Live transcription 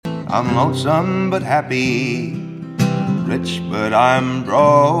I'm lonesome but happy, rich but I'm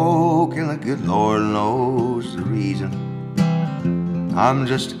broke, and the good Lord knows the reason. I'm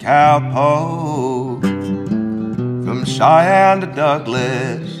just a cowpoke from Cheyenne to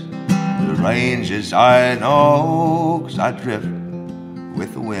Douglas, the ranges I know, 'cause I drift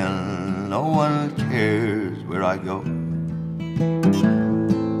with the wind. No one cares where I go.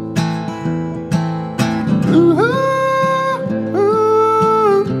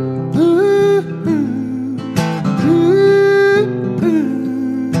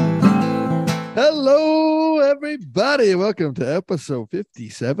 Hello, everybody. Welcome to episode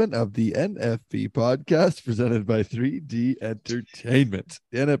 57 of the NFP podcast presented by 3D Entertainment.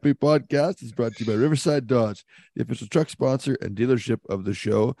 The NFP podcast is brought to you by Riverside Dodge, the official truck sponsor and dealership of the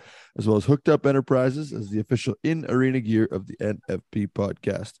show, as well as Hooked Up Enterprises as the official in-arena gear of the NFP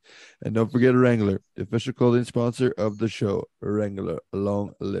podcast. And don't forget Wrangler, the official clothing sponsor of the show. Wrangler,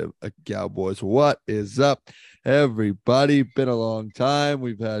 long live a Cowboys. What is up, everybody? Been a long time.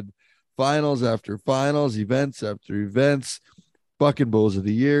 We've had finals after finals, events after events, Bucking Bulls of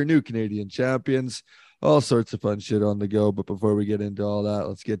the Year, new Canadian champions, all sorts of fun shit on the go. But before we get into all that,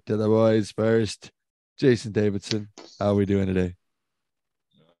 let's get to the boys first. Jason Davidson, how are we doing today?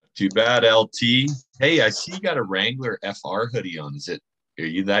 Too bad, LT. Hey, I see you got a Wrangler FR hoodie on. Are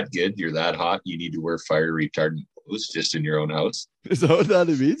you that good? You're that hot? You need to wear fire retardant clothes just in your own house? Is that what that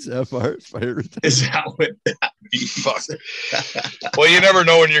means? FR, fire retardant? Is that what that means? Fuck. Well, you never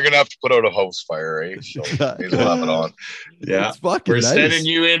know when you're gonna have to put out a house fire, eh? So may as well have it on. Yeah, it's fucking we're nice. sending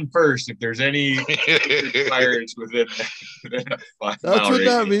you in first if there's any fires within a 5 That's mile what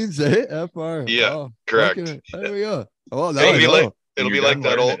that radius. means, eh? FR. Yeah, oh, correct. fucking, there we go. Oh, now It'll I be know. like it'll You're be like done that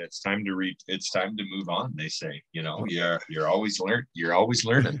learning. old. It's time to It's time to move on. They say, you're always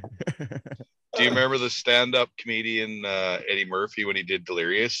learning. Do you remember the stand-up comedian Eddie Murphy when he did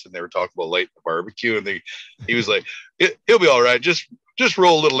Delirious, and they were talking about lighting the barbecue, and he was like, "He'll be all right. Just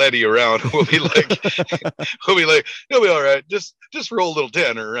roll little Eddie around. We'll be like, he'll be all right. Just roll little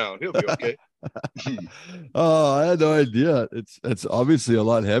Tanner around. He'll be okay." Oh, I had no idea. It's obviously a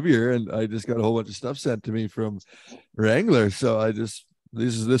lot heavier, and I just got a whole bunch of stuff sent to me from Wrangler. So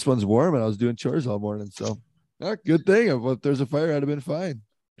this one's warm, and I was doing chores all morning. So, good thing. If there's a fire, I'd have been fine.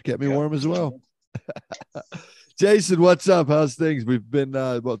 Kept me warm as well. Jason, what's up? How's things? We've been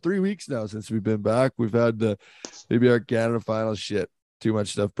about 3 weeks now since we've been back. We've had the PBR Canada finals. Shit, too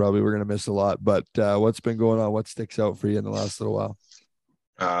much stuff. Probably we're gonna miss a lot. But what's been going on? What sticks out for you in the last little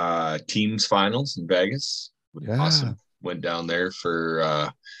while? Teams finals in Vegas. Yeah. Awesome. Went down there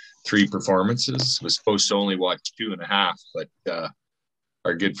for 3 performances. Was supposed to only watch 2.5, but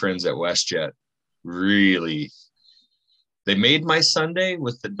our good friends at WestJet really, they made my Sunday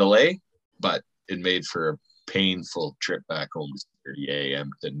with the delay, but it made for a painful trip back home to 30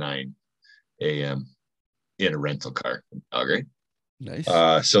 a.m. to 9 a.m. in a rental car in Calgary. Nice.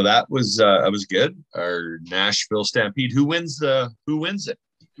 So that was good. Our Nashville Stampede. Who wins it?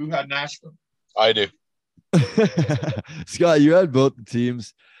 Who had Nashville? I do. Scott, you had both the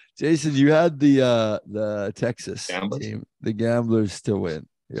teams. Jason, you had the Texas Gamblers? team, the Gamblers, to win.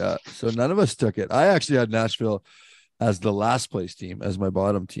 Yeah. So none of us took it. I actually had Nashville as the last place team, as my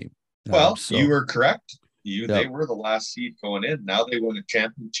bottom team. Well, So you were correct. Yeah. They were the last seed going in. Now they win a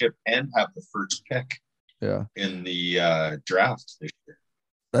championship and have the first pick yeah. in the draft this year.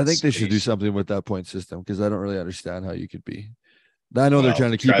 I think they should do Space. something with that point system, because I don't really understand how you could be. I know they're Well,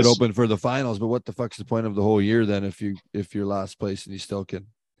 trying to keep it trust- open for the finals, but what the fuck's the point of the whole year then if you're last place and you still can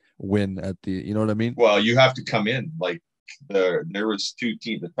win at the, you know what I mean? Well, you have to come in. Like there was 2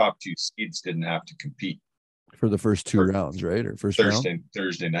 teams, the top 2 seeds didn't have to compete For the first 2 rounds, right? Or first round?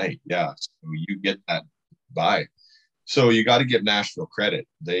 Thursday night. Yeah. So you get that bye. So you got to give Nashville credit.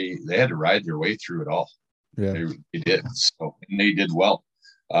 They had to ride their way through it all. Yeah. They did. So, and they did well.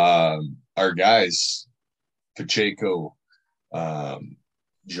 Our guys, Pacheco, Joao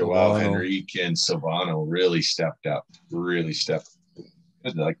Silvano. Henrique, and Silvano really stepped up.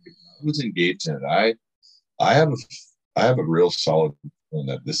 Like, I was engaged in it. I have a real solid feeling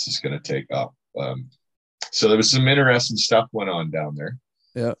that this is going to take off. So there was some interesting stuff went on down there.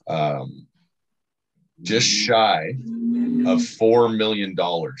 Yeah. Just shy of $4 million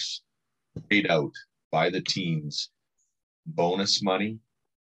paid out by the teams, bonus money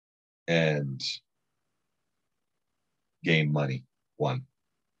and game money won.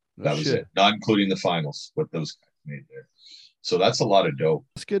 That was it, not including the finals, what those guys made there. So that's a lot of dough.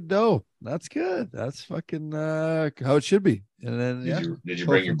 That's good dough. That's good. That's fucking how it should be. And then Did you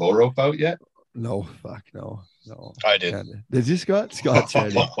bring your bow rope out yet? No, fuck no. I did. Did you, Scott? Scott's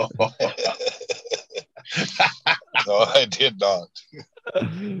ready. No, I did not.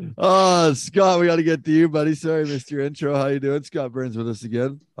 Oh, Scott, we got to get to you, buddy. Sorry, missed your intro. How you doing? Scott Burns with us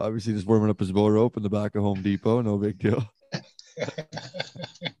again. Obviously, just warming up his bull rope in the back of Home Depot. No big deal.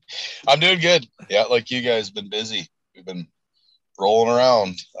 I'm doing good. Yeah, like you guys, been busy. We've been rolling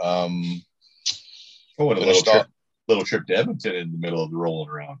around. What a little trip to Edmonton in the middle of the rolling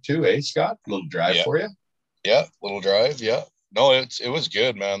around too, eh, Scott? A little drive for you? Yeah, little drive. Yeah. No, it was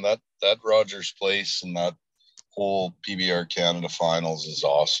good, man. That Rogers Place and that whole PBR Canada Finals is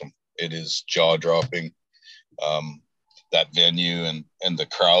awesome. It is jaw dropping. That venue and the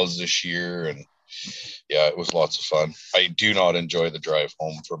crowds this year, and yeah, it was lots of fun. I do not enjoy the drive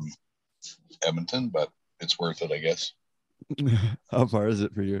home from Edmonton, but it's worth it, I guess. How far is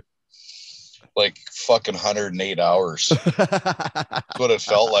it for you? Like fucking 108 hours. That's what it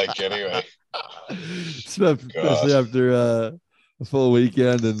felt like anyway. Especially after a full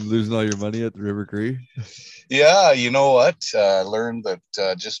weekend and losing all your money at the River Cree. Yeah, you know what? I learned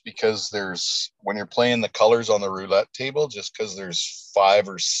that just because when you're playing the colors on the roulette table, just because there's 5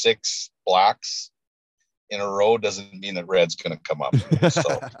 or 6 blacks in a row doesn't mean that red's going to come up.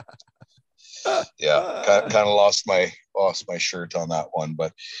 So yeah, kind of lost my shirt on that one,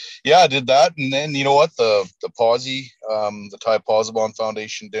 but yeah, I did that. And then you know what, the Pawsey, the Ty Pozzebon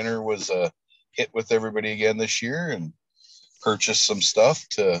Foundation dinner was a hit with everybody again this year, and purchased some stuff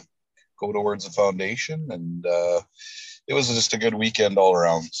to go towards the foundation, and it was just a good weekend all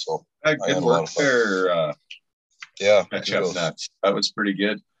around. So good work there. Yeah, that was pretty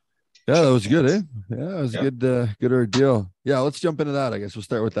good. Yeah, that was good, eh? Yeah, it was a good ordeal. Yeah, let's jump into that. I guess we'll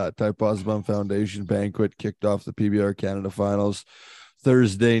start with that. Ty Pozzebon Foundation banquet kicked off the PBR Canada Finals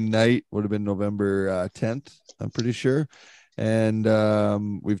Thursday night. Would have been November 10th, I'm pretty sure. And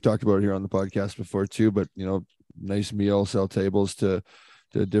we've talked about it here on the podcast before too, but you know, nice meal, sell tables to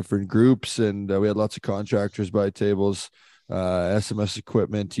different groups, and we had lots of contractors buy tables, SMS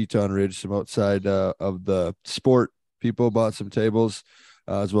equipment, Teton Ridge, some outside of the sport people bought some tables,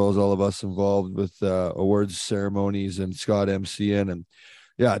 as well as all of us involved with awards ceremonies and Scott MCN. And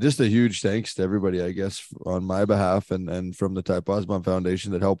yeah, just a huge thanks to everybody, I guess, on my behalf and from the Ty Pozzebon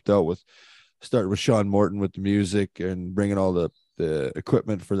Foundation that helped out with starting with Sean Morton with the music and bringing all the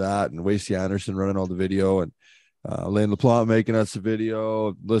equipment for that, and Wasey Anderson running all the video, and Lane LaPlante making us a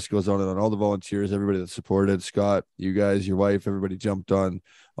video. The list goes on and on. All the volunteers, everybody that supported, Scott, you guys, your wife, everybody jumped on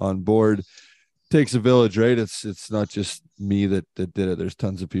board. Takes a village, right? It's not just me that did it. There's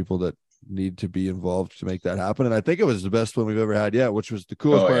tons of people that need to be involved to make that happen. And I think it was the best one we've ever had yet, which was the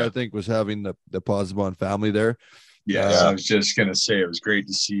coolest part, I think, was having the Pozzebon family there. Yeah, I was just gonna say it was great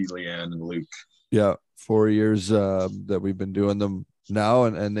to see Leanne and Luke. Yeah, 4 years that we've been doing them now,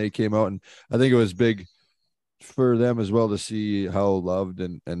 and they came out, and I think it was big for them as well to see how loved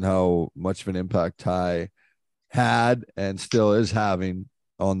and how much of an impact Ty had and still is having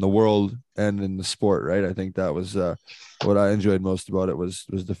on the world and in the sport, right? I think that was what I enjoyed most about it was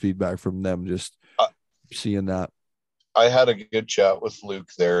the feedback from them, just seeing that. I had a good chat with Luke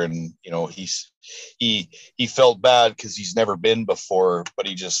there, and you know, he felt bad because he's never been before, but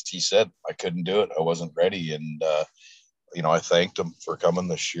he said, I couldn't do it, I wasn't ready. And you know, I thanked him for coming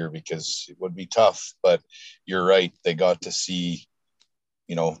this year because it would be tough, but you're right, they got to see,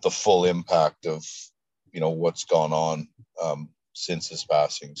 you know, the full impact of, you know, what's gone on since his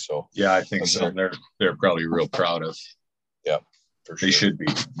passing. So yeah, I think so. They're probably real proud of. Yeah, for sure. They should be.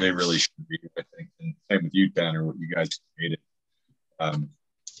 They really should be, I think. And same with you, Tanner, what you guys created.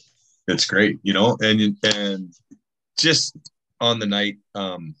 It's great, you know, and just on the night,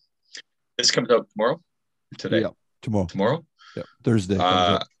 this comes out today. Yeah, tomorrow. Yeah, Thursday.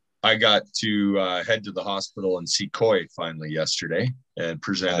 I got to head to the hospital and see Coy finally yesterday, and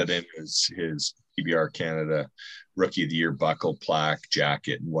presented him his PBR Canada Rookie of the Year buckle, plaque,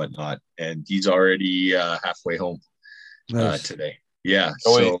 jacket, and whatnot. And he's already halfway home today. Yeah.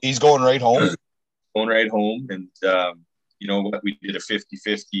 So he's going right home? Going right home. And you know what? We did a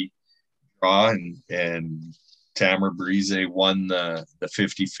 50-50 draw, and Tamer Brise won the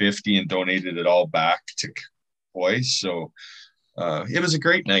 50-50 and donated it all back to Coy. So it was a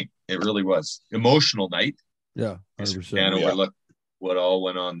great night. It really was. Emotional night. Yeah, 100%. Can't overlook what all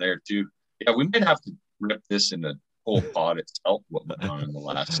went on there too. Yeah, we might have to rip this in the whole pod itself. What went on in the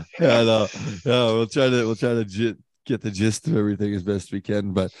last? Yeah, no. We'll try to get the gist of everything as best we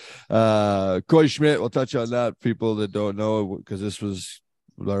can. But Coy Schmidt, we'll touch on that. People that don't know, because this was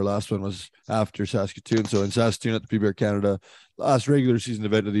our last one was after Saskatoon. So in Saskatoon at the PBR Canada, last regular season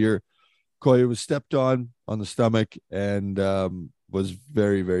event of the year, Coy was stepped on the stomach and was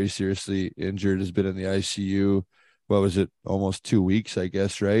very, very seriously injured. Has been in the ICU. What was it? Almost 2 weeks, I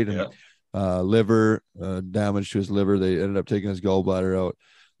guess, right? And liver damage to his liver. They ended up taking his gallbladder out.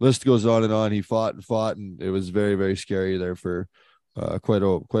 List goes on and on. He fought, and it was very, very scary there for quite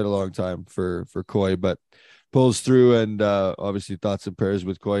a long time for Coy, but pulls through, and obviously thoughts and prayers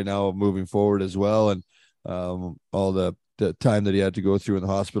with Coy now moving forward as well, and all the time that he had to go through in the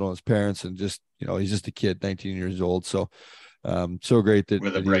hospital, and his parents, and just, he's just a kid, 19 years old. So so great that,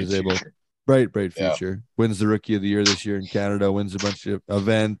 with a that he bright was able. future. Bright Yeah. future. Wins the Rookie of the Year this year in Canada. Wins a bunch of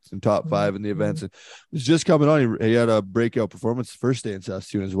events and top 5 in the events. And was just coming on. He had a breakout performance the first day in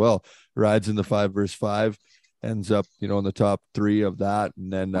Saskatoon as well. Rides in the 5x5, ends up, in the top 3 of that.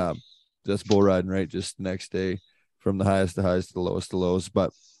 And then that's bull riding, right? Just the next day, from the highest to highs to the lowest to lows.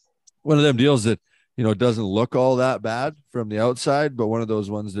 But one of them deals that, doesn't look all that bad from the outside, but one of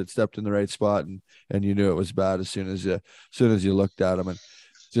those ones that stepped in the right spot, and you knew it was bad as soon as you looked at him. And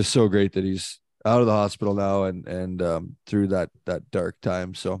just so great that he's out of the hospital now and through that dark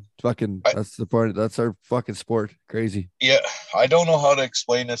time. So that's the part. That's our fucking sport. Crazy. Yeah, I don't know how to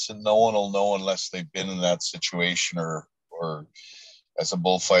explain this, and no one will know unless they've been in that situation or as a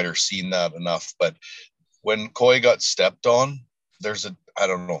bullfighter seen that enough. But when Coy got stepped on, there's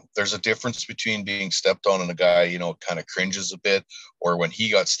a difference between being stepped on and a guy, kind of cringes a bit, or when he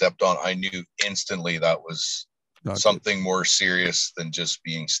got stepped on, I knew instantly that was not something good, more serious than just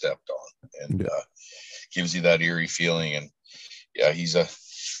being stepped on, and gives you that eerie feeling. And yeah, he's a,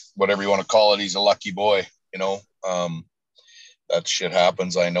 whatever you want to call it, he's a lucky boy, that shit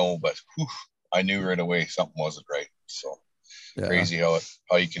happens, I know, but I knew right away something wasn't right. So crazy how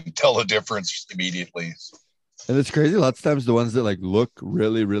you can tell the difference immediately. And it's crazy. Lots of times the ones that look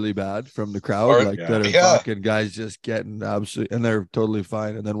really, really bad from the crowd, that are fucking guys just getting absolutely, and they're totally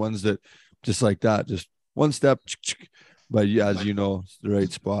fine. And then ones that just like that, just one step, but as you know, it's the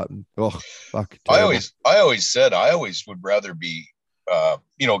right spot. And fuck. Terrible. I always said I always would rather be,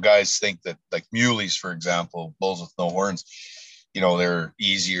 guys think that like muleys, for example, bulls with no horns, they're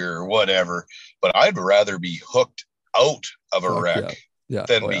easier or whatever, but I'd rather be hooked out of a wreck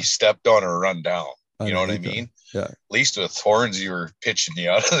than be stepped on or run down. You know what I mean? Yeah. At least with horns, you were pitching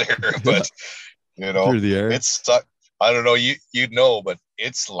you out of there, but through the air. It's I don't know. You'd know, but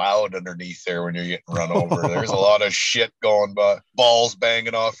it's loud underneath there when you're getting run over. There's a lot of shit going by, balls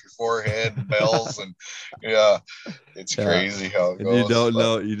banging off your forehead, bells, and it's crazy how it goes. You don't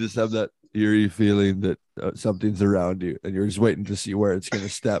know. You just have that eerie feeling that something's around you, and you're just waiting to see where it's going to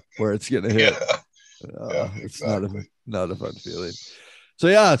step, where it's going to hit. It's exactly. not a fun feeling.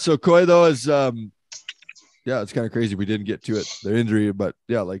 So Coy though is it's kind of crazy. We didn't get to it, the injury, but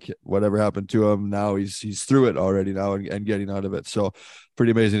whatever happened to him, now he's through it already now and getting out of it. So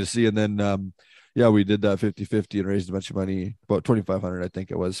pretty amazing to see. And then we did that 50-50 and raised a bunch of money, about $2,500, I think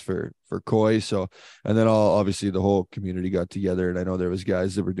it was, for Coy. So, and then obviously the whole community got together, and I know there was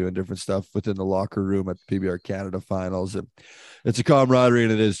guys that were doing different stuff within the locker room at the PBR Canada finals, and it's a camaraderie,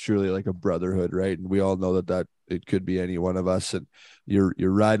 and it is truly like a brotherhood, right? And we all know that it could be any one of us, and you're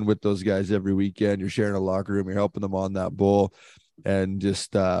riding with those guys every weekend. You're sharing a locker room. You're helping them on that bull, and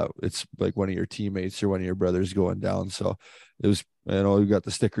just it's like one of your teammates or one of your brothers going down. So it was, we got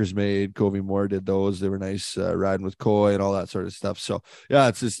the stickers made. Covey Moore did those. They were nice, riding with Coy and all that sort of stuff. So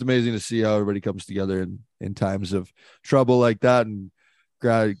it's just amazing to see how everybody comes together in times of trouble like that. And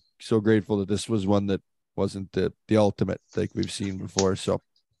so grateful that this was one that wasn't the ultimate like we've seen before. So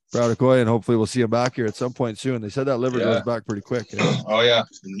proud of Coy, and hopefully we'll see him back here at some point soon. They said that liver goes back pretty quick. Oh yeah,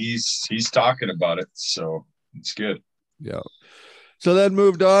 he's talking about it, so it's good. Yeah. So then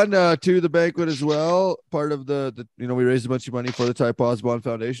moved on to the banquet as well. Part of the we raised a bunch of money for the Ty Posbon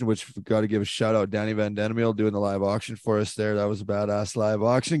Foundation, which we've got to give a shout out. Danny Van Denemiel doing the live auction for us there. That was a badass live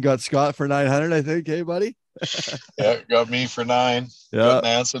auction. Got Scott for 900, I think. Hey, buddy. Got me for 9. Got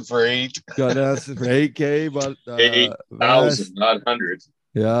Nansen for 8. Got Nansen for 8K, but 8,000, not 100.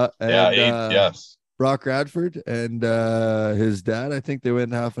 Yeah. And, 8, yes. Brock Radford and his dad, I think they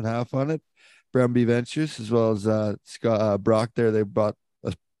went half and half on it. Bremby Ventures, as well as Scott, Brock there. They bought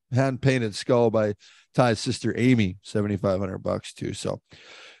a hand-painted skull by Ty's sister, Amy, $7,500 too. So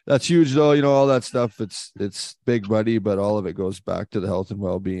that's huge though. All that stuff, it's big money, but all of it goes back to the health and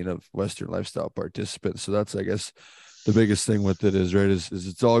well-being of Western lifestyle participants. So that's, I guess, the biggest thing with it is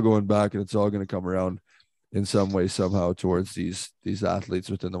it's all going back, and it's all going to come around in some way, somehow, towards these athletes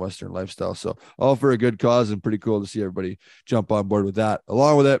within the Western lifestyle. So all for a good cause, and pretty cool to see everybody jump on board with that.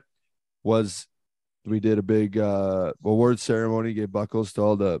 Along with it we did a big award ceremony, gave buckles to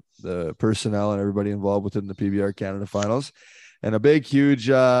all the personnel and everybody involved within the PBR Canada finals, and a big,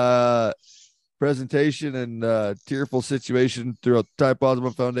 huge presentation and tearful situation throughout the Ty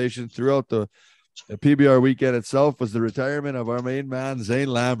Posbon Foundation, throughout the the PBR weekend itself was the retirement of our main man, Zane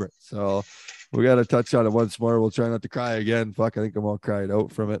Lambert. So we got to touch on it once more. We'll try not to cry again. Fuck, I think I'm all cried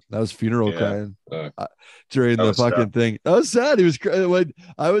out from it. That was funeral crying during the fucking thing. That was sad. He was when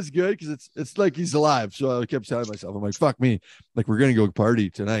I was good because it's like he's alive. So I kept telling myself, I'm like, fuck me. Like, we're going to go party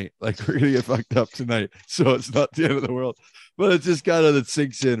tonight. Like, we're going to get fucked up tonight. So it's not the end of the world. But it's just kind of that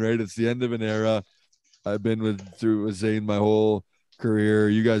sinks in, right? It's the end of an era. I've been through with Zane my whole career.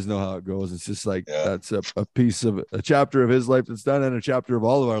 You guys know how it goes. It's just like that's a piece of a chapter of his life that's done, and a chapter of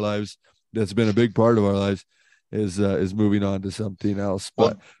all of our lives that's been a big part of our lives is moving on to something else.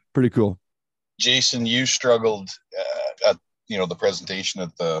 But pretty cool. Jason, you struggled at the presentation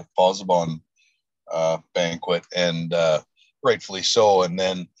at the Pozzebon banquet, and rightfully so. And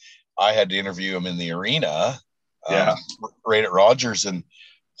then I had to interview him in the arena, right at Rogers, and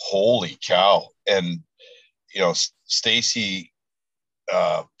holy cow! And Stacy,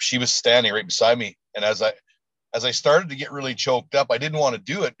 she was standing right beside me, and as I started to get really choked up, I didn't want to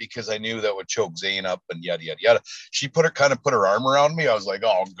do it because I knew that would choke Zane up and yada yada yada. She put her arm around me. I was like,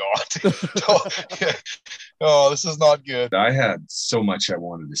 oh God, oh, this is not good. I had so much I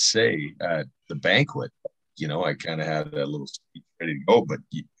wanted to say at the banquet. I kind of had a little speech ready to go, but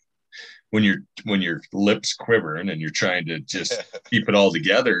when your lips quivering and you're trying to just keep it all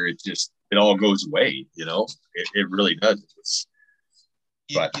together, it all goes away. It really does.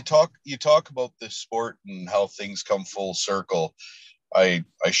 You talk about this sport and how things come full circle. I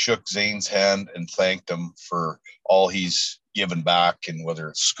shook Zane's hand and thanked him for all he's given back, and whether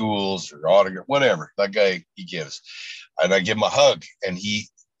it's schools or autograph, whatever that guy he gives, and I give him a hug, and he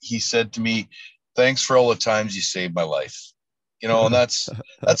said to me, "Thanks for all the times you saved my life." And that's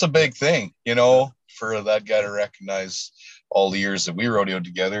a big thing, for that guy to recognize all the years that we rodeoed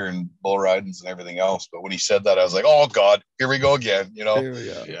together and bull ridings and everything else. But when he said that, I was like, oh God, here we go again, Here we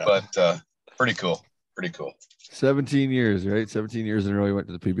go. Yeah. But pretty cool. 17 years, right? 17 years in a row he went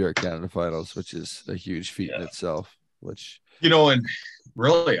to the PBR Canada finals, which is a huge feat in itself, and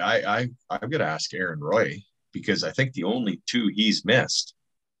really I'm gonna ask Aaron Roy, because I think the only two he's missed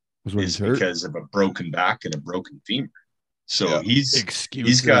is because of a broken back and a broken femur. So he's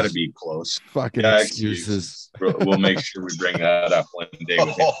got to be close. Fucking excuses. We'll make sure we bring that up one day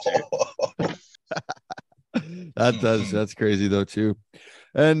with him too. That's crazy though too.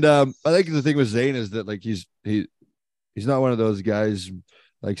 And I think the thing with Zane is that like he's not one of those guys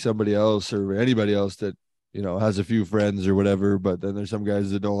like somebody else or anybody else that has a few friends or whatever. But then there's some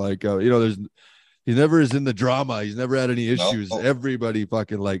guys that don't like he never is in the drama. He's never had any issues. No. Everybody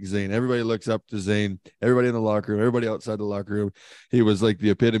fucking likes Zane. Everybody looks up to Zane. Everybody in the locker room, everybody outside the locker room. He was like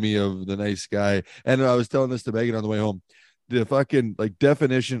the epitome of the nice guy. And I was telling this to Megan on the way home. The fucking like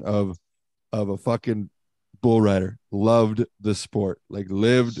definition of a fucking bull rider. Loved the sport. Like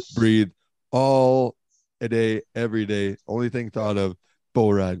lived, breathed all a day, every day. Only thing thought of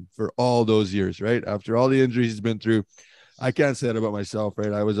bull riding for all those years, right? After all the injuries he's been through. I can't say that about myself,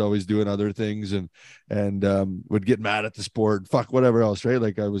 right? I was always doing other things and would get mad at the sport, fuck whatever else, right?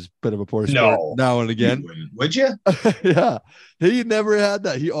 Like I was a bit of a poor sport now and again. Would you? Yeah. He never had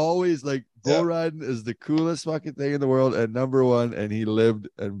that. He always like bull riding is the coolest fucking thing in the world and number one, and he lived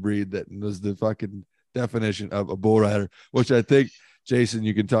and breathed it and was the fucking definition of a bull rider, which I think, Jason,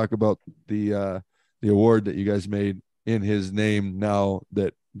 you can talk about the award that you guys made in his name now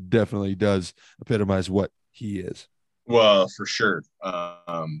that definitely does epitomize what he is. Well, for sure.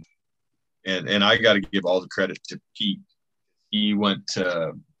 And I got to give all the credit to Pete. He went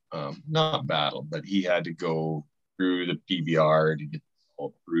to not battle, but he had to go through the PBR to get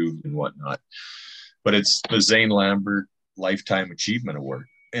all approved and whatnot. But it's the Zane Lambert Lifetime Achievement Award,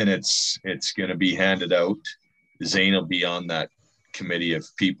 and it's going to be handed out. Zane will be on that committee of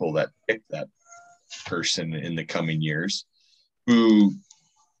people that pick that person in the coming years, who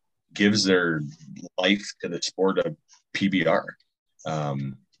gives their life to the sport of PBR. How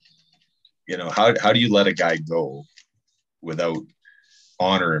do you let a guy go without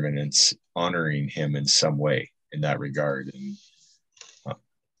honoring him in some way in that regard? And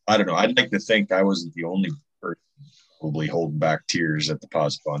I don't know. I'd like to think I wasn't the only person probably holding back tears at the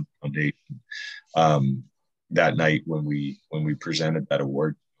Pozzebon Foundation that night when we presented that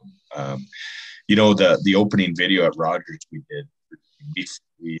award. The opening video at Rogers we did.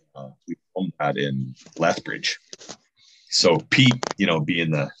 We filmed that in Lethbridge. So Pete,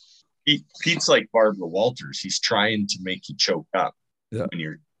 Pete's like Barbara Walters. He's trying to make you choke up when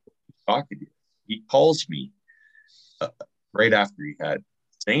you're talking to you. He calls me right after he had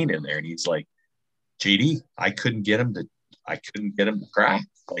Zane in there, and he's like, JD, I couldn't get him to crack.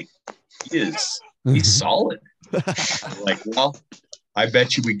 Like he's solid. Like, well, I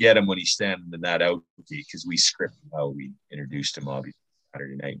bet you we get him when he's standing in that out because we scripted how we introduced him obviously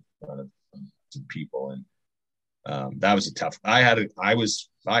Saturday night in front of some people, and that was a tough. I had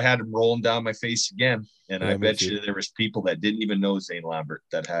him rolling down my face again, and I bet you there was people that didn't even know Zane Lambert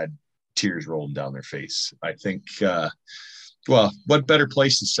that had tears rolling down their face. I think, well, what better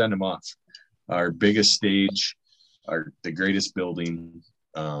place to send him off? Our biggest stage, the greatest building.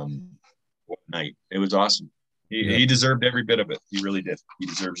 What night? It was awesome. He deserved every bit of it. He really did. He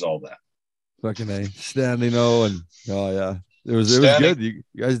deserves all that. Fucking A. Standing O, and oh yeah, it was good. You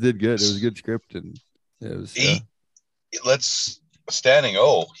guys did good. It was a good script, and it was. Standing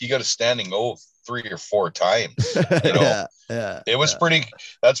O. He got a standing O 3 or 4 times. You know, it was pretty.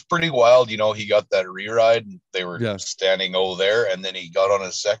 That's pretty wild. You know, he got that re-ride, and they were standing O there, and then he got on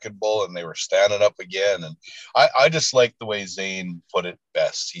his second bull, and they were standing up again. And I just like the way Zane put it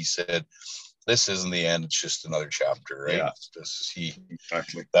best. He said, "This isn't the end; it's just another chapter." Right? Yeah.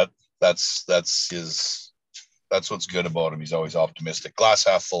 Exactly. That's what's good about him. He's always optimistic, glass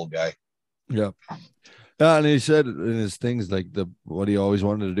half full guy. Yeah. And he said in his things like what he always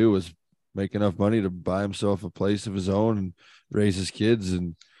wanted to do was make enough money to buy himself a place of his own and raise his kids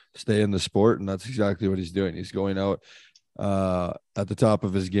and stay in the sport. And that's exactly what he's doing. He's going out at the top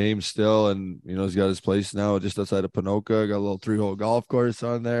of his game still. And, you know, he's got his place now just outside of Ponoka, got a little 3-hole golf course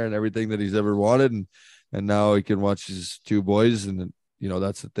on there and everything that he's ever wanted. And now he can watch his 2 boys. And, you know,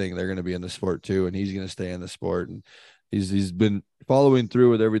 that's the thing. They're going to be in the sport too. And he's going to stay in the sport. And he's been following through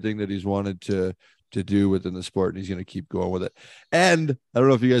with everything that he's wanted to do within the sport, and he's going to keep going with it. And I don't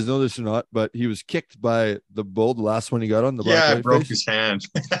know if you guys know this or not, but he was kicked by the bull, the last one he got on the black broke his hand.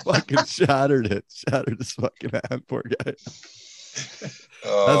 Fucking shattered his fucking hand, poor guy.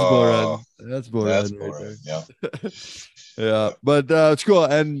 That's bull run right there. Yeah. Yeah, but it's cool.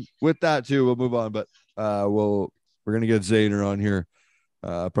 And with that too, we'll move on, but we're going to get Zaner on here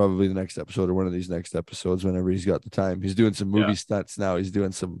probably the next episode or one of these next episodes whenever he's got the time. He's doing some movie stunts now. He's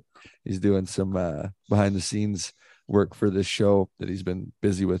doing some behind the scenes work for this show that he's been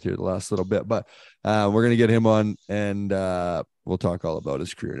busy with here the last little bit, but we're gonna get him on, and we'll talk all about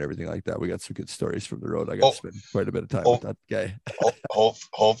his career and everything like that. We got some good stories from the road. I got to spend quite a bit of time with that guy.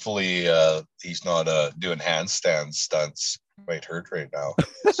 Hopefully he's not doing handstand stunts. Might hurt right now.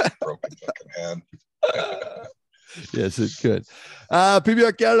 Broken fucking hand. Yes, it could.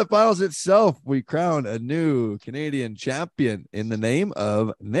 PBR Canada Finals itself, we crown a new Canadian champion in the name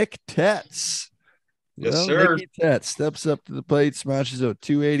of Nick Tetz. Yes, sir. Nicky Tetz steps up to the plate, smashes out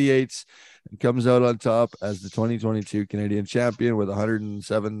 288s, and comes out on top as the 2022 Canadian champion with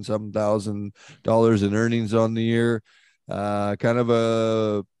 $107,000 in earnings on the year. Kind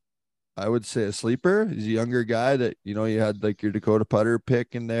of I would say a sleeper. He's a younger guy that, you know, you had like your Dakota Putter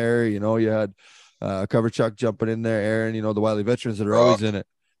pick in there. You know, you had Coverchuck jumping in there, Aaron, you know, the Wiley veterans that are always in it.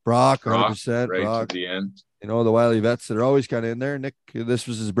 Brock 100%. Right Brock, to the end. You know, the Wiley vets that are always kind of in there. Nick, this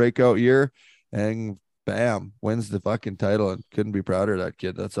was his breakout year, and bam, wins the fucking title, and couldn't be prouder of that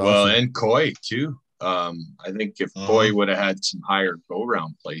kid. That's awesome. Well, and Coy too. I think if Coy would have had some higher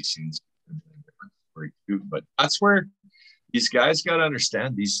go-round placings, but that's where these guys got to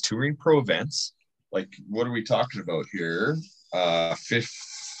understand these touring pro events. Like, what are we talking about here?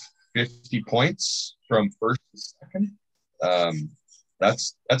 50 points from first to second.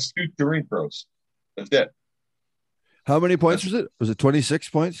 That's 2 touring pros. That's it. How many points was it? Was it 26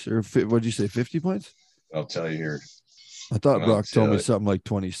 points or what did you say? 50 points? I'll tell you here. I thought Brock told me something like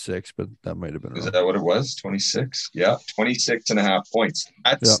 26, but that might have been wrong. Is that what it was? 26? Yeah, 26.5 points.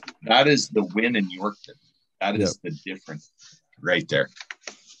 That is the win in Yorkton. That is the difference right there.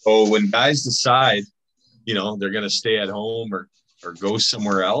 So when guys decide, you know, they're going to stay at home or go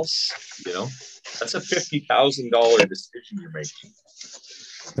somewhere else, you know, that's a $50,000 decision you're making.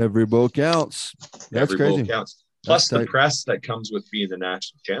 Every bull counts. That's crazy. Bull counts. Plus the press that comes with being the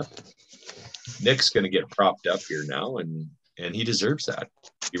national champion. Nick's going to get propped up here now, and he deserves that.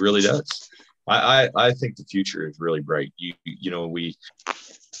 He really does. I think the future is really bright. You know, we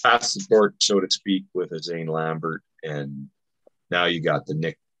passed the torch, so to speak, with a Zane Lambert, and now you got the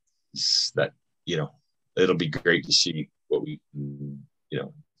Nick that, you know, it'll be great to see what we can, you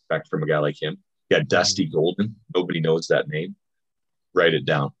know, expect from a guy like him. You got Dusty Golden. Nobody knows that name. Write it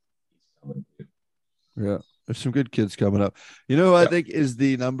down. Yeah. There's some good kids coming up. You know who I think is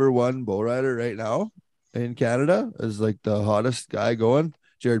the number 1 bull rider right now in Canada, is like the hottest guy going?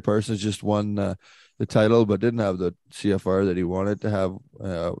 Jared Parsons just won the title, but didn't have the CFR that he wanted to have.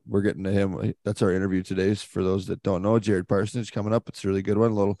 We're getting to him. That's our interview today. For those that don't know, Jared Parsons coming up. It's a really good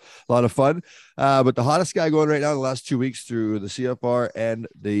one. A lot of fun. But the hottest guy going right now in the last 2 weeks through the CFR and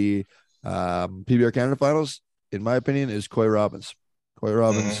the PBR Canada Finals, in my opinion, is Coy Robbins. Coy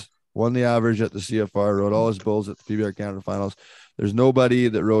Robbins won the average at the CFR, rode all his bulls at the PBR Canada Finals. There's nobody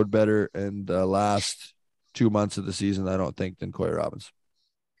that rode better in the last 2 months of the season, I don't think, than Coy Robbins.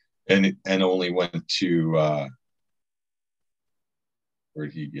 And only went to where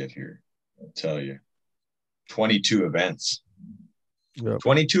did he get here? I'll tell you. 22 events. Yep.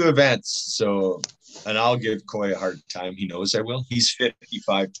 22 events. So, and I'll give Coy a hard time. He knows I will. He's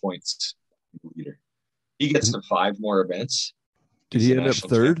 55 points leader. He gets to 5 more events. Did he end up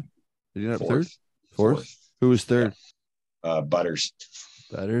third? Did he end up third? Fourth? Who was third? Butters.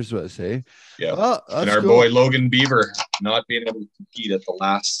 Butters, what I say? Yeah. Well, and our boy Logan Beaver, not being able to compete at the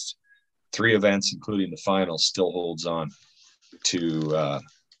last 3 events, including the final, still holds on to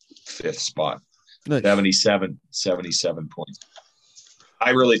 5th spot. Nice. 77 points.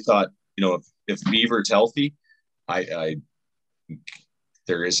 I really thought, if Beaver's healthy, I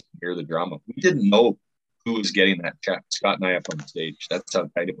there is near the drama. We didn't know who was getting that chat. Scott and I up on the stage. That's how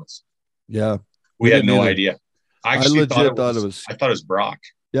tight it was. Yeah. We had no idea. I legit thought it was. I thought it was Brock.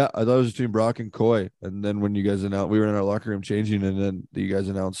 Yeah, I thought it was between Brock and Coy. And then when you guys announced, we were in our locker room changing, and then you guys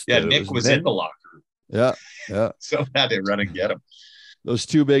announced. Yeah, Nick was in the locker room. Yeah. So I had to run and get him. Those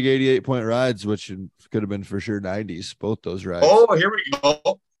 2 big 88-point rides, which could have been for sure 90s, both those rides. Oh, here we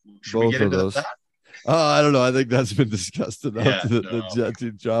go. Should both of those. That? I don't know. I think that's been discussed enough, the jet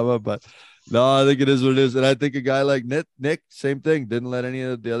team drama, but no, I think it is what it is. And I think a guy like Nick, same thing, didn't let any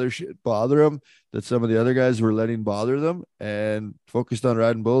of the other shit bother him that some of the other guys were letting bother them, and focused on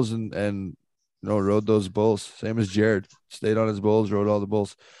riding bulls and rode those bulls. Same as Jared, stayed on his bulls, rode all the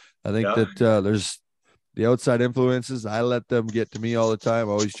bulls. I think that there's the outside influences. I let them get to me all the time,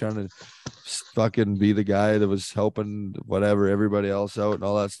 always trying to fucking be the guy that was helping everybody else out and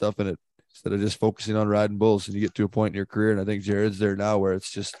all that stuff. And instead of just focusing on riding bulls, and you get to a point in your career. And I think Jared's there now where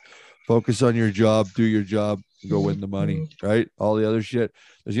it's just focus on your job, do your job, go win the money, right? All the other shit.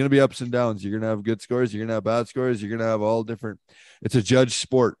 There's going to be ups and downs. You're going to have good scores. You're going to have bad scores. You're going to have all different. It's a judge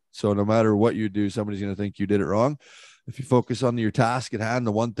sport. So no matter what you do, somebody's going to think you did it wrong. If you focus on your task at hand,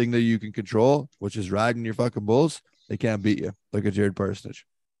 the one thing that you can control, which is riding your fucking bulls, they can't beat you. Look at Jared Parsonage.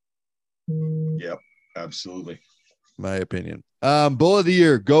 Yep, absolutely. My opinion. Bull of the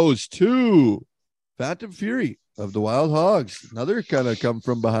year goes to Phantom Fury of the Wild Hogs. Another kind of come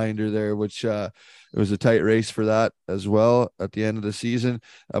from behind her there, which it was a tight race for that as well at the end of the season.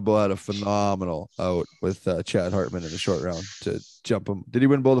 Bull had a phenomenal out with Chad Hartman in the short round to jump him. Did he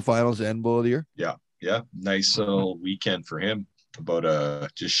win both the finals and Bull of the year? Yeah. Nice little weekend for him.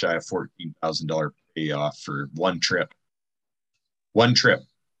 About just shy of $14,000 payoff for one trip.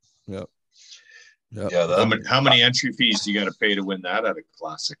 Yep. Yeah. How many entry fees do you got to pay to win that at a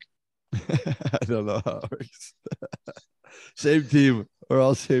classic? I don't know how it works. Same team. We're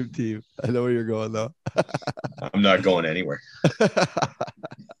all same team. I know where you're going though. I'm not going anywhere.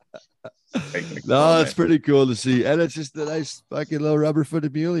 No, it's pretty cool to see. And it's just a nice fucking little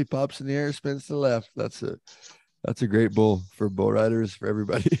rubber-footed mule. He pops in the air, spins to the left. That's a great bull for bull riders, for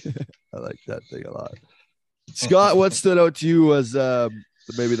everybody. I like that thing a lot. Scott, what stood out to you was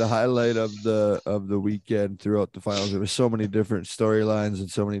maybe the highlight of the weekend throughout the finals? There were so many different storylines and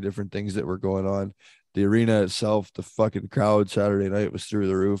so many different things that were going on. The arena itself, the fucking crowd Saturday night was through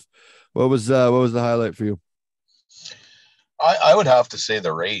the roof. What was the highlight for you? I would have to say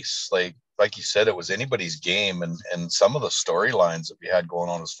the race. Like you said, it was anybody's game, and some of the storylines that we had going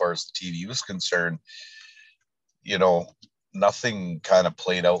on as far as the TV was concerned, nothing kind of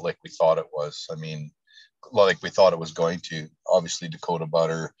played out like we thought it was. I mean, like we thought it was going to. Obviously, Dakota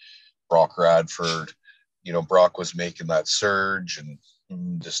Butter, Brock Radford, Brock was making that surge and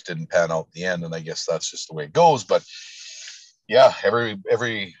just didn't pan out at the end. And I guess that's just the way it goes. But yeah,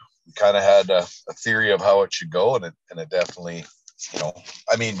 every kind of had a theory of how it should go, and it definitely,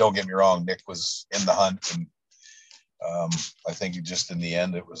 I mean, don't get me wrong, Nick was in the hunt, and I think just in the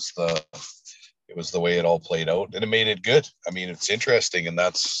end it was the way it all played out, and it made it good. I mean, it's interesting, and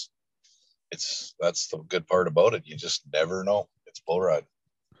that's the good part about it. You just never know. It's bull riding.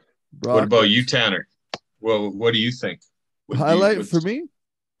 What about you, Tanner? Well, what do you think? Highlight for me?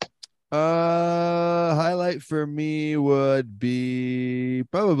 Highlight for me would be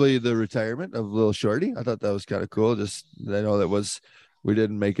probably the retirement of Lil Shorty. I thought that was kind of cool. Just, I know we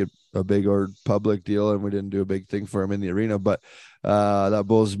didn't make it a big or public deal, and we didn't do a big thing for him in the arena, but that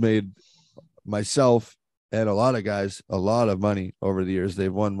bull's made myself and a lot of guys a lot of money over the years.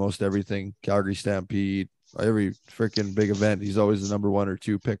 They've won most everything, Calgary Stampede, every freaking big event. He's always the number 1 or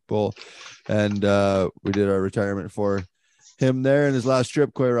 2 pick bull, and we did our retirement for him there. In his last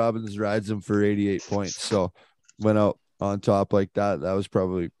trip, Coy Robbins rides him for 88 points. So went out on top like that. That was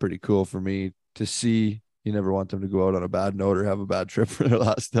probably pretty cool for me to see you never want them to go out on a bad note or have a bad trip for their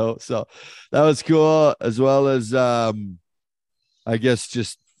last note. So that was cool, as well as I guess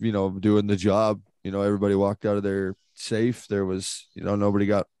just, doing the job. Everybody walked out of there safe. There was, nobody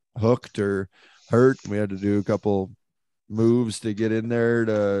got hooked or hurt. We had to do a couple moves to get in there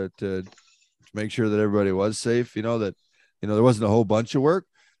to make sure that everybody was safe, that, there wasn't a whole bunch of work.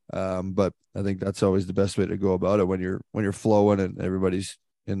 But I think that's always the best way to go about it when you're flowing and everybody's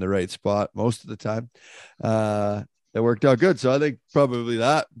in the right spot most of the time. It worked out good. So I think probably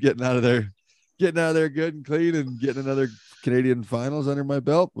that getting out of there good and clean and getting another Canadian finals under my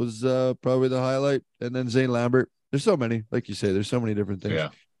belt was probably the highlight. And then Zane Lambert. There's so many, like you say, there's so many different things. Yeah.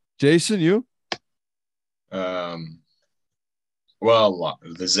 Jason, you? Well,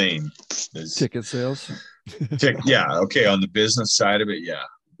 the Zane. Ticket sales. Yeah. Okay. On the business side of it, yeah.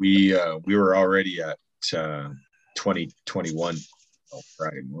 We were already at 2021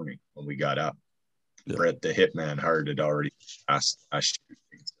 Friday morning when we got up. Yeah. Brett the Hitman Hart had already asked us,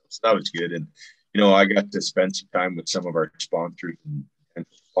 so that was good. And I got to spend some time with some of our sponsors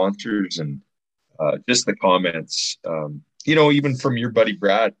and just the comments. Even from your buddy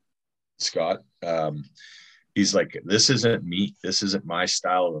Brad Scott. He's like, this isn't me. This isn't my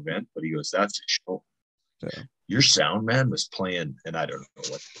style of event. But he goes, that's a show. Yeah. Your sound man was playing, and I don't know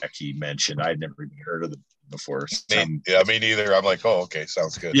what the heck he mentioned. I'd never even heard of them before. Me neither. I'm like, oh, okay,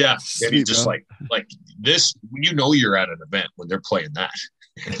 sounds good. Yeah, and he's just like this. You're at an event when they're playing that.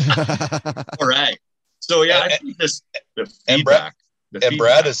 All right. So yeah, I think the feedback.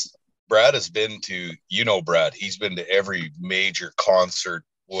 Brad has been to, Brad. He's been to every major concert,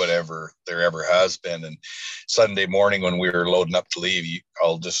 whatever there ever has been. And Sunday morning when we were loading up to leave,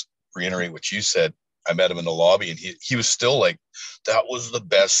 I'll just reiterate what you said. I met him in the lobby, and he was still like, that was the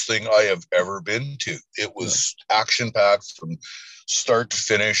best thing I have ever been to. It was action-packed from start to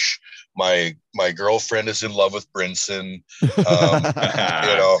finish. My girlfriend is in love with Brinson.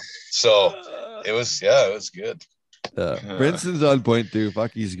 So it was good. Brinson's on point too.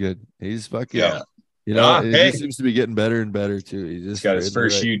 Fuck, he's good. He's fucking, he seems to be getting better and better too. He's got his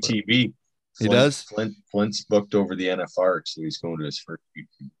first UTV. He does? Flint's booked over the NFR, so he's going to his first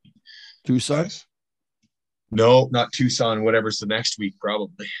UTV. Tucson? Nice. No, not Tucson. Whatever's the next week,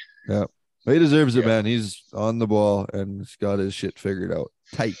 probably. Yeah. He deserves it, man. He's on the ball and he's got his shit figured out.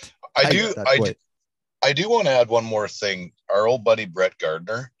 Tight. I do want to add one more thing. Our old buddy Brett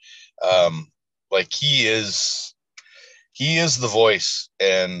Gardner, he is the voice,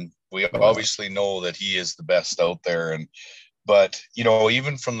 and we obviously know that he is the best out there. But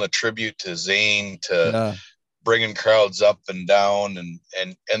even from the tribute to Zane to bringing crowds up and down, and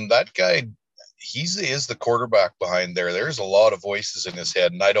that guy, he is the quarterback behind there. There's a lot of voices in his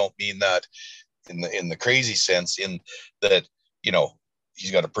head, and I don't mean that in the crazy sense. In that, he's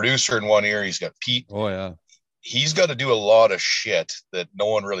got a producer in one ear, he's got Pete. Oh yeah. He's got to do a lot of shit that no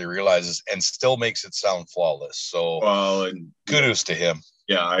one really realizes, and still makes it sound flawless. So, kudos to him.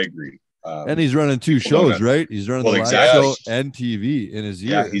 Yeah, I agree. And he's running two shows, right? He's running the live show and TV in his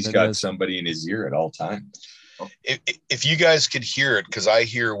ear. Yeah, he's got somebody in his ear at all times. If you guys could hear it, because I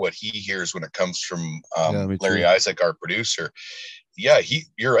hear what he hears when it comes from Larry Isaac, our producer. Yeah,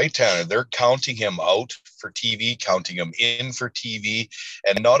 you're right, Tanner. They're counting him out for TV, counting him in for TV,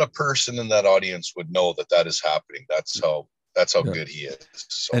 and not a person in that audience would know that is happening. That's how good he is.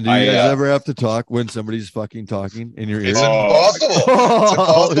 So, and do you guys ever have to talk when somebody's fucking talking in your ear? It's impossible. It's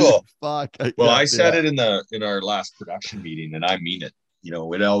impossible. Fuck. I said it in our last production meeting, and I mean it.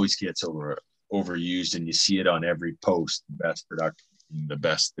 It always gets overused, and you see it on every post. The best production, the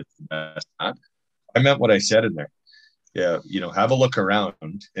best. It's the best. I meant what I said in there. Yeah, have a look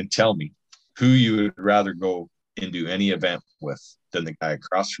around and tell me who you would rather go into any event with than the guy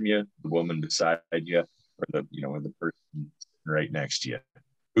across from you, the woman beside you, or the person right next to you.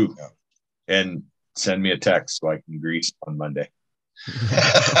 Who? And send me a text so I can grease on Monday.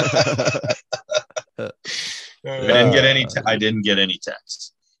 I didn't get any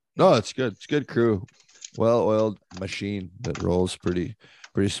texts. No, it's good. It's good crew. Well-oiled machine that rolls pretty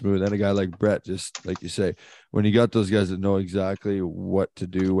smooth. And a guy like Brett, just like you say, when you got those guys that know exactly what to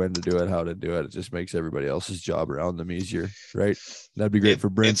do, when to do it, how to do it, it just makes everybody else's job around them easier, right? That'd be great for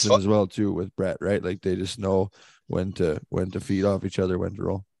Brinson as well too with Brett, right? Like they just know when to feed off each other, when to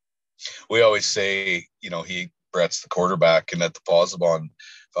roll. We always say, Brett's the quarterback, and at the Pozzebon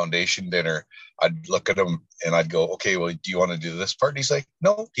Foundation dinner, I'd look at him and I'd go, okay, well, do you want to do this part? And he's like,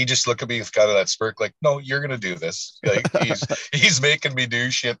 no. He just looked at me with kind of that smirk, like, no, you're gonna do this. Like he's making me do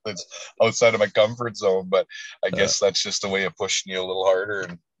shit that's outside of my comfort zone. But I guess that's just a way of pushing you a little harder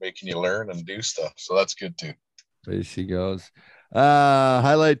and making you learn and do stuff. So that's good too. There she goes.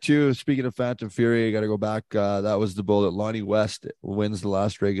 Highlight two. Speaking of Phantom Fury, I got to go back. That was the bull that Lonnie West wins the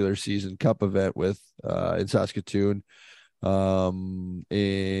last regular season cup event with in Saskatoon.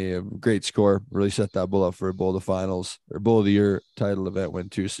 A great score. Really set that bull up for a bull of the finals or bull of the year title event win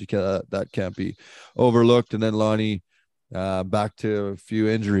too. So that can't be overlooked. And then Lonnie, back to a few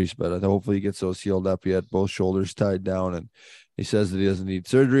injuries, but hopefully he gets those healed up. He had both shoulders tied down, and he says that he doesn't need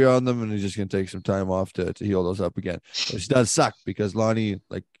surgery on them, and he's just going to take some time off to heal those up again, which does suck because Lonnie,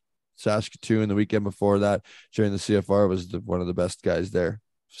 like Saskatoon the weekend before that during the CFR, was one of the best guys there.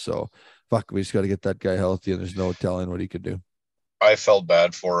 So fuck, we just got to get that guy healthy, and there's no telling what he could do. I felt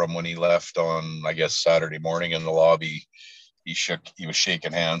bad for him when he left on, I guess, Saturday morning in the lobby. He was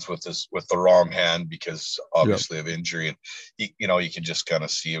shaking hands with the wrong hand because obviously of injury. And you can just kind of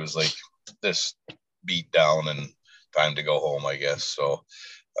see it was like this beat down and time to go home, I guess. So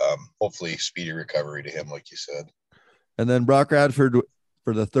hopefully speedy recovery to him, like you said. And then Brock Radford,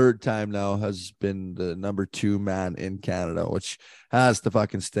 for the third time now, has been the number 2 man in Canada, which has the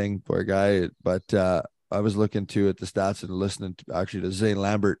fucking sting, poor guy. But I was looking too at the stats and listening to Zane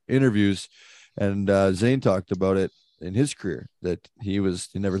Lambert interviews, and Zane talked about it in his career that he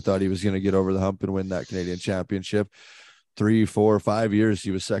never thought he was going to get over the hump and win that Canadian championship. 3, 4, 5 years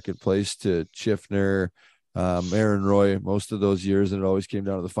he was second place to Schiffner, Aaron Roy, most of those years, and it always came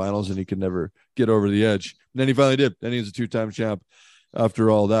down to the finals, and he could never get over the edge. And then he finally did. Then he was a 2-time champ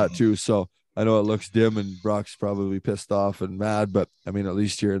after all that too. So I know it looks dim, and Brock's probably pissed off and mad, but I mean, at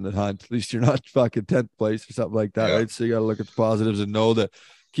least you're in the hunt. At least you're not fucking 10th place or something like that, right? So you got to look at the positives and know that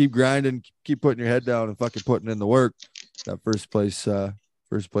keep grinding, keep putting your head down, and fucking putting in the work. That first place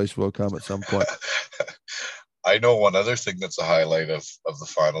will come at some point. I know one other thing that's a highlight of the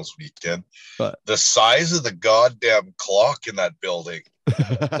finals weekend. The size of the goddamn clock in that building.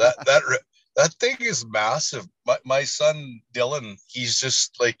 that thing is massive. My son Dylan, he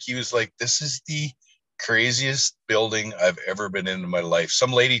was like, this is the craziest building I've ever been in my life.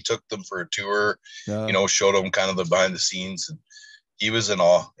 Some lady took them for a tour, showed them kind of the behind the scenes, and he was in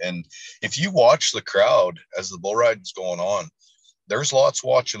awe. And if you watch the crowd as the bull riding's going on, there's lots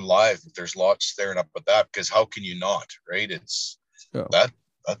watching live. There's lots staring up at that, because how can you not, right? It's that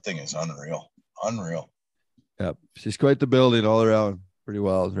thing is unreal. Yeah, she's quite the building all around. Pretty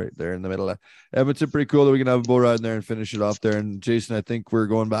wild right there in the middle of Edmonton. Pretty cool that we can have a bull ride in there and finish it off there. And Jason, I think we're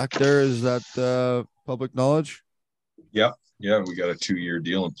going back there. Is that public knowledge? Yeah, we got a 2-year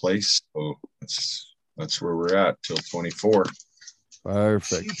deal in place, so that's where we're at till 24.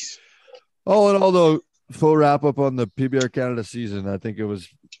 Perfect. Jeez. All in all, though, full wrap up on the PBR Canada season. I think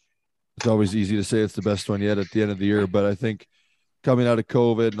it's always easy to say it's the best one yet at the end of the year, but I think coming out of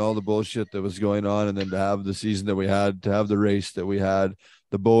COVID and all the bullshit that was going on, and then to have the season that we had, to have the race that we had,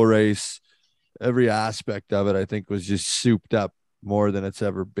 the bull race, every aspect of it, I think was just souped up more than it's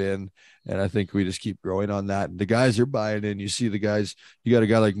ever been. And I think we just keep growing on that. And the guys are buying in. You see the guys, you got a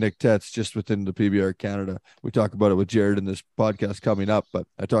guy like Nick Tetz just within the PBR Canada. We talk about it with Jared in this podcast coming up, but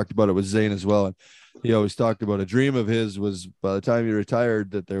I talked about it with Zane as well. And he always talked about a dream of his was by the time he retired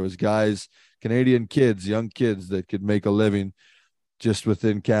that there was guys, Canadian kids, young kids that could make a living just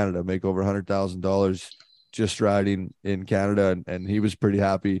within Canada, make over $100,000 just riding in Canada. And he was pretty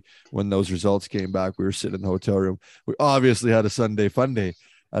happy when those results came back. We were sitting in the hotel room. We obviously had a Sunday fun day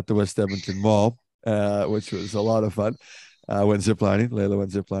at the West Edmonton Mall, which was a lot of fun. Went ziplining. Layla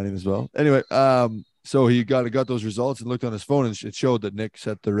went ziplining as well. Anyway, so he got those results and looked on his phone, and it showed that Nick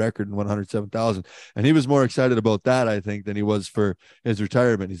set the record in 107,000. And he was more excited about that, I think, than he was for his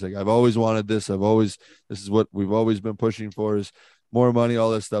retirement. He's like, I've always wanted this. This is what we've always been pushing for, is more money,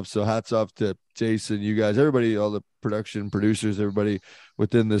 all this stuff. So hats off to Jason, you guys, everybody, all the production producers, everybody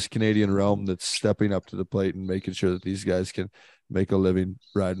within this Canadian realm that's stepping up to the plate and making sure that these guys can make a living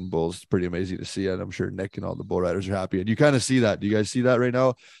riding bulls. It's pretty amazing to see. And I'm sure Nick and all the bull riders are happy. And you kind of see that. Do you guys see that right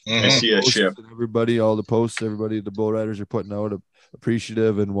now? I see a shift. Everybody, all the posts, everybody, the bull riders are putting out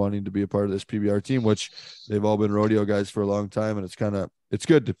appreciative and wanting to be a part of this PBR team, which they've all been rodeo guys for a long time. And it's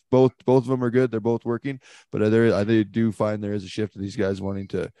good. Both of them are good. They're both working, but I do find there is a shift of these guys wanting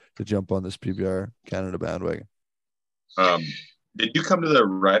to jump on this PBR Canada bandwagon. Did you come to the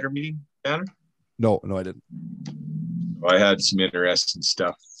rider meeting, Tanner? No, I didn't. I had some interesting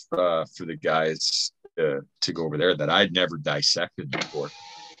stuff for the guys to go over there that I'd never dissected before.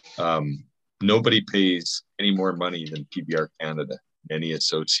 Nobody pays any more money than PBR Canada, any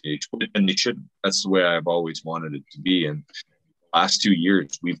association, and they shouldn't. That's the way I've always wanted it to be. And last 2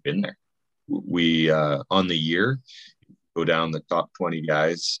 years, we've been there. We on the year, go down the top 20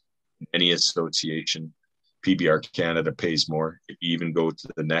 guys, any association, PBR Canada pays more. If you even go to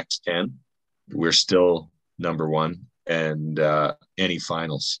the next 10, we're still number one and any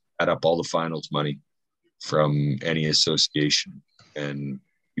finals. Add up all the finals money from any association, and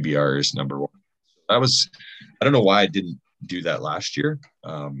PBR is number one. I don't know why I didn't do that last year,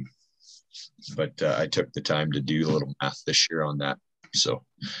 but I took the time to do a little math this year on that. So,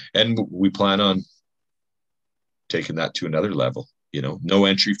 and we plan on taking that to another level. No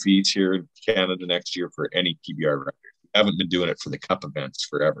entry fees here in Canada next year for any PBR riders. We haven't been doing it for the cup events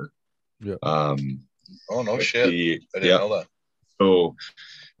forever. Yeah. Oh, no shit. I didn't know that. So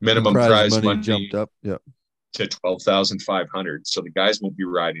minimum prize money jumped up. Yeah. To $12,500. So the guys won't be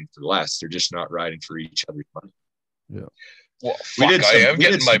riding for less. They're just not riding for each other's money. Yeah. Well, I am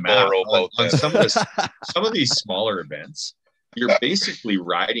getting my ball about that. Some of these smaller events, you're basically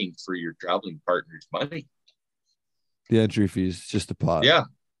riding for your traveling partner's money. The entry fees, just a pot. Yeah.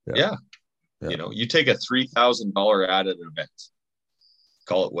 You take a $3,000 added event.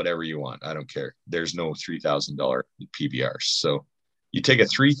 Call it whatever you want. I don't care. There's no $3,000 PBRs. So you take a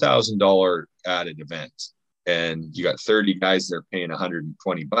 $3,000 added event and you got 30 guys that are paying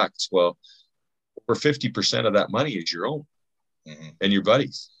 $120. Well, over 50% of that money is your own and your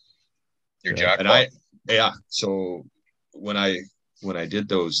buddies. Your jackpot. And so when I did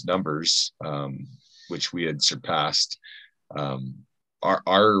those numbers, which we had surpassed,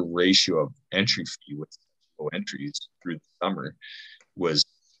 our ratio of entry fee with low entries through the summer was,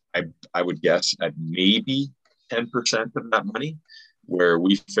 I would guess, at maybe 10% of that money, where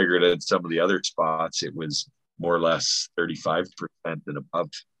we figured at some of the other spots it was more or less 35% and above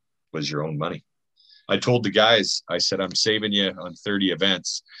was your own money. I told the guys, I said, I'm saving you on 30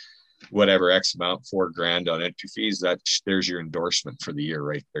 events, whatever X amount, $4,000 on entry fees. There's your endorsement for the year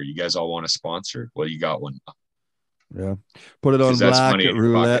right there. You guys all want a sponsor? Well, you got one. Yeah. Put it on black at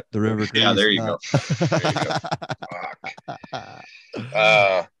roulette, the River Creek. Yeah, there you go.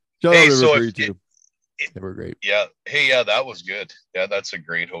 Hey, so they were great. Yeah. Hey, yeah, that was good. Yeah, that's a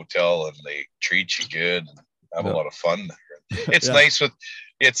great hotel, and they treat you good and have a lot of fun there. It's nice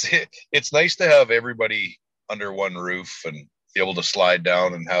it's nice to have everybody under one roof and be able to slide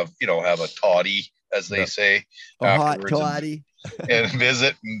down and have a toddy, as they say, a hot toddy, and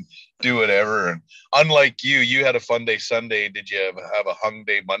visit and do whatever. And unlike you had a fun day Sunday. Did you have a hung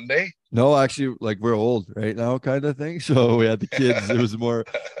day Monday? No, actually, like, we're old right now kind of thing. So we had the kids. It was more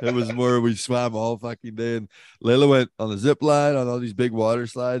we swam all fucking day, and Layla went on the zip line on all these big water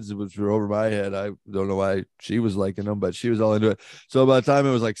slides, which were over my head. I don't know why she was liking them, but she was all into it. So by the time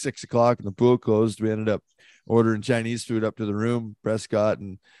it was like 6:00 and the pool closed, we ended up ordering Chinese food up to the room, Prescott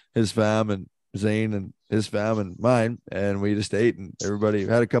and his fam, and Zane and his fam, and mine, and we just ate, and everybody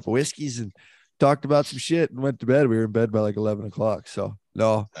had a couple whiskeys and talked about some shit and went to bed. We were in bed by like 11 o'clock. So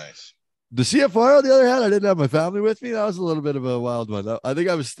no. Nice. The CFR, on the other hand, I didn't have my family with me. That was a little bit of a wild one. I think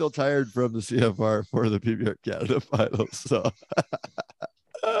I was still tired from the CFR for the PBR Canada finals. So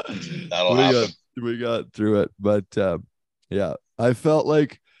that'll happen. We got through it. But I felt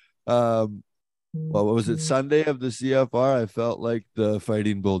like, what was it, Sunday of the CFR? I felt like the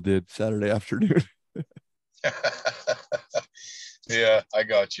Fighting Bull did Saturday afternoon. Yeah, I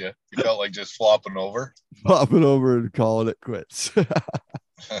got you. You felt like just flopping over and calling it quits.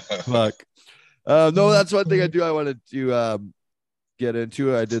 Fuck. No, that's one thing I do. I wanted to get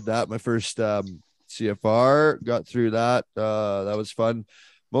into. I did that. My first CFR, got through that. That was fun.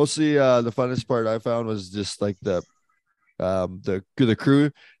 Mostly the funnest part I found was just like the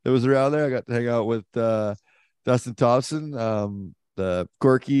crew that was around there. I got to hang out with Dustin Thompson, the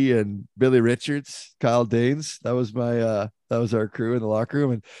Corky and Billy Richards, Kyle Danes. That was our crew in the locker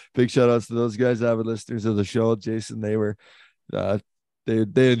room, and big shout outs to those guys, avid listeners of the show. Jason, they were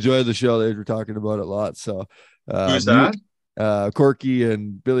they enjoyed the show. They were talking about it a lot. So who's that? Corky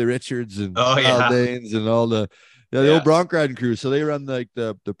and Billy Richards and Kyle Danes and all the old bronc riding crew. So they run like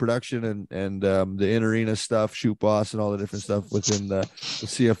the production and the in arena stuff, shoot boss and all the different stuff within the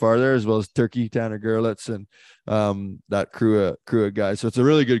CFR there, as well as Turkey, Tanner Gerlitz, and that crew of guys. So it's a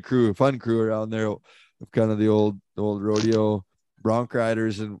really good crew, fun crew around there of kind of the old rodeo bronc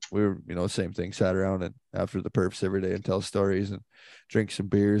riders. And we were, same thing, sat around and after the perfs every day and tell stories and drink some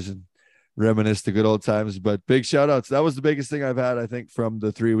beers and reminisce the good old times. But big shout outs. That was the biggest thing I've had, I think, from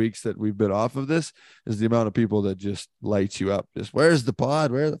the 3 weeks that we've been off of this, is the amount of people that just lights you up. Just, where's the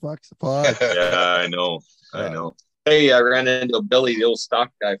pod? Where the fuck's the pod? Yeah, I know. Hey, I ran into Billy, the old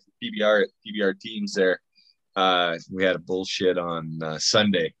stock guy for PBR teams there. We had a bullshit on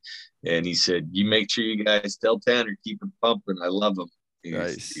Sunday, and he said, "You make sure you guys tell Tanner, keep him pumping. I love him."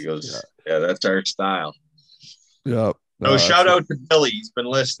 Nice. He goes, yeah, that's our style. Yeah. No, shout out to Billy. He's been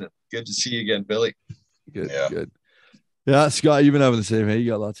listening. Good to see you again, Billy. Good. Yeah, Scott, you've been having the same. Hey,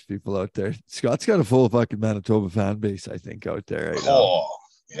 you got lots of people out there. Scott's got a full fucking Manitoba fan base, I think, out there right now. Oh,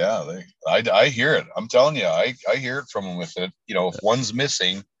 yeah. I hear it. I'm telling you, I hear it from them with it. If one's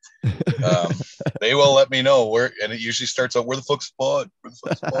missing, they will let me know where, and it usually starts out, where the fuck's Spud?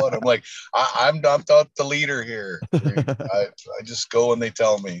 I'm like, I'm not the leader here. I just go and they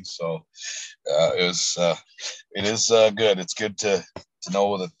tell me. So it is good. It's good to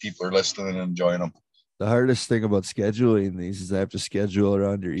know that people are listening and enjoying them. The hardest thing about scheduling these is I have to schedule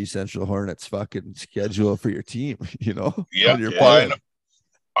around your East Central Hornets fucking schedule for your team, Yeah, well,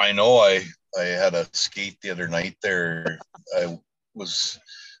 I know. I had a skate the other night there. I was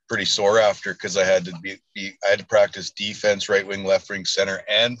pretty sore after because I had to practice defense, right wing, left wing, center,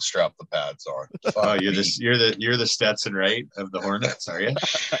 and strap the pads on. Oh, you're the Stetson Wright of the Hornets, are you?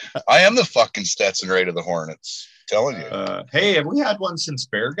 I am the fucking Stetson Wright of the Hornets. Telling you. Hey, have we had one since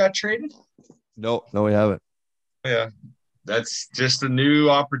Bear got traded? No, we haven't. Yeah, that's just a new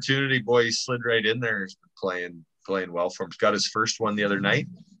opportunity. Boy, he slid right in there. He's been playing well for him. He's got his first one the other night.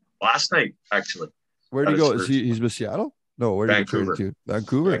 Last night, actually. Where'd he go? He's with Seattle? No, where did he go to?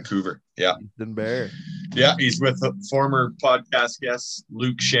 Vancouver. Yeah. Ethan Bear. Yeah, he's with the former podcast guest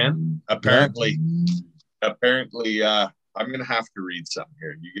Luke Shen. Apparently, I'm gonna have to read something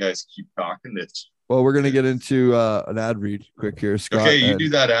here. You guys keep talking. Well, we're gonna get into an ad read quick here, Scott. Okay, you do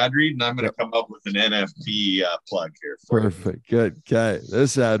that ad read, and I'm gonna come up with an NFP plug here. Perfect. Good. Okay,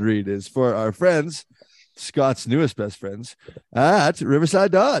 this ad read is for our friends, Scott's newest best friends at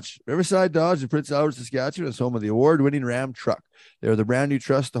Riverside Dodge. Riverside Dodge in Prince Albert, Saskatchewan is home of the award-winning Ram truck. They're the brand new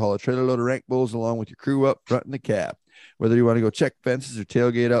trust to haul a trailer load of rank bulls along with your crew up front in the cab. Whether you want to go check fences or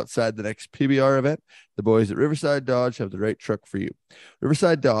tailgate outside the next PBR event, the boys at Riverside Dodge have the right truck for you.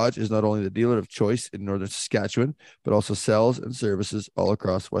 Riverside Dodge is not only the dealer of choice in northern Saskatchewan, but also sells and services all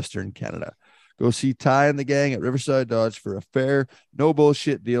across Western Canada. Go see Ty and the gang at Riverside Dodge for a fair, no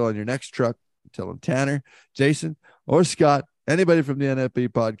bullshit deal on your next truck. Tell them Tanner, Jason, or Scott, anybody from the NFP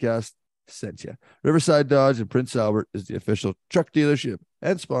podcast sent you. Riverside Dodge in Prince Albert is the official truck dealership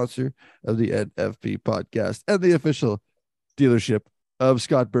and sponsor of the NFP podcast and the official dealership of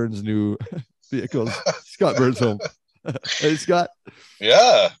Scott Burns' new vehicles. Scott Burns home. Hey, Scott.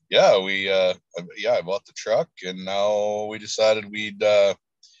 Yeah. I bought the truck, and now we decided we'd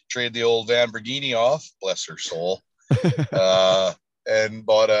trade the old Lamborghini off, bless her soul, and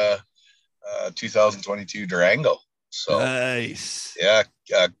bought a 2022 Durango. So nice. Yeah,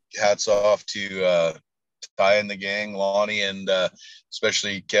 hats off to Ty and the gang, Lonnie, and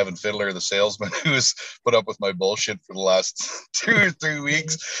especially Kevin Fiddler, the salesman, who has put up with my bullshit for the last 2 or 3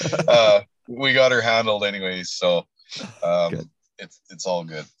 weeks. We got her handled anyways, so it's all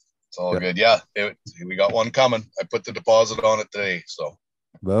good. It's all good. Yeah, we got one coming. I put the deposit on it today, so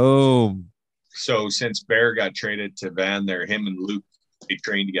boom. So since Bear got traded to Van, there, him and Luke, they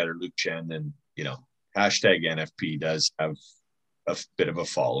trained together, Luke Chen, and hashtag NFP does have a bit of a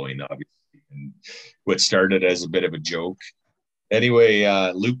following, obviously, and what started as a bit of a joke. Anyway,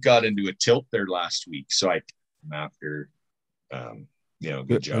 Luke got into a tilt there last week, so I him after,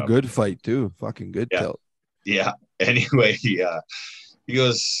 good job. A good fight too. Fucking good tilt. Yeah. Anyway, he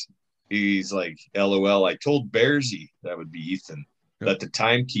goes, he's like, LOL. I told Bearsy, that would be Ethan, that the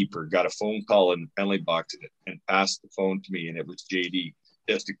timekeeper got a phone call in the penalty box and passed the phone to me, and it was JD.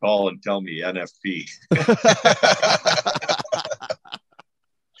 Just to call and tell me NFP.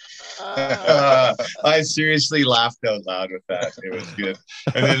 I seriously laughed out loud with that. It was good.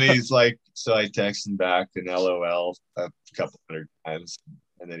 And then he's like, so I texted him back and LOL a couple hundred times.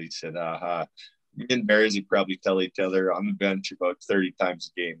 And then he said, me and Bears, he probably tell each other on the bench about 30 times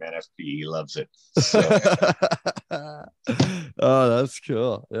a game, NFP. He loves it. So. Oh, that's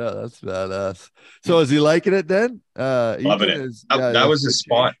cool. Yeah, that's badass. So is he liking it then? Loving it. That was his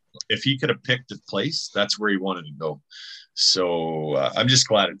spot. If he could have picked a place, that's where he wanted to go. So I'm just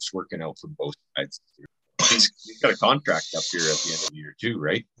glad it's working out for both sides. He's got a contract up here at the end of the year too,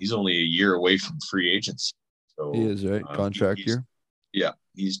 right? He's only a year away from free agents. So he is, right? Contract year. Yeah,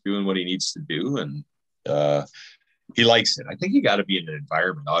 he's doing what he needs to do, and he likes it. I think you got to be in an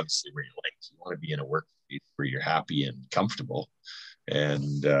environment, obviously, where you want to be in a work where you're happy and comfortable,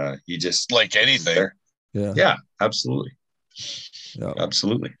 and you just like anything. Yeah, absolutely. Yeah,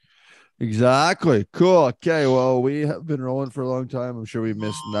 absolutely. Exactly. Cool. Okay. Well, we have been rolling for a long time. I'm sure we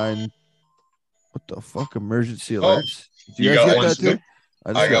missed 9. What the fuck? Emergency alerts. Do you guys get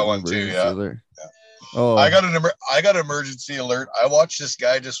that too? I got one too. Yeah. Oh, I got an emergency alert. I watched this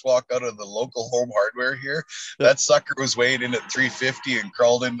guy just walk out of the local Home Hardware here. That sucker was weighing in at 350 and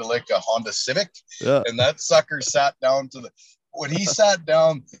crawled into like a Honda Civic. Yeah. And that sucker sat down when he sat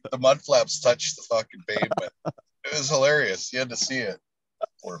down, the mud flaps touched the fucking pavement. It was hilarious. You had to see it.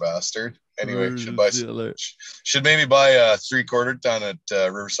 Poor bastard. Anyway, should maybe buy a 3/4 ton at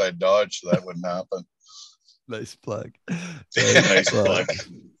Riverside Dodge so that wouldn't happen. Nice plug. Nice plug.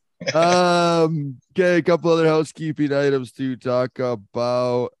 Okay, a couple other housekeeping items to talk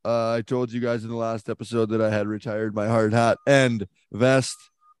about. I told you guys in the last episode that I had retired my hard hat and vest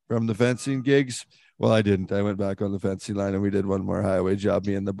from the fencing gigs. Well, I didn't. I went back on the fencing line and we did one more highway job,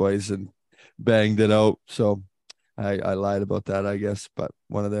 me and the boys, and banged it out. So I lied about that, I guess, but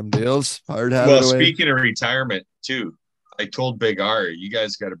one of them deals. Hard hat. Well, speaking of retirement too, I told Big R, you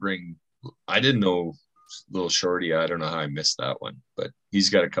guys got to bring. I didn't know little Shorty. I don't know how I missed that one, but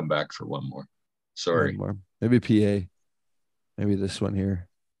he's got to come back for one more. Sorry, one more. Maybe PA. Maybe this one here.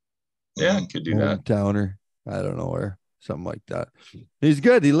 Yeah, could do that. Towner. I don't know where. Something like that. He's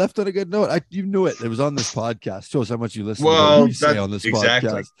good. He left on a good note. You knew it. It was on this podcast. Shows how much you listen to what we say on this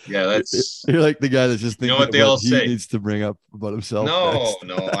podcast. Yeah, that's you're like the guy that's just thinking what they all say. He needs to bring up about himself. No.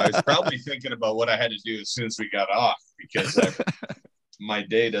 I was probably thinking about what I had to do as soon as we got off because my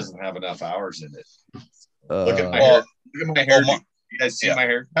day doesn't have enough hours in it. Look at my hair. Look at my hair. You guys see my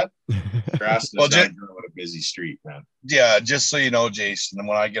haircut? Grass is what a busy street, man. Yeah, just so you know, Jason,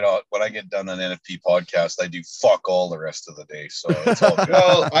 when I get done an NFP podcast, I do fuck all the rest of the day. So it's all good.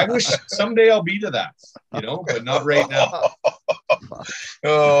 Well, I wish someday I'll be to that, but not right now.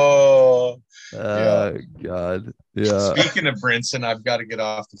 God. Yeah. Speaking of Brinson, I've got to get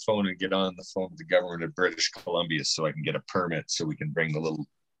off the phone and get on the phone with the government of British Columbia so I can get a permit so we can bring the little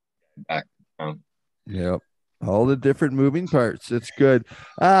back down. Yep. All the different moving parts. It's good.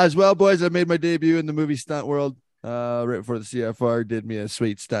 As well, boys, I made my debut in the movie Stunt World right before the CFR did me a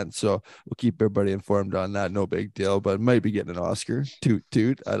sweet stunt. So we'll keep everybody informed on that. No big deal, but might be getting an Oscar.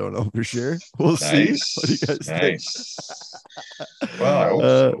 Toot. I don't know for sure. We'll see. What do you guys think? Well, I hope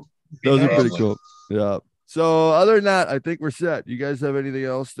so. Those are pretty cool. Yeah. So other than that, I think we're set. You guys have anything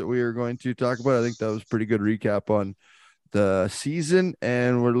else that we are going to talk about? I think that was a pretty good recap on the season,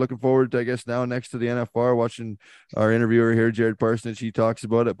 and we're looking forward to, I guess, now next to the NFR, watching our interviewer here, Jared Parsonage. He talks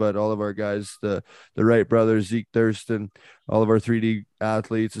about it, but all of our guys, the Wright brothers, Zeke Thurston, all of our 3D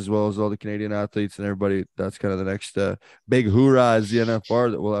athletes, as well as all the Canadian athletes and everybody. That's kind of the next big hoorah is the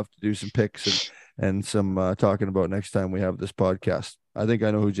NFR that we'll have to do some picks and some talking about next time we have this podcast. I think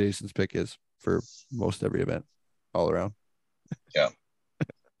I know who Jason's pick is for most every event all around. Yeah.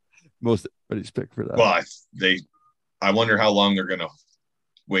 Most everybody's pick for that. Well, I wonder how long they're going to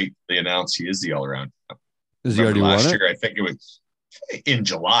wait. They announce he is the all-around. Is he already last won year? I think it was in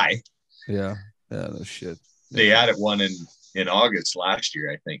July. Yeah, no shit. They had it one in August last year,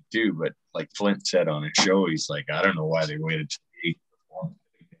 I think, too. But like Flint said on his show, he's like, I don't know why they waited till the 8th before.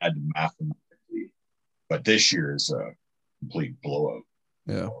 They had to mathematically. But this year is a complete blowout.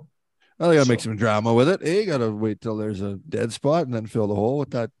 Yeah. Well, they got to make some drama with it. You got to wait till there's a dead spot and then fill the hole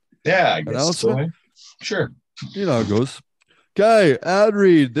with that. Yeah, I guess so. Sure. You know how it goes. Okay, ad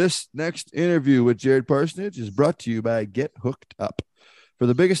read. This next interview with Jared Parsonage is brought to you by Get Hooked Up. For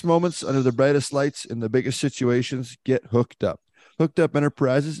the biggest moments under the brightest lights in the biggest situations, get hooked up. Hooked Up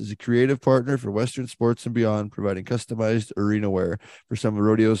Enterprises is a creative partner for Western sports and beyond, providing customized arena wear for some of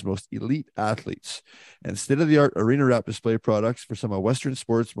rodeo's most elite athletes and state-of-the-art arena wrap display products for some of Western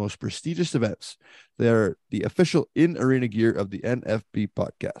sports' most prestigious events. They are the official in-arena gear of the NFB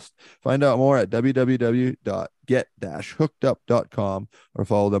podcast. Find out more at www.get-hookedup.com or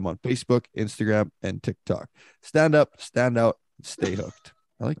follow them on Facebook, Instagram, and TikTok. Stand up, stand out, stay hooked.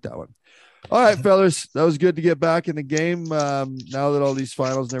 I like that one. All right, fellas, that was good to get back in the game. Now that all these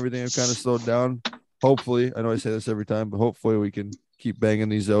finals and everything have kind of slowed down, hopefully, I know I say this every time, but hopefully we can keep banging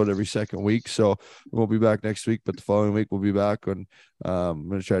these out every second week. So we won't be back next week, but the following week we'll be back. And I'm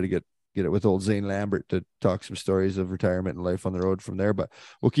going to try to get it with old Zane Lambert to talk some stories of retirement and life on the road from there. But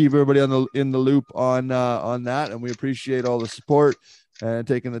we'll keep everybody in the loop on that, and we appreciate all the support and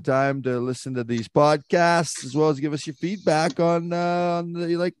taking the time to listen to these podcasts, as well as give us your feedback on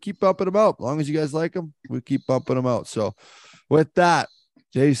keep bumping them out. As long as you guys like them, we keep bumping them out. So with that,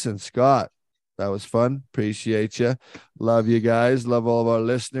 Jason, Scott, that was fun. Appreciate you. Love you guys. Love all of our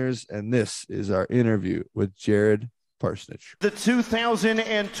listeners. And this is our interview with Jared Parsonage. The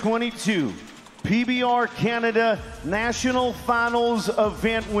 2022 PBR Canada National Finals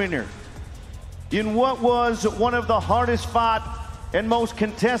event winner in what was one of the hardest fought and most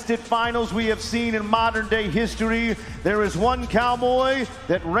contested finals we have seen in modern day history. There is one cowboy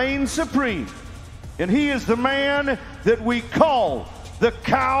that reigns supreme, and he is the man that we call the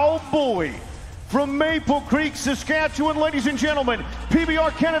Cowboy. From Maple Creek, Saskatchewan, ladies and gentlemen,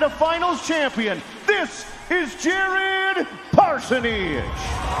 PBR Canada Finals champion, this is Jared Parsonage.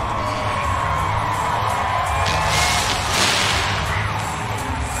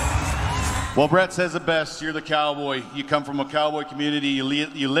 Well, Brett says it best. You're the cowboy. You come from a cowboy community. You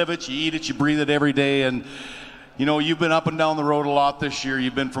live it, you eat it, you breathe it every day. And, you know, you've been up and down the road a lot this year.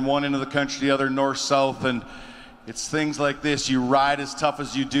 You've been from one end of the country to the other, north, south. And it's things like this. You ride as tough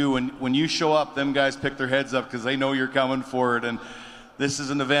as you do. And when you show up, them guys pick their heads up because they know you're coming for it. And this is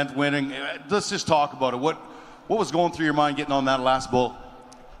an event winning. Let's just talk about it. What was going through your mind getting on that last bull?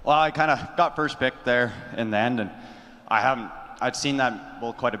 Well, I kind of got first pick there in the end. And I'd seen that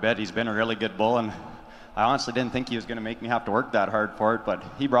bull quite a bit. He's been a really good bull, and I honestly didn't think he was going to make me have to work that hard for it, but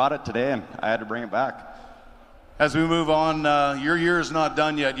he brought it today, and I had to bring it back. As we move on, your year is not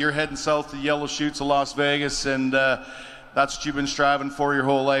done yet. You're heading south to Yellow Chutes of Las Vegas, and that's what you've been striving for your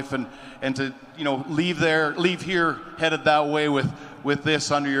whole life, and to, you know, leave here headed that way with this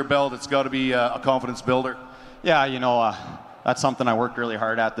under your belt, it's got to be a confidence builder. Yeah, you know, that's something I worked really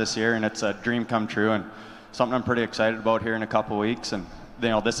hard at this year, and it's a dream come true, and something I'm pretty excited about here in a couple of weeks. And, you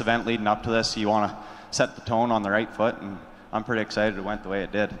know, this event leading up to this, you want to set the tone on the right foot, and I'm pretty excited it went the way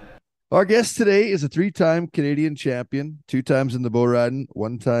it did. Our guest today is a 3-time Canadian champion, 2 times in the bull riding,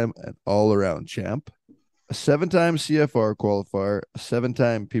 1 time an all-around champ, a 7-time CFR qualifier, a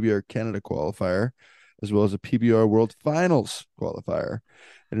 7-time PBR Canada qualifier, as well as a PBR World Finals qualifier.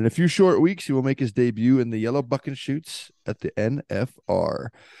 And in a few short weeks, he will make his debut in the Yellow Buck and Chutes at the NFR.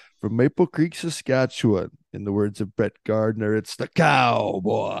 From Maple Creek, Saskatchewan, in the words of Brett Gardner, it's the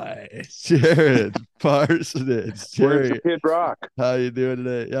cowboy, Jared Parsonage. Where's the Kid Rock? How you doing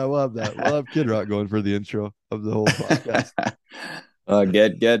today? Yeah, we'll have that. We'll have Kid Rock going for the intro of the whole podcast.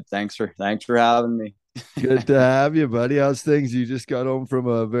 Good. Thanks for having me. Good to have you, buddy. How's things? You just got home from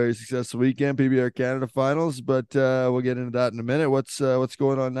a very successful weekend, PBR Canada Finals, but we'll get into that in a minute. What's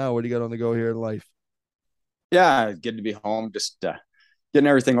going on now? What do you got on the go here in life? Yeah, good to be home. Just getting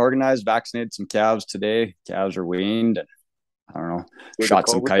everything organized, vaccinated some calves today. Calves are weaned. And, I don't know, shot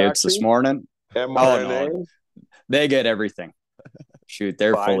some coyotes this morning. mRNA? Oh, no. They get everything. Shoot,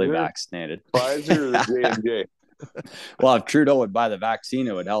 they're Pfizer? fully vaccinated. Pfizer or J&J? Well, if Trudeau would buy the vaccine,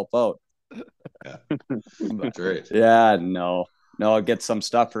 it would help out. Yeah. That's right. Yeah, no, get some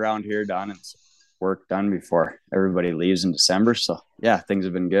stuff around here done and work done before everybody leaves in December. So, yeah, things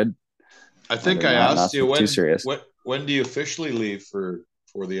have been good. I think I asked you when do you officially leave for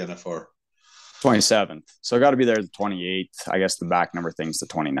the NFR? 27th. So I got to be there the 28th. I guess the back number thing's the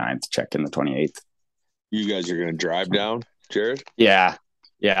 29th. Check in the 28th. You guys are going to drive down, Jared? Yeah.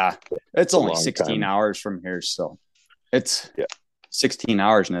 It's only 16 time. hours from here. So it's 16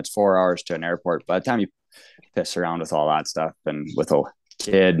 hours and it's 4 hours to an airport. By the time you piss around with all that stuff and with a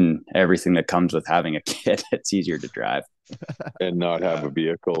kid and everything that comes with having a kid, it's easier to drive. And not have a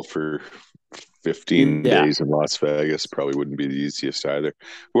vehicle for 15 days in Las Vegas probably wouldn't be the easiest either.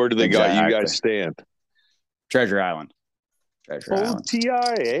 Where do they got you guys stand? Treasure Island. TI,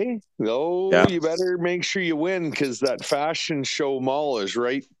 eh? Yeah. You better make sure you win because that fashion show mall is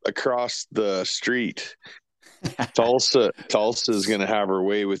right across the street. Tulsa is going to have her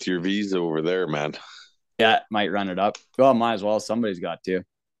way with your visa over there, man. Yeah, might run it up. Well, might as well. Somebody's got to.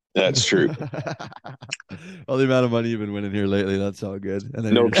 That's true. Well, the amount of money you've been winning here lately, that's all good. And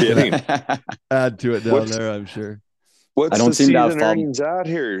then no kidding. Add to it down there, I'm sure. What's I don't the seem to have season earnings out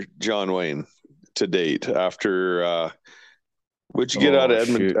here, John Wayne, to date? After what'd you get out of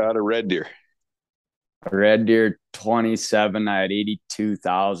Edmonton, out of Red Deer? Red Deer 27. I had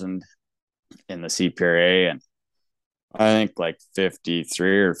 82,000 in the CPRA, and I think like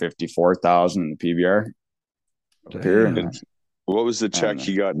 53 or 54,000 in the PBR. Here, and what was the check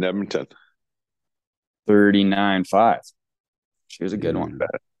you got in Edmonton? 39.5. She was a good one.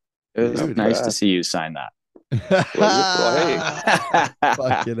 It was nice to see you sign that. Well, hey,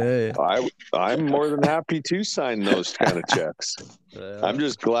 fucking A. I'm more than happy to sign those kind of checks. I'm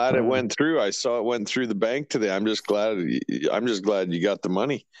just glad it went through. I saw it went through the bank today. I'm just glad you got the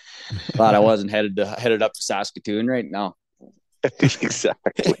money. Glad I wasn't headed up to Saskatoon right now.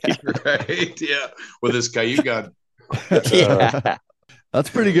 Exactly. Right. Yeah. With this Cayuse gun. Yeah. That's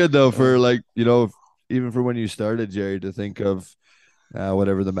pretty good though for even for when you started, Jerry, to think of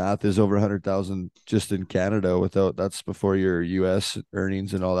whatever the math is, over 100,000 just in Canada that's before your US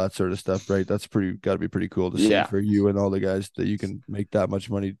earnings and all that sort of stuff, right? That's got to be pretty cool to see for you and all the guys that you can make that much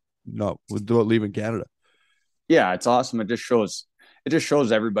money without leaving Canada. Yeah, it's awesome. It just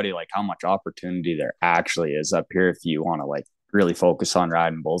shows everybody like how much opportunity there actually is up here if you want to like really focus on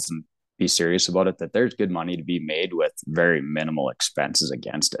riding bulls and be serious about it, that there's good money to be made with very minimal expenses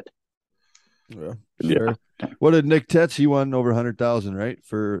against it. Yeah, sure. Yeah. What did Nick Tetz? He won over 100,000, right?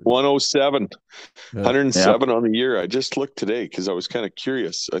 For 107, 107 on the year. I just looked today because I was kind of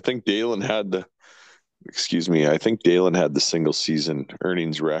curious. I think Dalen had excuse me, I think Dalen had the single season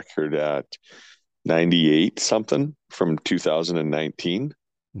earnings record at 98 something from 2019.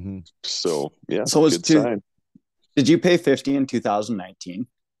 Mm-hmm. So yeah, So good sign. Did you pay 50 in 2019?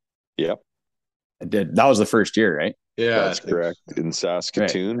 Yep. I did. That was the first year, right? Yeah, that's correct. In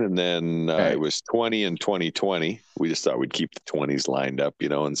Saskatoon. Right. And then it was 20 in 2020. We just thought we'd keep the 20s lined up,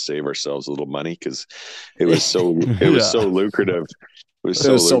 and save ourselves a little money because it was so so lucrative. It was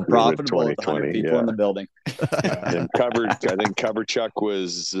so profitable with 100 people in the building. And I think Cover Chuck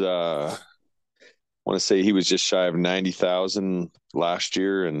was I want to say he was just shy of 90,000 last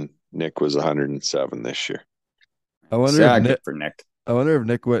year, and Nick was 107 this year. I wonder if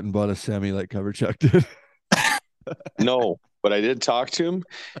Nick went and bought a semi like Cover Chuck did. No, but I did talk to him,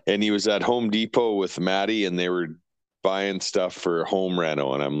 and he was at Home Depot with Maddie, and they were buying stuff for home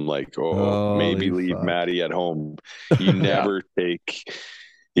reno, and I'm like, maybe leave Maddie at home. You never take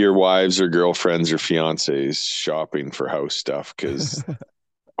your wives or girlfriends or fiancés shopping for house stuff, because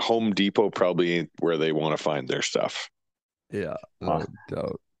Home Depot probably ain't where they want to find their stuff. Yeah, no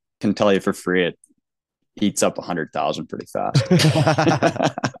doubt. Can tell you for free, it eats up 100,000 pretty fast.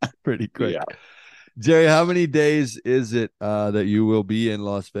 Pretty quick. Yeah. Jerry, how many days is it that you will be in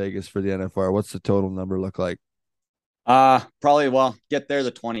Las Vegas for the NFR? What's the total number look like? Probably, get there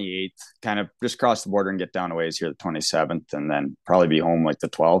the 28th, kind of just cross the border and get down a ways here the 27th, and then probably be home like the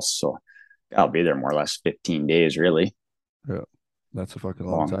 12th. So I'll be there more or less 15 days, really. Yeah, that's a fucking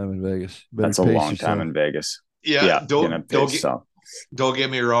long time in Vegas. That's a long time in Vegas. Yeah, don't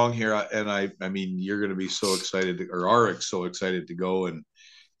get me wrong here. And I mean, you're going to be so excited so excited to go and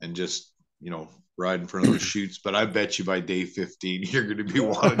just, ride in front of those chutes. But I bet you by day 15, you're going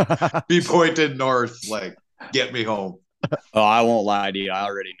to be pointed north, like, get me home. Oh, I won't lie to you. I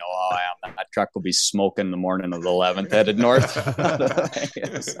already know how I am. That truck will be smoking the morning of the 11th headed north.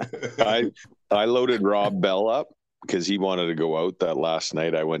 I loaded Rob Bell up because he wanted to go out that last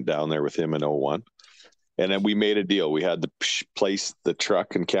night. I went down there with him in 01. And then we made a deal. We had to place the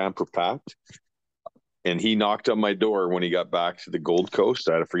truck and camper packed. And he knocked on my door when he got back to the Gold Coast.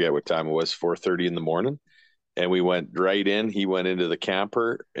 I forget what time it was, 4:30 in the morning. And we went right in. He went into the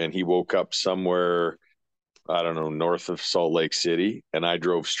camper and he woke up somewhere, I don't know, north of Salt Lake City. And I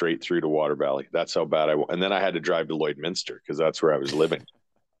drove straight through to Water Valley. That's how bad and then I had to drive to Lloydminster because that's where I was living.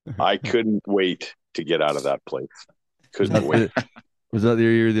 I couldn't wait to get out of that place. Couldn't wait. Was that the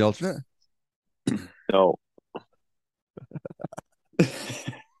year you were the alternate? No.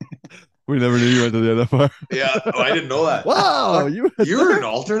 We never knew you went to the NFR. Yeah, I didn't know that. Wow, you were an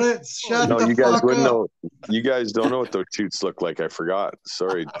alternate? Shut the you guys fuck wouldn't up. know. You guys don't know what those shoots look like. I forgot.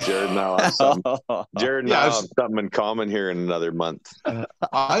 Sorry, Jared. Now I have something. Something in common here in another month.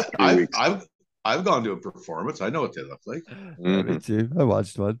 I've gone to a performance. I know what they look like. Me too. I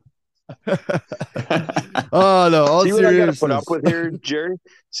watched one. Oh no! All see what I gotta put up with here, Jerry.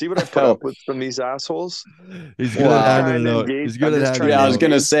 See what I put up with from these assholes. He's good at handing it out. He's good at handing it out. I was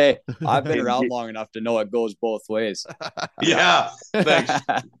gonna say I've been around long enough to know it goes both ways. Yeah, thanks.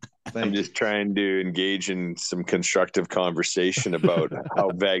 I'm just trying to engage in some constructive conversation about how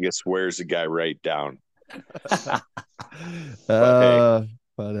Vegas wears a guy right down.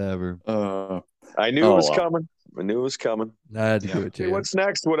 Whatever. I knew it was coming. I knew it was coming. I had to give it to you. What's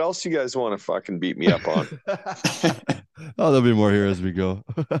next? What else you guys want to fucking beat me up on? There'll be more here as we go.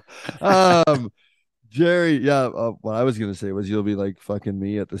 Jerry, what I was gonna say was you'll be like fucking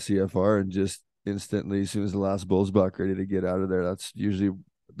me at the CFR and just instantly, as soon as the last bull's buck, ready to get out of there. That's usually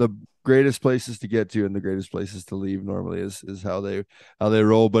the greatest places to get to and the greatest places to leave. Normally is how they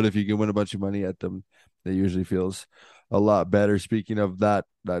roll. But if you can win a bunch of money at them, it usually feels a lot better. Speaking of that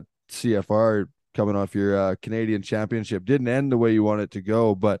CFR. Coming off your Canadian championship, didn't end the way you want it to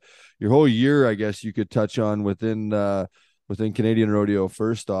go, but your whole year, I guess you could touch on within Canadian rodeo.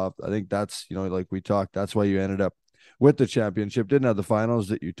 First off, I think that's, like we talked, that's why you ended up with the championship. Didn't have the finals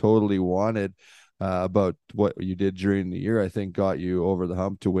that you totally wanted, but what you did during the year, I think got you over the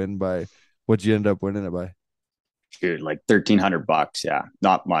hump to win by what you end up winning it by. Dude, like $1,300. Yeah,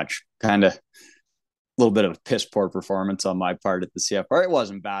 not much. Kind of little bit of a piss poor performance on my part at the CFR. It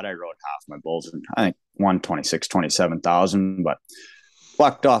wasn't bad. I rode half my bulls and I think won 27,000, but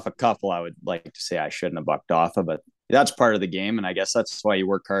bucked off a couple I would like to say I shouldn't have bucked off of, but that's part of the game. And I guess that's why you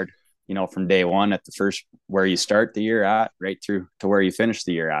work hard, from day one at the first, where you start the year at, right through to where you finish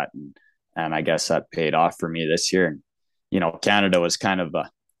the year at. And I guess that paid off for me this year. And, Canada was kind of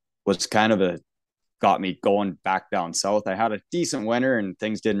got me going back down south. I had a decent winter and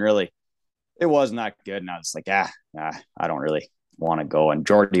things it wasn't that good. And I was like, I don't really want to go. And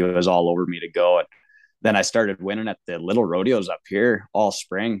Jordy was all over me to go. And then I started winning at the little rodeos up here all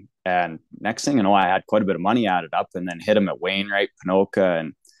spring. And next thing you know, I had quite a bit of money added up, and then hit them at Wainwright, Pinoka,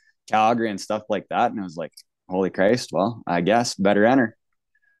 and Calgary and stuff like that. And I was like, holy Christ, well, I guess better enter.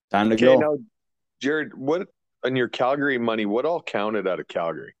 Time to go. Now, Jared, what on your Calgary money, what all counted out of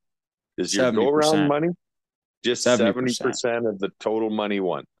Calgary? Is your 70%. Go around money just 70% of the total money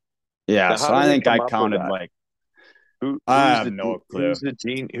won? Yeah, so I think I counted like I have no clue.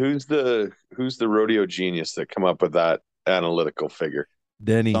 Who's the rodeo genius that come up with that analytical figure?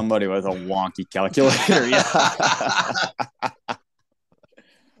 Denny. Somebody with a wonky calculator. Yeah.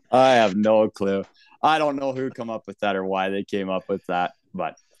 I have no clue. I don't know who come up with that or why they came up with that,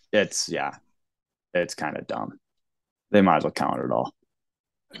 but it's kind of dumb. They might as well count it all.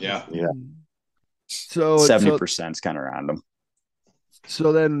 Yeah. So 70% is kind of random.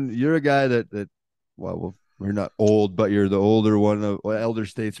 So then you're a guy that well, we're not old, but you're the older one of elder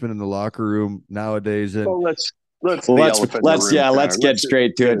statesman in the locker room nowadays. And let's get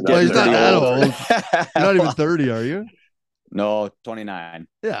straight to it. Well, he's not that old. You're not even 30, are you? No, 29.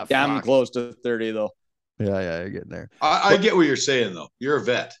 Yeah, I'm close to 30 though. Yeah, you're getting there. I get what you're saying though. You're a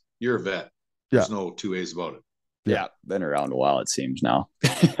vet. There's no two ways about it. Yeah, been around a while, it seems now.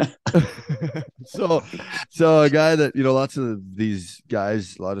 So a guy that, lots of these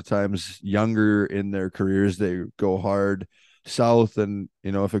guys, a lot of times younger in their careers, they go hard south, and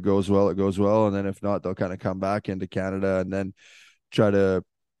if it goes well, it goes well, and then if not, they'll kind of come back into Canada and then try to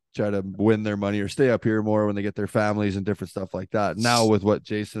win their money or stay up here more when they get their families and different stuff like that. Now with what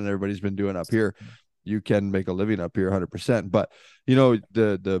Jason and everybody's been doing up here, you can make a living up here 100%. But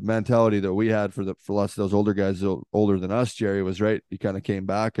the mentality that we had for lots of those older guys older than us, Jerry, was right. You kind of came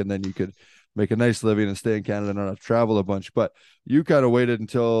back and then you could make a nice living and stay in Canada and not have to travel a bunch. But you kind of waited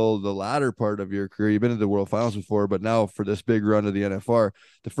until the latter part of your career. You've been in the World Finals before, but now for this big run of the NFR,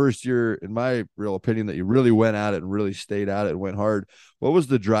 the first year, in my real opinion, that you really went at it and really stayed at it and went hard. What was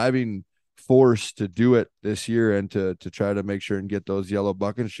the driving force to do it this year and to try to make sure and get those yellow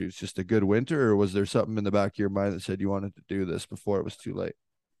bucket shoes? Just a good winter, or was there something in the back of your mind that said you wanted to do this before it was too late?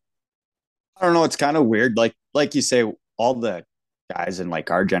 I don't know. It's kind of weird. Like you say, all the guys in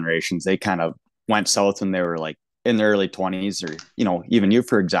like our generations, they kind of went south when they were like in their early 20s, or even you,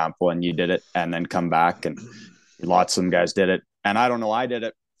 for example, and you did it and then come back, and lots of them guys did it. And I don't know, I did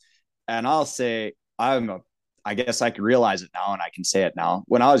it. And I'll say I guess I can realize it now, and I can say it now.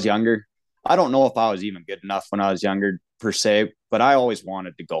 When I was younger, I don't know if I was even good enough when I was younger per se, but I always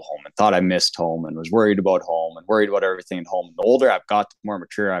wanted to go home and thought I missed home and was worried about home and worried about everything at home. The older I've got, the more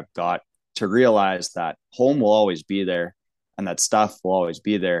mature I've got to realize that home will always be there and that stuff will always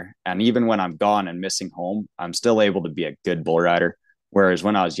be there. And even when I'm gone and missing home, I'm still able to be a good bull rider. Whereas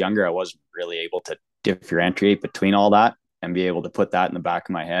when I was younger, I wasn't really able to differentiate between all that and be able to put that in the back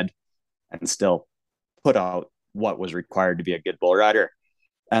of my head and still put out what was required to be a good bull rider.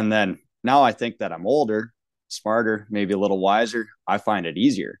 And then now I think that I'm older, smarter, maybe a little wiser. I find it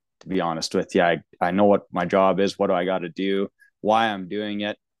easier, to be honest with you. I know what my job is, what do I got to do, why I'm doing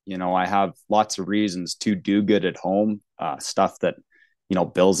it. I have lots of reasons to do good at home, stuff that,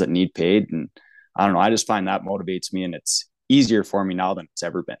 bills that need paid. And I don't know, I just find that motivates me, and it's easier for me now than it's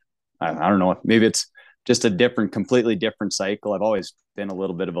ever been. I don't know, maybe it's just a completely different cycle. I've always been a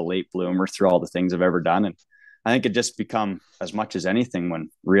little bit of a late bloomer through all the things I've ever done. And I think it just become, as much as anything,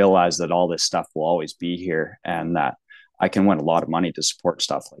 when realize that all this stuff will always be here and that I can win a lot of money to support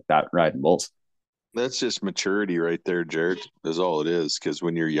stuff like that, riding bulls. That's just maturity right there, Jared. That's all it is. Because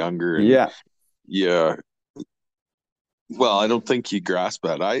when you're younger, well, I don't think you grasp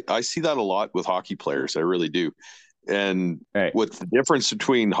that. I see that a lot with hockey players. I really do. And what the difference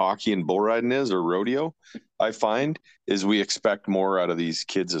between hockey and bull riding is, or rodeo, I find, is we expect more out of these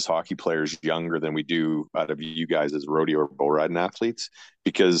kids as hockey players younger than we do out of you guys as rodeo or bull riding athletes.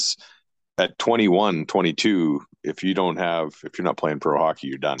 Because at 21, 22, if you're not playing pro hockey,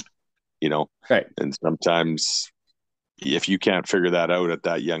 you're done, Right. And sometimes if you can't figure that out at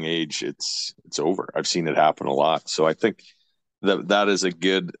that young age, it's over. I've seen it happen a lot. So I think that is a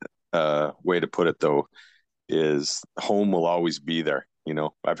good way to put it, though, is home will always be there.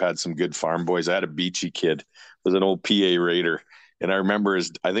 I've had some good farm boys. I had a Beachy kid, was an old PA Raider. And I remember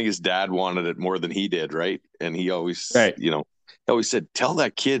I think his dad wanted it more than he did. Right. And he always, he always said, tell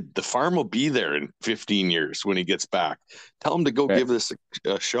that kid the farm will be there in 15 years when he gets back. Tell him to go give this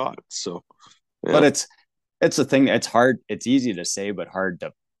a shot. So, yeah. But it's a thing. It's hard. It's easy to say, but hard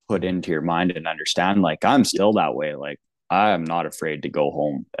to put into your mind and understand. Like, I'm still that way. Like, I'm not afraid to go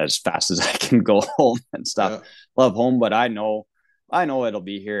home as fast as I can go home and stuff. Yeah. Love home, but I know I know it'll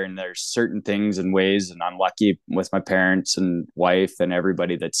be here, and there's certain things and ways, and I'm lucky with my parents and wife and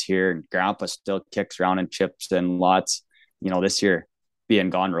everybody that's here. And Grandpa still kicks around and chips in lots. This year being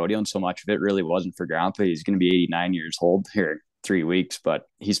gone rodeoing so much, if it really wasn't for Grandpa, he's going to be 89 years old here in 3 weeks. But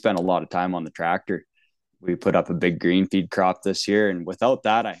he spent a lot of time on the tractor. We put up a big green feed crop this year, and without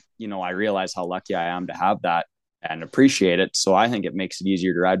that, I realize how lucky I am to have that and appreciate it. So I think it makes it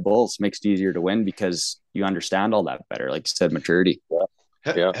easier to ride bulls, makes it easier to win because you understand all that better. Like you said, maturity.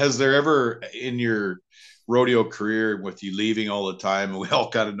 Yeah. Has there ever in your rodeo career, with you leaving all the time, and we all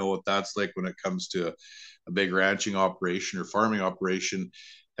kind of know what that's like when it comes to a big ranching operation or farming operation,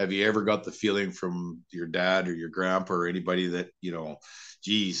 have you ever got the feeling from your dad or your grandpa or anybody that,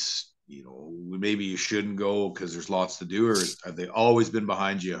 geez, maybe you shouldn't go because there's lots to do, or have they always been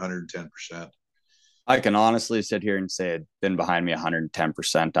behind you 110%? I can honestly sit here and say it's been behind me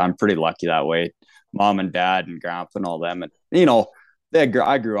 110%. I'm pretty lucky that way. Mom and dad and grandpa and all them. And,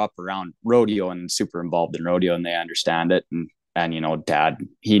 I grew up around rodeo and super involved in rodeo, and they understand it. And dad,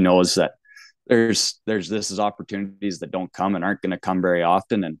 he knows that there's this is opportunities that don't come and aren't going to come very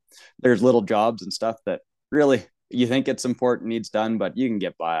often. And there's little jobs and stuff that really you think it's important, needs done, but you can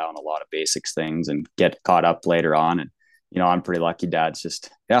get by on a lot of basics things and get caught up later on. And, I'm pretty lucky. Dad's just,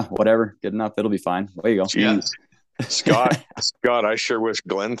 whatever, good enough. It'll be fine. There you go. Jeez. Scott, I sure wish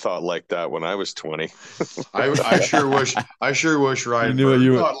Glenn thought like that when I was 20. I sure wish Ryan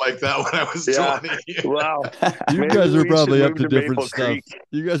thought like that when I was 20. Wow. You guys are probably up to different stuff.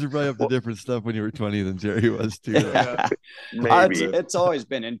 You guys are probably up to different stuff when you were 20 than Jerry was too. Maybe. It's always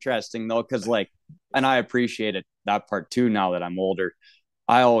been interesting though, because and I appreciate it, that part too, now that I'm older.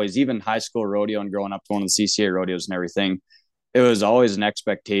 I always, even high school rodeo and growing up going to the CCA rodeos and everything, it was always an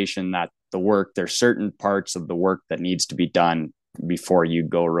expectation that there's certain parts of the work that needs to be done before you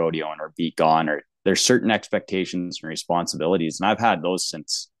go rodeoing or be gone, or there's certain expectations and responsibilities. And I've had those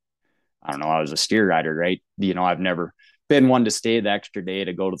since, I don't know, I was a steer rider, right? I've never been one to stay the extra day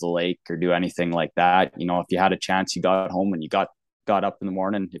to go to the lake or do anything like that. If you had a chance, you got home and you got up in the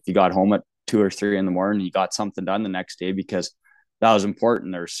morning. If you got home at 2 or 3 in the morning, you got something done the next day because that was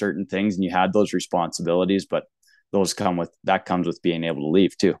important. There were certain things and you had those responsibilities, but that comes with being able to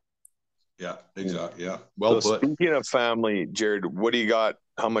leave too. Yeah, exactly. Yeah. Well put. Speaking of family, Jared, what do you got?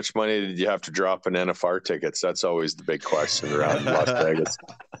 How much money did you have to drop in NFR tickets? That's always the big question around Las Vegas.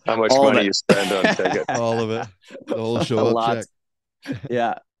 How much money you spend on tickets? All of it. The whole show up check.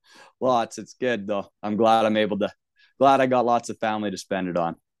 Yeah. Lots. It's good though. I'm glad I got lots of family to spend it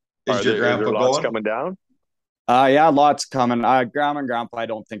on. Is your grandpa lots coming down? Yeah, lots coming. Grandma and grandpa, I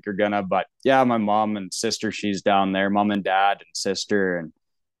don't think are gonna, but yeah, my mom and sister, she's down there. Mom and dad and sister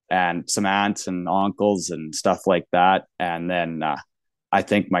and some aunts and uncles and stuff like that. And then I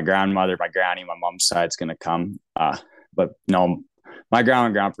think my grandmother, my granny, my mom's side's gonna come. But no, my grandma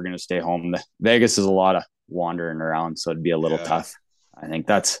and grandpa are gonna stay home. Vegas is a lot of wandering around, so it'd be a little tough. I think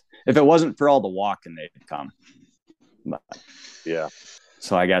if it wasn't for all the walking, they'd come. But yeah.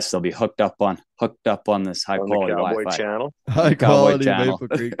 So I guess they'll be hooked up on this high quality Wi-Fi channel. High quality Maple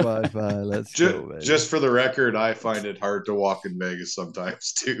Creek Wi-Fi. Let's go, man. Just for the record, I find it hard to walk in Vegas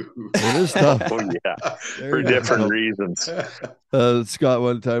sometimes too. It is tough. Oh yeah, for different reasons. Scott,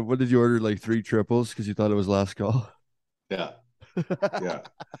 one time, what did you order? Like 3 triples because you thought it was last call. Yeah.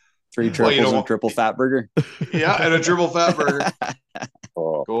 3 triples and triple fat burger. Yeah, and a triple fat burger.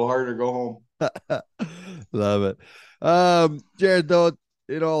 Go hard or go home. Love it. Jared, though,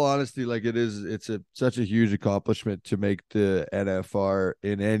 in all honesty, it's such a huge accomplishment to make the NFR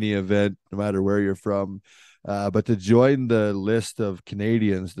in any event, no matter where you're from. But to join the list of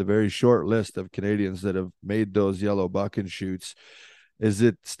Canadians, the very short list of Canadians that have made those yellow buck and shoots, is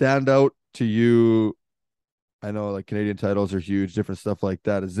it stand out to you? I know Canadian titles are huge, different stuff like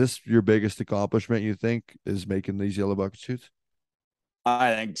that. Is this your biggest accomplishment, you think, is making these yellow buck and shoots?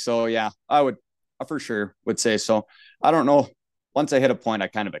 I think so. Yeah, I for sure would say so. I don't know. Once I hit a point, I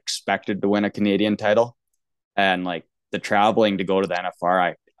kind of expected to win a Canadian title, and the traveling to go to the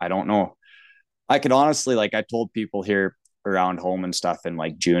NFR, I don't know. I could honestly, I told people here around home and stuff in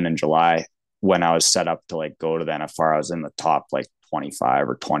June and July when I was set up to go to the NFR, I was in the top 25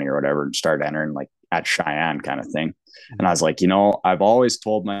 or 20 or whatever and started entering at Cheyenne kind of thing. And I was I've always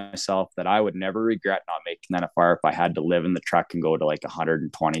told myself that I would never regret not making the NFR if I had to live in the truck and go to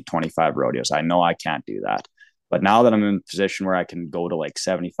 120, 25 rodeos. I know I can't do that. But now that I'm in a position where I can go to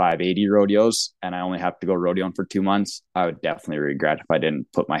 75, 80 rodeos and I only have to go rodeoing for 2 months, I would definitely regret if I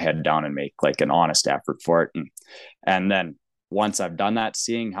didn't put my head down and make an honest effort for it. And then once I've done that,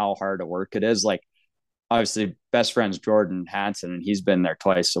 seeing how hard a work it is, obviously best friend's Jordan Hansen, and he's been there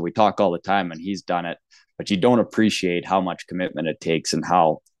twice. So we talk all the time, and he's done it. But you don't appreciate how much commitment it takes and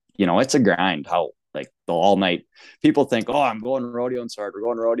how, it's a grind. How like the all night people think, oh, I'm going rodeo in Sark, we're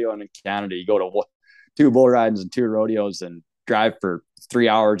going rodeo in Canada. You go to 2 bull rides and 2 rodeos and drive for 3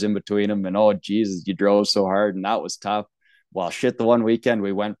 hours in between them. And oh, Jesus, you drove so hard. And that was tough. Well, shit, the one weekend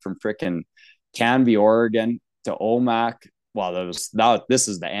we went from freaking Canby, Oregon to Omak. Well, this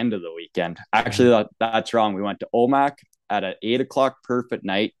is the end of the weekend. Actually, that's wrong. We went to Omak at an 8 o'clock perf at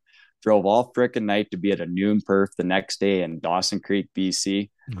night, drove all freaking night to be at a noon perf the next day in Dawson Creek, BC.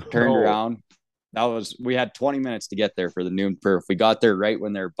 Turned around. We had 20 minutes to get there for the noon perf. We got there right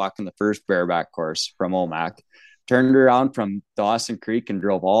when they were bucking the first bareback course from Omak. Turned around from Dawson Creek and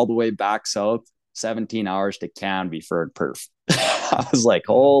drove all the way back south, 17 hours to Canby for a perf. I was like,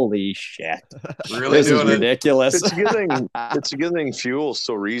 holy shit. Really this is ridiculous. It's a good thing fuel's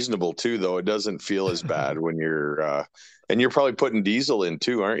so reasonable too, though. It doesn't feel as bad when you're and you're probably putting diesel in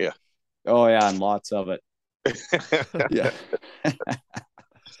too, aren't you? Oh yeah, and lots of it. Yeah.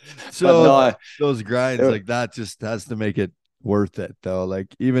 So those grinds like that just has to make it worth it, though.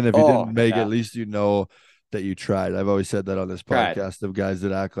 Like even if you didn't make it, at least that you tried. I've always said that on this podcast of guys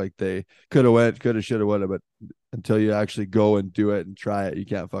that act like they could have went, could have, should have, would have, but until you actually go and do it and try it, you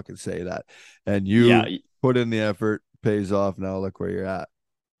can't fucking say that. And you put in the effort, pays off. Now look where you're at.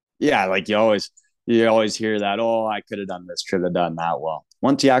 Yeah, like you always hear that. Oh, I could have done this, should have done that. Well,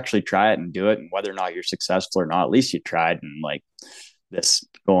 once you actually try it and do it, and whether or not you're successful or not, at least you tried. And like this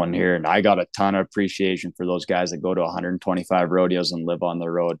going here, and I got a ton of appreciation for those guys that go to 125 rodeos and live on the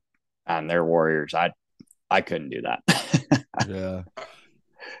road, and they're warriors. I couldn't do that. Yeah.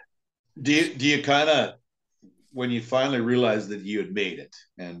 Do you kind of, when you finally realized that you had made it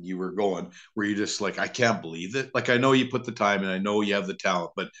and you were going, were you just like, I can't believe it? Like, I know you put the time and I know you have the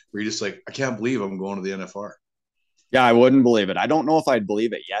talent, but were you just like, I can't believe I'm going to the NFR? Yeah, I wouldn't believe it. I don't know if I'd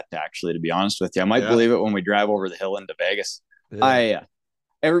believe it yet, actually, to be honest with you. I might believe it when we drive over the hill into Vegas. Yeah.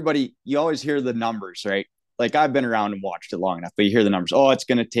 Everybody, you always hear the numbers, right? Like I've been around and watched it long enough, but you hear the numbers. Oh, it's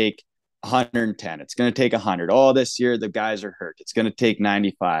going to take 110. It's going to take 100. Oh, this year the guys are hurt. It's going to take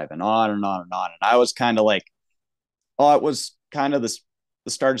 95 and on and on and on. And I was kind of like, it was kind of the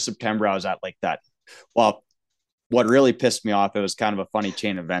start of September. I was at like that. Well, what really pissed me off, it was kind of a funny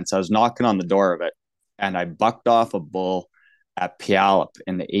chain of events. I was knocking on the door of it and I bucked off a bull at Puyallup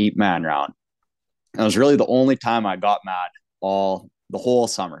in the 8-man round. And it was really the only time I got mad the whole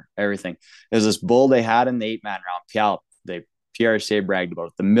summer, everything. There's this bull they had in the 8-man round, Puyallup. PRCA bragged about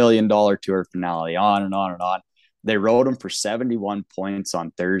it, the $1 million tour finale, on and on and on. They rode him for 71 points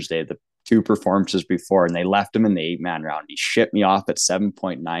on Thursday, the 2 performances before, and they left him in the 8-man round. He shipped me off at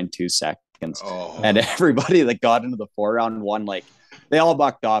 7.92 seconds. And everybody that got into the 4-round won, like, they all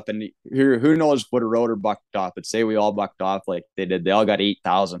bucked off. And who knows what a rotor bucked off, but say we all bucked off like they did. They all got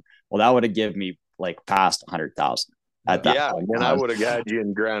 8,000. Well, that would have given me like past 100,000. And then I would have had you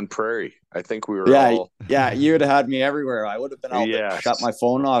in Grand Prairie. I think we were all. Yeah, you would have had me everywhere. I would have been out there, shut my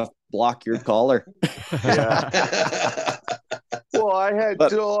phone off, block your caller. Yeah. Well,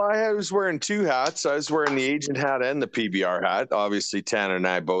 I was wearing 2 hats. I was wearing the agent hat and the PBR hat. Obviously, Tanner and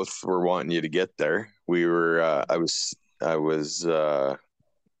I both were wanting you to get there. We were. I was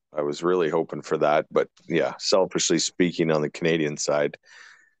really hoping for that, but yeah, selfishly speaking, on the Canadian side,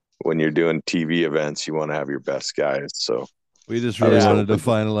 when you're doing TV events, you want to have your best guys. So we just really wanted to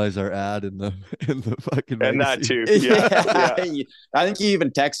finalize our ad in the fucking magazine. And that too. Yeah. I think you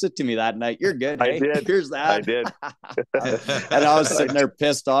even texted to me that night. You're good. I did. Here's that. I did. And I was sitting there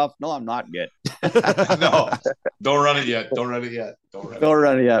pissed off. No, I'm not good. No, don't run it yet. Don't run it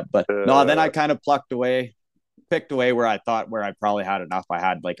yet. But no, then I kind of picked away where I probably had enough. I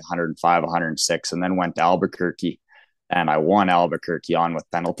had like 105, 106, and then went to Albuquerque. And I won Albuquerque on with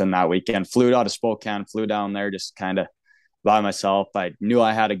Pendleton that weekend. Flew out of Spokane, flew down there just kind of by myself. I knew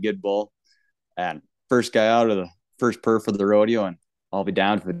I had a good bull. And first guy out of the first perf of the rodeo. And I'll be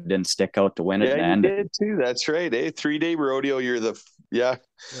down if it didn't stick out to win it. Yeah, you did too. That's right. 3-day rodeo. You're You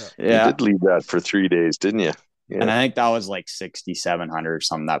did lead that for 3 days, didn't you? Yeah. And I think that was like 6,700 or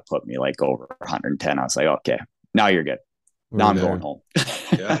something. That put me like over 110. I was like, okay, now you're good. Now I'm going home.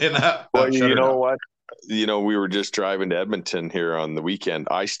 Well, you know what? We were just driving to Edmonton here on the weekend.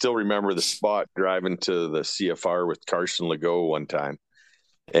 I still remember the spot driving to the CFR with Carson Legault one time.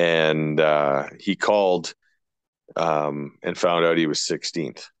 And he called and found out he was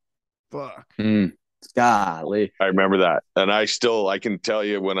 16th. Fuck. Golly. I remember that. And I can tell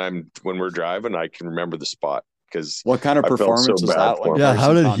you when we're driving, I can remember the spot. Because what kind of performance was that one? Yeah,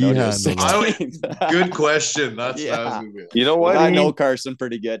 how did he handle that? Good question. That's you know what? I know Carson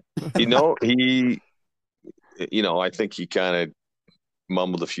pretty good. He I think he kind of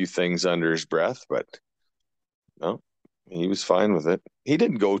mumbled a few things under his breath, but no, he was fine with it. He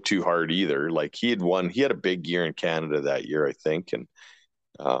didn't go too hard either. Like he had a big year in Canada that year, I think. And,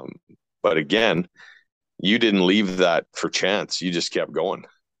 but again, you didn't leave that for chance. You just kept going,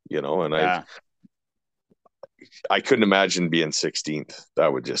 and I couldn't imagine being 16th.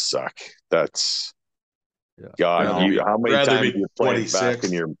 That would just suck. That's God. How many times do you play back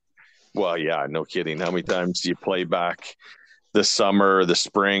in your, well, yeah, no kidding. How many times do you play back the summer, or the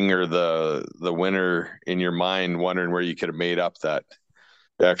spring, or the winter in your mind, wondering where you could have made up that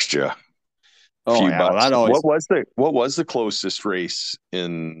extra few bucks? What was the closest race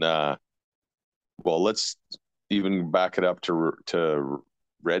in? Well, let's even back it up to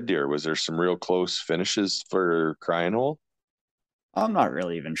Red Deer. Was there some real close finishes for Crying Hole? I'm not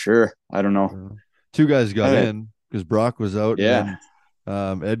really even sure. I don't know. Two guys got in because Brock was out. Yeah.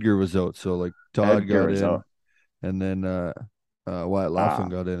 And Edgar was out. So like Todd got in, and then Wyatt Laughlin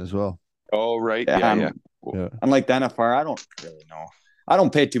got in as well. Oh, right. Yeah. Unlike the NFR, I don't really know. I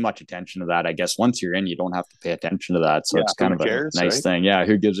don't pay too much attention to that. I guess once you're in, you don't have to pay attention to that. So it's kind of a nice thing. Yeah.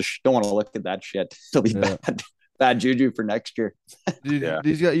 Who gives a shit? Don't want to look at that shit. It'll be bad juju for next year.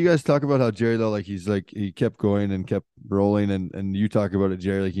 You guys talk about how Jerry, though, like he kept going and kept rolling, and you talk about it,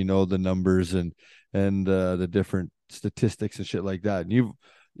 Jerry, like the numbers and the different statistics and shit like that. And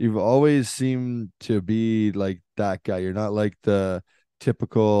you've always seemed to be like that guy. You're not like the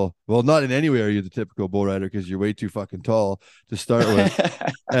typical, well, not in any way are you the typical bull rider, because you're way too fucking tall to start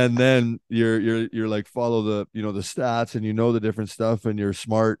with. And then you're like follow the the stats, and the different stuff, and you're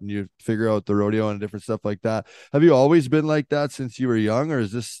smart, and you figure out the rodeo and different stuff like that. Have you always been like that since you were young, or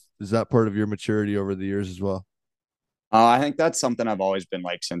is that part of your maturity over the years as well? I think that's something I've always been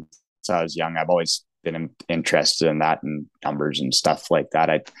like since I was young. I've always been interested in that and numbers and stuff like that.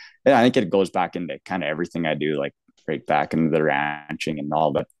 I think it goes back into kind of everything I do, like right back into the ranching and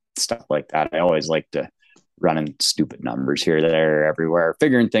all that stuff like that. I always like to running stupid numbers here, there, everywhere,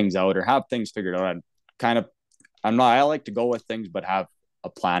 figuring things out or have things figured out. I like to go with things, but have a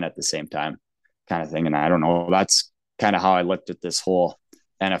plan at the same time kind of thing. And I don't know, that's kind of how I looked at this whole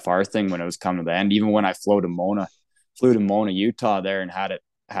NFR thing when it was coming to the end. Even when I flew to Mona, Utah there, and had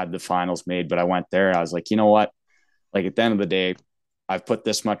the finals made, but I went there, I was like, you know what? Like at the end of the day, I've put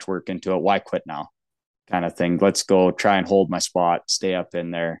this much work into it. Why quit now? Kind of thing. Let's go try and hold my spot, stay up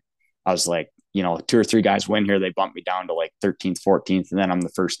in there. I was like, 2 or 3 guys win here. They bump me down to like 13th, 14th. And then I'm the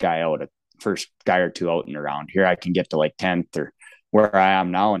first guy or two out and around here. I can get to like 10th or where I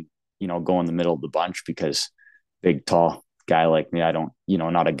am now and, go in the middle of the bunch, because big, tall guy like me, I don't,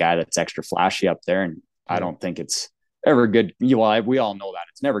 not a guy that's extra flashy up there. And I don't think it's ever good. We all know that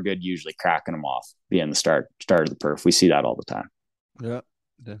it's never good usually cracking them off being the start of the perf. We see that all the time. Yeah.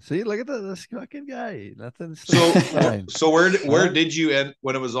 See, look at this fucking guy. Nothing. So where did you end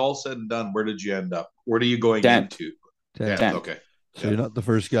when it was all said and done? Where did you end up? Where are you going into? 10th. Okay. So you're not the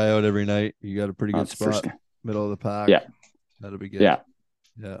first guy out every night. You got a pretty good spot, middle of the pack. Yeah, that'll be good. Yeah.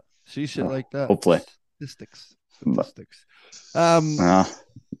 See shit like that. Hopefully. Statistics.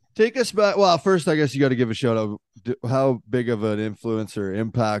 Take us back. Well, first, I guess you got to give a shout out. How big of an influence or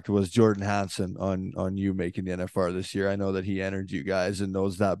impact was Jordan Hansen on you making the NFR this year? I know that he entered you guys and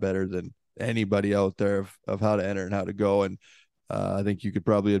knows that better than anybody out there of how to enter and how to go. And I think you could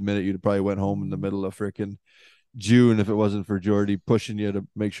probably admit it. You'd probably went home in the middle of freaking June if it wasn't for Jordy pushing you to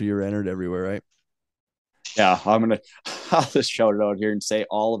make sure you were entered everywhere, right? Yeah, I'll just shout it out here and say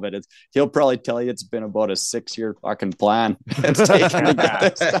all of it. He'll probably tell you it's been about a 6-year fucking plan. It's taken to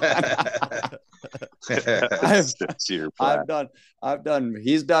get this done. I've done.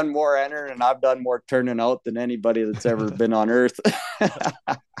 He's done more entering, and I've done more turning out than anybody that's ever been on Earth.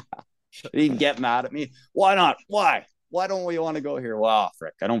 He'd get mad at me. Why not? Why don't we want to go here? Well,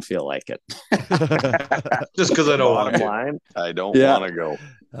 frick, I don't feel like it. Just because I don't want to. I don't want to go.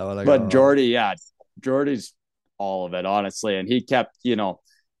 But Jordy, Jordy's all of it, honestly. And he kept,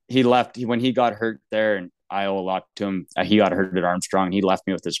 he left when he got hurt there, and I owe a lot to him. He got hurt at Armstrong. He left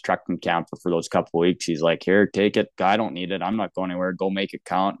me with his trucking camper for those couple of weeks. He's like, here, take it. I don't need it. I'm not going anywhere. Go make it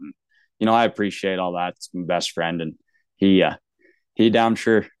count. And, I appreciate all that. It's my best friend. And he damn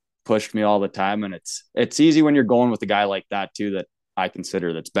sure pushed me all the time. And it's easy when you're going with a guy like that too, that I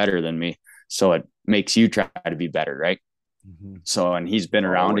consider that's better than me. So it makes you try to be better. Right. Mm-hmm. So, and he's been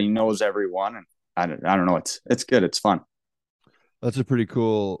around and he knows everyone. And I don't know. It's good. It's fun. That's a pretty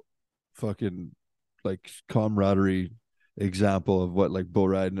cool fucking like camaraderie example of what like bull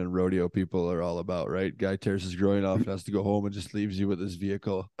riding and rodeo people are all about, right? Guy tears his groin off and has to go home and just leaves you with his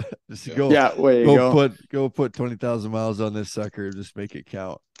vehicle. Just go put 20,000 miles on this sucker, just make it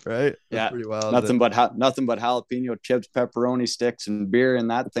count, right? That's pretty wild. Nothing but jalapeno chips, pepperoni sticks, and beer in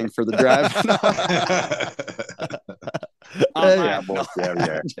that thing for the drive.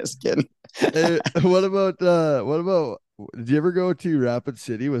 Just kidding. What about did you ever go to Rapid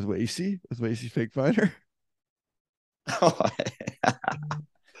City with Wasey Fake Finder? Oh,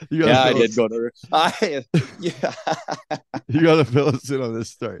 I did go to. You got to fill us in on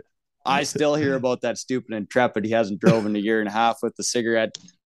this story. I still hear about that stupid Intrepid. He hasn't drove in a year and a half with the cigarette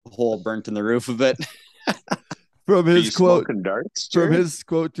hole burnt in the roof of it. From his quote, darts, from his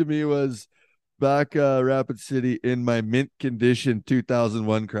quote to me was, back Rapid City in my mint condition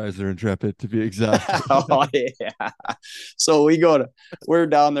 2001 Chrysler Intrepid, to be exact. Oh yeah. So we're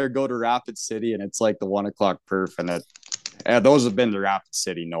down there, go to Rapid City, and it's like the 1 o'clock perf, and those have been to Rapid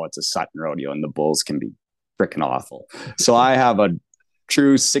City know it's a Sutton rodeo, and the bulls can be freaking awful. So I have a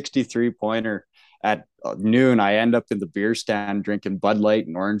true 63 pointer. At noon, I end up in the beer stand drinking Bud Light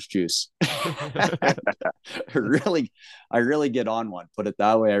and orange juice. I really get on one. Put it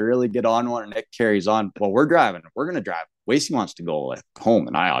that way. I really get on one, and Nick carries on. Well, we're driving. We're going to drive. Wasey wants to go home,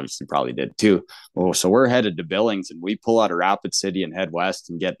 and I obviously probably did too. Oh, so we're headed to Billings, and we pull out of Rapid City and head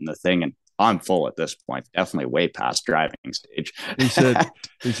west and get in the thing. And I'm full at this point, definitely way past driving stage. He said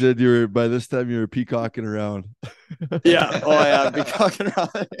by this time you were peacocking around. Yeah. Oh yeah. Peacocking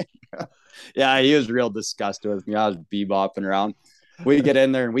around. Yeah. He was real disgusted with me. I was bebopping around. We get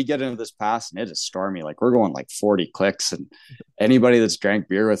in there and we get into this pass, and it is stormy. Like, we're going like 40 clicks, and anybody that's drank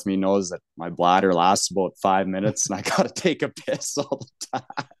beer with me knows that my bladder lasts about 5 minutes, and I got to take a piss all the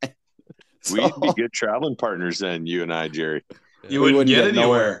time. We'd be good traveling partners then, you and I, Jerry. You wouldn't get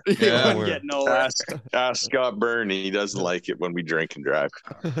anywhere. Yeah. Wouldn't get nowhere. Ask Scott Byrne. He doesn't like it when we drink and drive.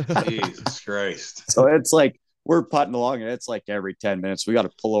 Jesus Christ. So it's like we're putting along, and it's like every 10 minutes we got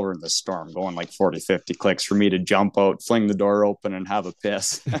to pull over in the storm, going like 40, 50 clicks for me to jump out, fling the door open, and have a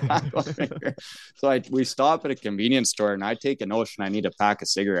piss. So we stop at a convenience store, and I take a notion I need a pack of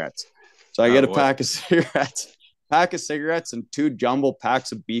cigarettes. So I get a pack of cigarettes and 2 jumbo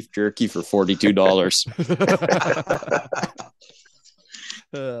packs of beef jerky for $42.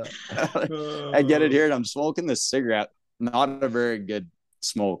 I get it here, and I'm smoking this cigarette. Not a very good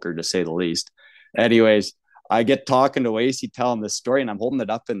smoker, to say the least. Anyways, I get talking to Wasey, telling this story, and I'm holding it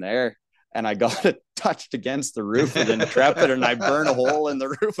up in the air, and I got it touched against the roof of the Intrepid, and I burn a hole in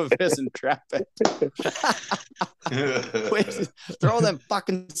the roof of his Intrepid. Wait, throw them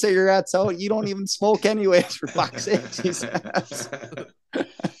fucking cigarettes out. You don't even smoke anyways, for fuck's sake.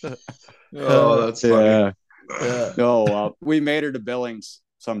 Oh, that's funny. Yeah. No, we made her to Billings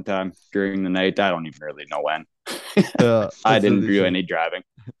sometime during the night. I don't even really know when. I didn't do any driving.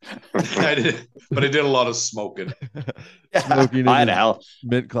 I did, but I did a lot of smoking. Smoking I had a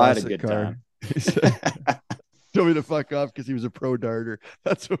mint classic car. Told me to fuck off because he was a pro darter.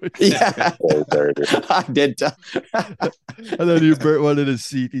 That's what I did. And then you burnt one in his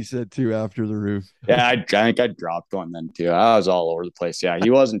seat, he said, too, after the roof. Yeah, I think I dropped one then too. I was all over the place. Yeah,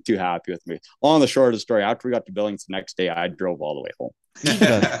 he wasn't too happy with me. On the short of the story, after we got to Billings the next day, I drove all the way home.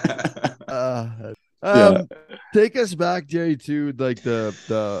 Take us back, Jerry, to like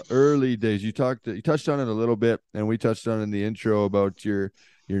the early days. You touched on it a little bit, and we touched on it in the intro about your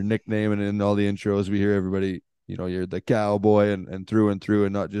nickname, and in all the intros we hear everybody, you're the cowboy and through, and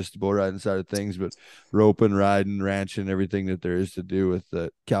not just the bull riding side of things, but roping, riding, ranching, everything that there is to do with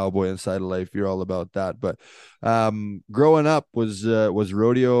the cowboy inside of life. You're all about that. But growing up, was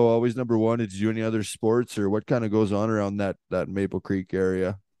rodeo always number one? Did you do any other sports, or what kind of goes on around that Maple Creek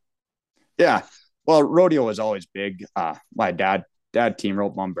area? Yeah. Well, rodeo was always big. My dad team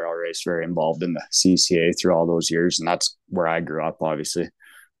rope mom barrel race, very involved in the CCA through all those years. And that's where I grew up, obviously,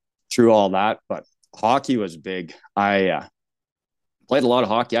 through all that. But hockey was big. I played a lot of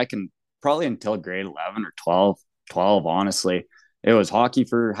hockey. I can probably until grade 11 or 12, honestly. It was hockey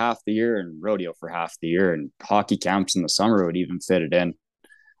for half the year and rodeo for half the year, and hockey camps in the summer would even fit it in.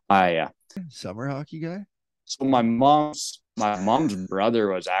 Summer hockey guy? So my mom's brother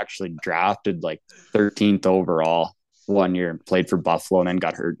was actually drafted like 13th overall one year and played for Buffalo, and then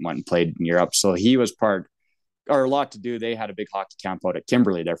got hurt and went and played in Europe. So he was a lot to do. They had a big hockey camp out at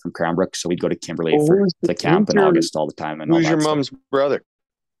Kimberley. They're from Cranbrook. So we'd go to Kimberley for the camp in August all the time. And who's your mom's brother?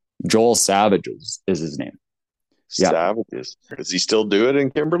 Joel Savage is his name. Savages. Does he still do it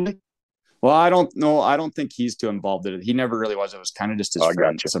in Kimberley? Well, I don't know. I don't think he's too involved in it. He never really was. It was kind of just his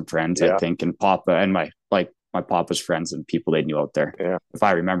friends, some friends, I think, and Papa and my papa's friends and people they knew out there. Yeah. If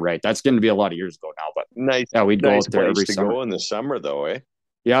I remember right, that's going to be a lot of years ago now, but Nice. yeah, we'd go Nice out there place every to summer. go in the summer though, eh?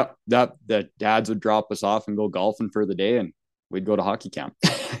 Yeah. The dads would drop us off and go golfing for the day, and we'd go to hockey camp.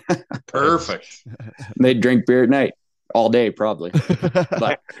 Perfect. They'd drink beer at night all day, probably.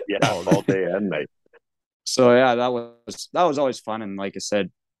 But Yeah, all day and night. so yeah, that was always fun. And like I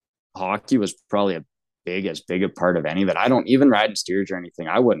said, hockey was probably as big a part of any of it. I don't even ride in steers or anything.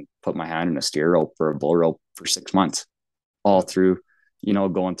 I wouldn't put my hand in a steer rope or a bull rope for 6 months, all through,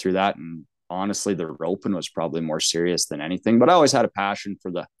 going through that. And honestly, the roping was probably more serious than anything. But I always had a passion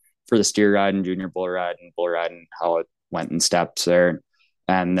for the steer riding, junior bull riding, how it went in steps there.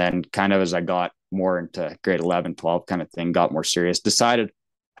 And then kind of as I got more into grade 11, 12 kind of thing, got more serious, had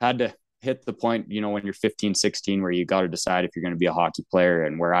to hit the point, when you're 15, 16, where you got to decide if you're going to be a hockey player.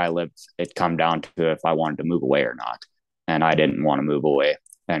 And where I lived, it come down to if I wanted to move away or not. And I didn't want to move away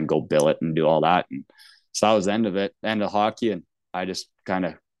and go billet and do all that. And so that was the end of hockey. And I just kind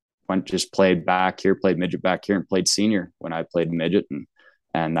of played back here, played midget back here, and played senior when I played midget.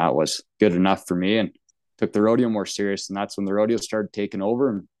 And that was good enough for me, and took the rodeo more serious. And that's when the rodeo started taking over.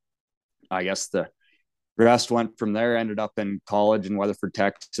 And I guess the rest went from there. Ended up in college in Weatherford,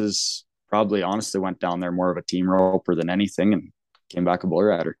 Texas. Probably honestly went down there more of a team roper than anything, and came back a bull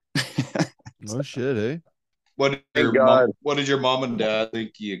rider. No shit, eh? What did your mom and dad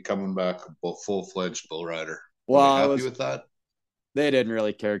think you coming back a full-fledged bull rider? Well, Were they happy with that? They didn't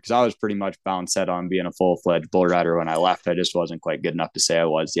really care, because I was pretty much bound set on being a full-fledged bull rider when I left. I just wasn't quite good enough to say I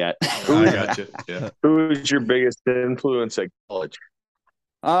was yet. I got you. Yeah. Who was your biggest influence at college?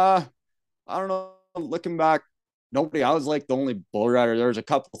 I don't know. Looking back, nobody. I was like the only bull rider. There was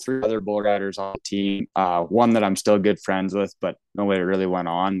three other bull riders on the team. One that I'm still good friends with, but nobody really went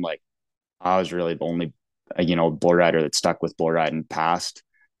on. Like, I was really the only, bull rider that stuck with bull riding past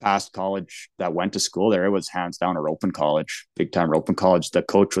college that went to school there. It was hands down a roping college, big time roping college. The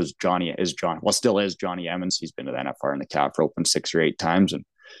coach was still is Johnny Emmons. He's been to the NFR and the CAF roping 6 or 8 times. And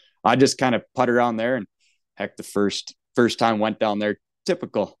I just kind of put around there, and heck, the first time went down there,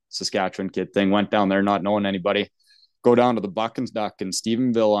 typical Saskatchewan kid thing, went down there not knowing anybody, go down to the Buckens Duck in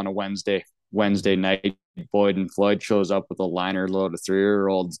Stephenville on a Wednesday night. Boyd and Floyd shows up with a liner load of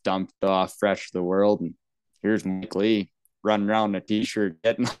 3-year-olds dumped off fresh to the world. And here's Mike Lee running around in a t-shirt,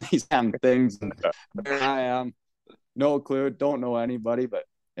 getting all these damn things. And there I am. No clue. Don't know anybody, but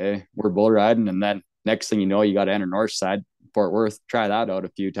hey, we're bull riding. And then next thing you know, you got to enter Northside, Fort Worth, try that out a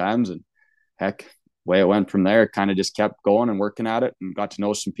few times. And heck, way it went from there, kind of just kept going and working at it, and got to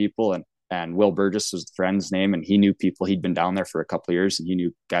know some people. And Will Burgess was the friend's name, and he knew people. He'd been down there for a couple of years, and he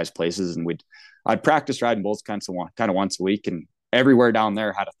knew guys' places. And I'd practice riding bulls kind of once a week, and everywhere down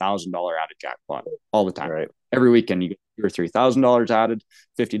there had $1,000 added jackpot all the time. Right. Every weekend you get $2,000 or $3,000 added,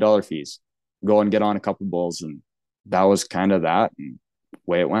 $50 fees. Go and get on a couple bulls, and that was kind of that, and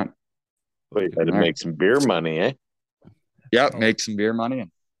way it went. Well, you had to make some beer money, eh? Yeah, make some beer money,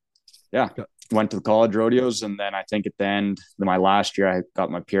 and yeah. Went to the college rodeos, and then I think at the end of my last year, I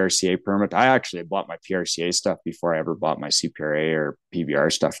got my PRCA permit. I actually bought my PRCA stuff before I ever bought my CPRA or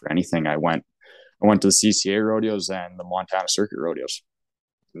PBR stuff or anything. I went to the CCA rodeos and the Montana Circuit rodeos.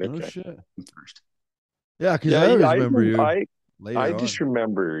 No shit. First. Yeah, because I remember you. I just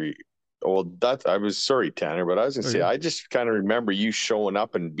remember. Well, I was sorry, Tanner, but I was gonna say I just kind of remember you showing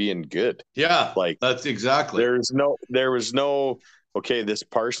up and being good. Yeah, like that's exactly. There was no. Okay, this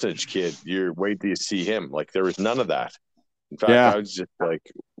Parsonage kid, you're wait till you see him. Like, there was none of that. In fact, I was just like,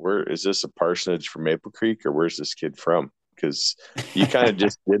 where is this, a parsonage from Maple Creek, or where's this kid from? Because you kind of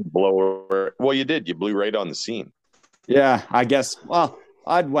just did blow over. Well, you did. You blew right on the scene. Yeah, I guess. Well,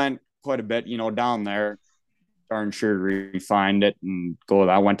 I'd went quite a bit, down there. Darn sure refined it and go.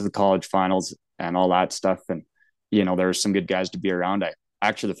 I went to the college finals and all that stuff. And, there was some good guys to be around.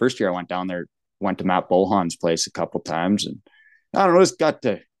 The first year I went down there, went to Matt Bohan's place a couple times, and I don't know.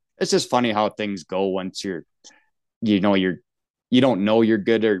 It's just funny how things go once you don't know you're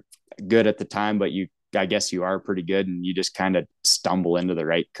good at the time, but I guess you are pretty good, and you just kind of stumble into the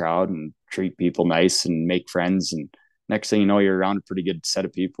right crowd and treat people nice and make friends. And next thing you know, you're around a pretty good set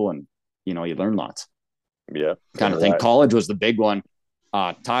of people, and, you learn lots. Yeah. Kind of thing. College was the big one.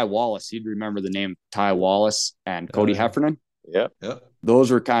 Ty Wallace, you'd remember the name Ty Wallace and Cody Heffernan. Yeah. Yeah. Those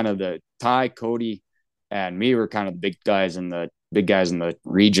were kind of the Ty, Cody, and me were kind of the big guys in the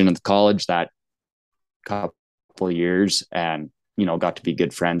region of the college that couple of years, and got to be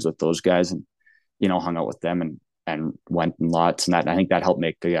good friends with those guys, and hung out with them and went in lots, and that, I think that helped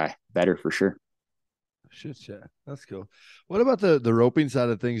make the guy better for sure. Shit, yeah, that's cool. What about the roping side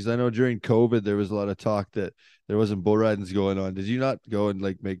of things? I know during COVID there was a lot of talk that there wasn't bull ridings going on. Did you not go and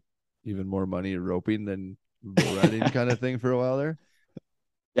make even more money at roping than riding kind of thing for a while there?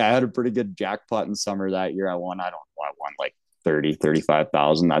 Yeah, I had a pretty good jackpot in summer that year. I won like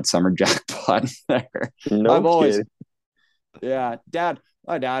 35,000 that summer jackpot there. No I've always, kidding. yeah,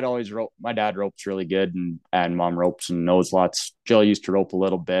 my dad always roped. My dad ropes really good, and mom ropes and knows lots. Jill used to rope a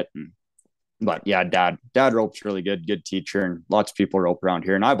little bit, but yeah, dad ropes really good teacher, and lots of people rope around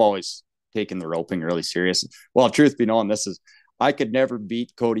here. And I've always taken the roping really serious. Well, truth be known, I could never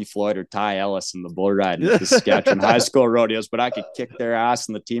beat Cody Floyd or Ty Ellis in the bull riding at the Saskatchewan high school rodeos, but I could kick their ass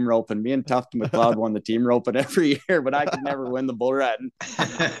in the team roping. Me and Tufton McLeod won the team roping every year, but I could never win the bull riding.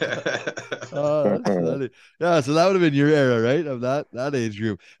 Oh, that's funny. Yeah, so that would have been your era, right? Of that age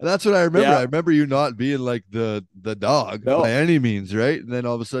group. And that's what I remember. Yeah. I remember you not being like the dog by any means, right? And then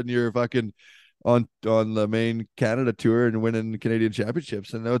all of a sudden you're fucking on the main Canada tour and winning Canadian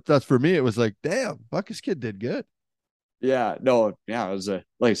championships. And that's for me, it was like, damn, fuck, this kid did good. Yeah, no, yeah, it was like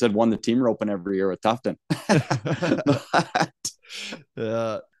I said, won the team roping every year with Tufton.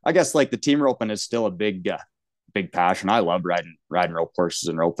 Yeah, I guess like the team roping is still a big passion. I love riding rope horses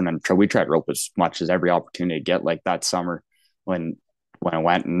and roping, and we tried to rope as much as every opportunity to get. Like that summer when I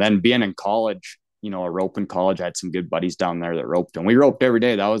went, and then being in college, a rope in college, I had some good buddies down there that roped, and we roped every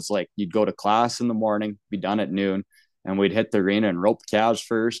day. That was like you'd go to class in the morning, be done at noon, and we'd hit the arena and rope calves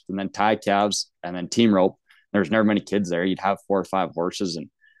first, and then tie calves, and then team rope. There's never many kids there. You'd have 4 or 5 horses, and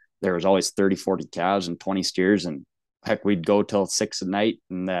there was always 30, 40 calves and 20 steers. And heck, we'd go till 6 at night.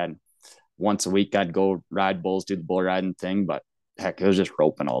 And then once a week, I'd go ride bulls, do the bull riding thing. But heck, it was just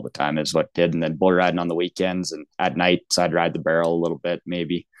roping all the time is what did. And then bull riding on the weekends and at night. So I'd ride the barrel a little bit,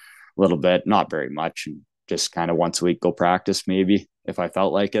 maybe a little bit, not very much. And just kind of once a week, go practice maybe if I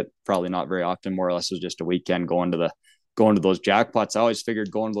felt like it. Probably not very often. More or less, it was just a weekend going to those jackpots. I always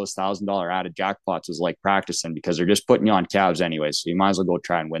figured going to those $1,000 added jackpots was like practicing because they're just putting you on calves anyway. So you might as well go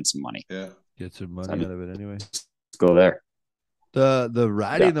try and win some money. Yeah. Get some money out of it anyway. Let's go there. The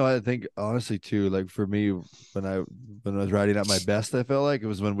riding though, I think honestly too, like for me, when I was riding at my best, I felt like it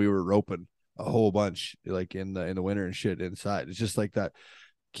was when we were roping a whole bunch, like in the winter and shit inside. It's just like that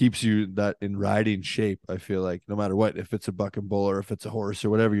keeps you that in riding shape. I feel like no matter what, if it's a buck and bull or if it's a horse or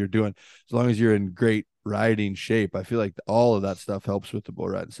whatever you're doing, as long as you're in great riding shape, I feel like all of that stuff helps with the bull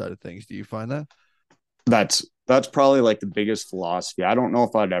riding side of things. Do you find that? That's probably like the biggest philosophy. I don't know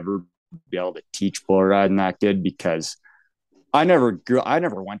if I'd ever be able to teach bull riding that good because I never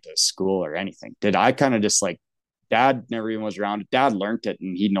went to school or anything. I kind of just like dad never even was around it. Dad learned it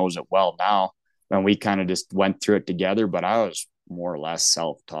and he knows it well now. And we kind of just went through it together, but I was more or less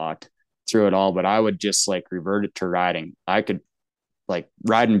self-taught through it all. But I would just like revert it to riding. I could like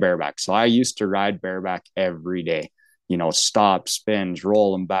riding bareback. So I used to ride bareback every day, stop, spins,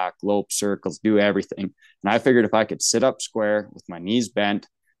 roll them back, lope, circles, do everything. And I figured if I could sit up square with my knees bent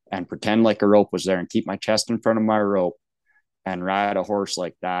and pretend like a rope was there and keep my chest in front of my rope and ride a horse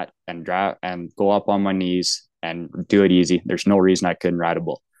like that and drive and go up on my knees and do it easy. There's no reason I couldn't ride a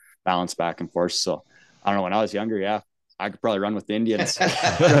bull, balance back and forth. So I don't know, when I was younger, yeah, I could probably run with the Indians.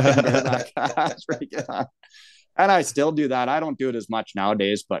 That's pretty good. And I still do that. I don't do it as much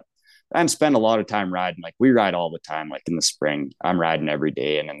nowadays, but and spend a lot of time riding. Like we ride all the time. Like in the spring, I'm riding every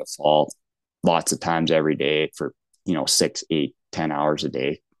day, and in the fall, lots of times every day for 6, 8, 10 hours a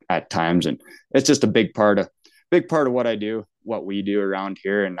day at times. And it's just a big part of what I do, what we do around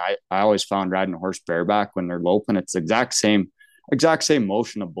here. And I always found riding a horse bareback when they're loping, it's the exact same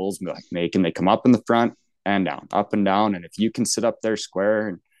motion of bulls make, and they come up in the front and down, up and down. And if you can sit up there square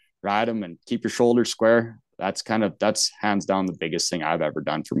and ride them and keep your shoulders square, that's hands down the biggest thing I've ever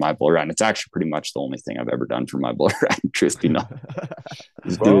done for my bull riding. It's actually pretty much the only thing I've ever done for my bull riding, truth be known.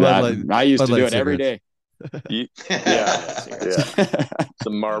 Do that. I used to do it every day.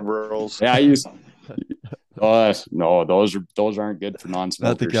 Some Marlboros. Yeah, I used. No, those aren't good for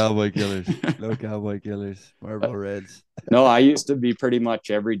non-smokers. Not the cowboy killers. No cowboy killers. Marlboro Reds. No, I used to be pretty much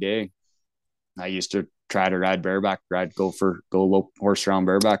every day. I used to try to ride bareback, go low horse around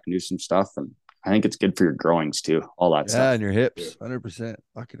bareback and do some stuff. And I think it's good for your groins too. All that stuff. Yeah, and your hips, 100%.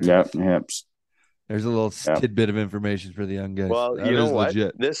 Yeah, hips. There's a little tidbit of information for the young guys. Well, that you know what?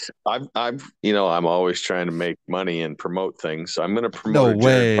 Legit. I'm always trying to make money and promote things. So I'm going to promote. No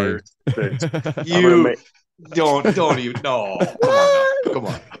way. Don't even. No. Come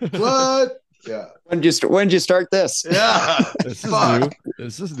on. What? Yeah. When did you start this? Yeah. This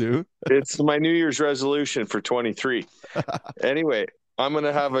is new. It's my New Year's resolution for 23. Anyway, I'm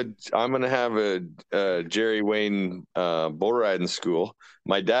gonna have a Jerry Wayne bull riding school.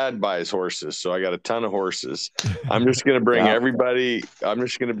 My dad buys horses, so I got a ton of horses. I'm just gonna bring everybody. I'm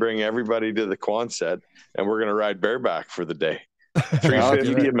just gonna bring everybody to the Quonset, and we're gonna ride bareback for the day.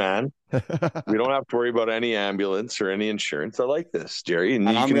 $350 a man. We don't have to worry about any ambulance or any insurance. I like this, Jerry. And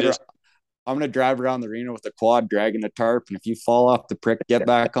I'm gonna drive around the arena with a quad, dragging a tarp, and if you fall off the prick, get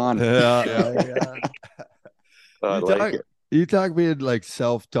back on. Yeah. I like it. You talk being like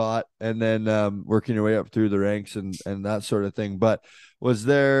self-taught and then working your way up through the ranks and that sort of thing. But was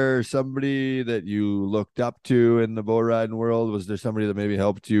there somebody that you looked up to in the bull riding world? Was there somebody that maybe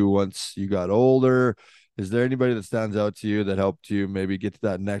helped you once you got older? Is there anybody that stands out to you that helped you maybe get to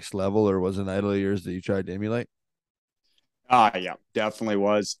that next level, or was an idol of yours that you tried to emulate? Yeah, definitely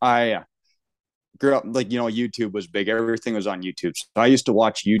was. I grew up like, YouTube was big. Everything was on YouTube. So I used to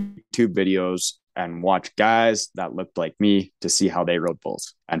watch YouTube videos and watch guys that looked like me to see how they rode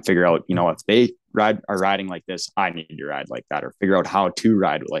bulls and figure out, if they are riding like this, I need to ride like that, or figure out how to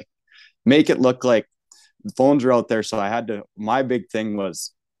ride, like make it look like the phones are out there. So my big thing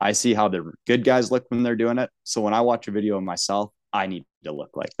was I see how the good guys look when they're doing it. So when I watch a video of myself, I need to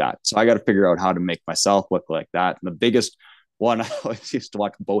look like that. So I got to figure out how to make myself look like that. And the biggest one, I always used to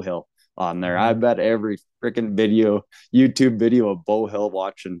watch Bo Hill on there. I bet every freaking YouTube video of Bo Hill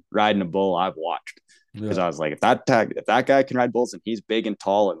riding a bull I've watched, because I was like, if that guy can ride bulls and he's big and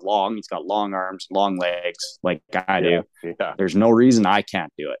tall and long, he's got long arms, long legs like I do. Yeah. There's no reason I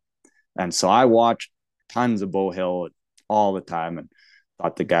can't do it. And so I watched tons of Bo Hill all the time and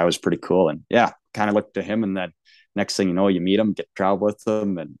thought the guy was pretty cool. And kind of looked to him, and then next thing you know, you meet him, get to travel with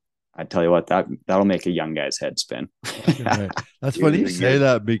him, and I tell you what, that'll make a young guy's head spin. Right. That's funny you say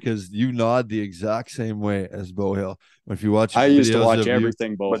that, because you nod the exact same way as Bo Hill. If you watch, I used to watch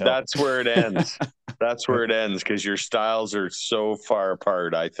everything Bo Hill. But that's where it ends. That's where it ends, because your styles are so far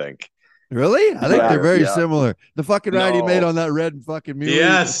apart, I think. Really? I think they're very similar. The fucking ride he made on that red fucking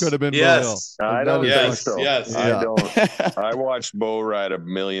mule could have been Bo Hill. I don't think so. Yes. I don't. I watched Bo ride a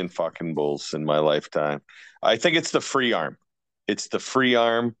million fucking bulls in my lifetime. I think it's the free arm. It's the free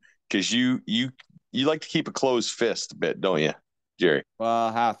arm, because you like to keep a closed fist a bit, don't you, Jerry?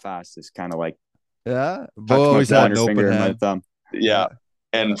 Well, half-assed is kind of like Bo always had an open hand. Thumb. Yeah,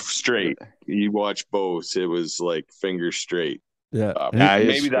 and straight. You watch Bo's, it was like finger straight. Yeah,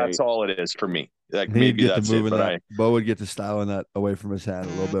 maybe that's all it is for me. Like maybe that's it. But Bo would get to styling that away from his hand a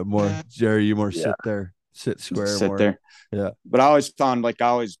little bit more. Jerry, you more sit square, sit there. Yeah, but I always found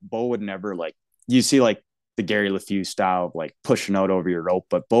Bo would never you see the Gary LeFew style of pushing out over your rope,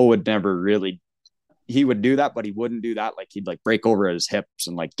 but Bo would never really. He would do that, but he wouldn't do that. He'd break over his hips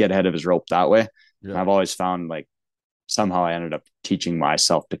and get ahead of his rope that way. Yeah. And I've always found somehow I ended up teaching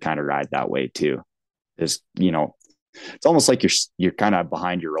myself to kind of ride that way too. It's almost like you're kind of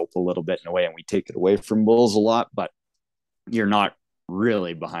behind your rope a little bit in a way, and we take it away from bulls a lot, but you're not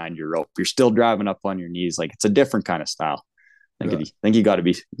really behind your rope. You're still driving up on your knees. It's a different kind of style. I think you got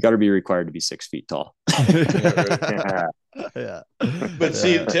to be required to be 6 feet tall. Yeah. But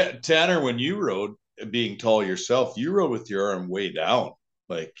see, Tanner, when you rode, being tall yourself, you rode with your arm way down.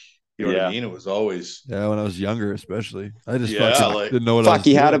 You know what I mean? It was always when I was younger, especially. I just didn't know what I was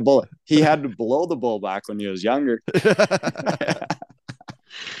he doing. had a bull. He had to blow the bull back when he was younger.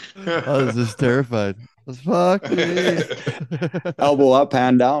 I was just terrified. Fuck me. Elbow up,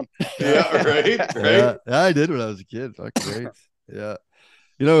 hand down. Yeah, right. Yeah, I did when I was a kid. Fucking great. Yeah.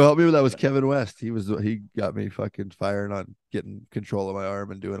 Who helped me with that was Kevin West. He got me fucking firing on getting control of my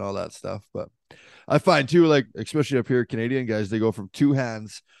arm and doing all that stuff. But I find too, especially up here, Canadian guys, they go from 2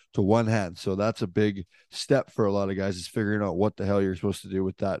 hands to 1 hand. So that's a big step for a lot of guys, is figuring out what the hell you're supposed to do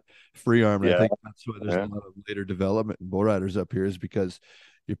with that free arm. And I think that's why there's a lot of later development in bull riders up here, is because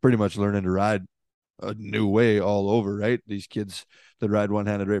you're pretty much learning to ride a new way all over, right? These kids that ride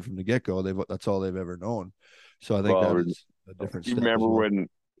one-handed right from the get-go, that's all they've ever known. So I think that's a different step. You remember when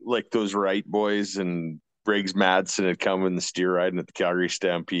those Wright boys and Briggs Madsen had come in the steer riding at the Calgary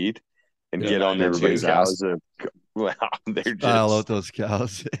Stampede and get on their big cows? Wow, they're just style out those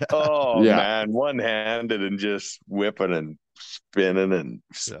cows. Man, one-handed and just whipping and spinning and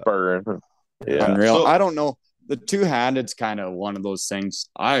spurring. Yeah. Unreal. So, I don't know. The two-handed's kind of one of those things.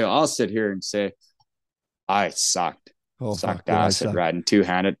 I'll sit here and say I sucked. Sucked ass at riding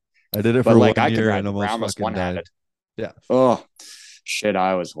two-handed. I did it for 1 year. I could ride and almost one-handed. Yeah. Oh shit,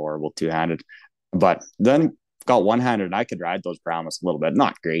 I was horrible two-handed. But then got one-handed and I could ride those Brahmas a little bit.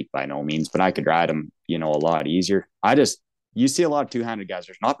 Not great by no means, but I could ride them, a lot easier. You see a lot of two-handed guys.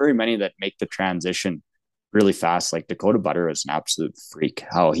 There's not very many that make the transition really fast. Dakota Butter is an absolute freak.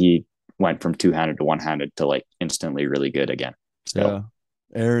 How he went from two-handed to one-handed to instantly really good again. So, yeah.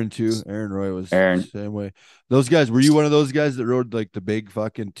 Aaron too. Aaron Roy was the same way. Those guys, were you one of those guys that rode the big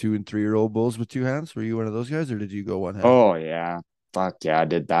fucking 2 and 3 year old bulls with 2 hands? Were you one of those guys, or did you go one hand? Oh yeah. Fuck yeah. I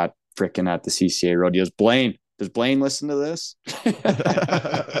did that freaking at the CCA rodeos. Blaine Does Blaine listen to this?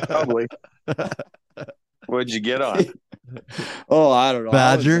 Probably. What'd you get on? Oh, I don't know.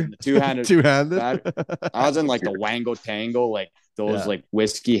 Badger? Two-handed. Two-handed? I was in like the Wango Tango, like those like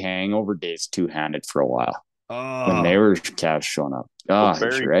whiskey hangover days, two-handed for a while. When they were calves showing up. Oh,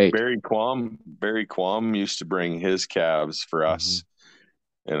 that's right. Barry Quam used to bring his calves for us.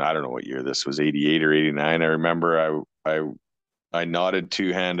 And I don't know what year this was, 88 or 89. I remember I nodded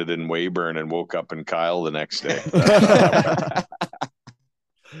two-handed in Weyburn and woke up in Kyle the next day. That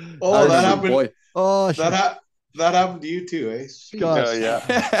happened. Boy. Oh, that happened to you too, eh? Gosh.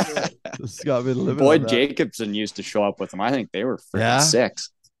 Yeah. Scott been living Boyd Jacobson used to show up with them. I think they were freaking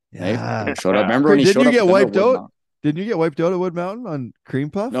six. Yeah. They showed up. Remember when he showed up? Didn't you get wiped out? Didn't you get wiped out at Wood Mountain on Cream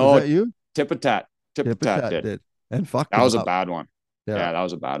Puff? No, was that you? Tipatat did. And fuck, that was a bad one. Yeah, that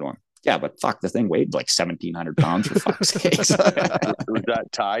was a bad one. Yeah, but fuck, the thing weighed like 1,700 pounds for fuck's sake. Was that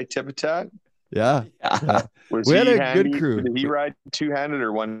Ty Tipatat? Yeah. We had a good crew. Did he ride two-handed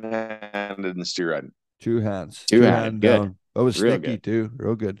or one-handed in the steer riding? Two hands. Two-handed. Good. It was real sticky good. Too.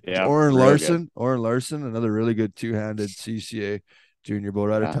 Real good. Yeah. Oren Larson, another really good two-handed CCA junior boat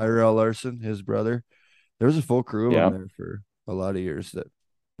rider. Tyrell Larson, his brother. There was a full crew of them there for a lot of years. That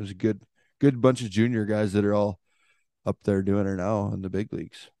there's a good bunch of junior guys that are all up there doing it now in the big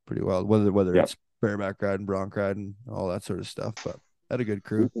leagues. Pretty well. Whether it's bareback riding, bronc riding, all that sort of stuff. But had a good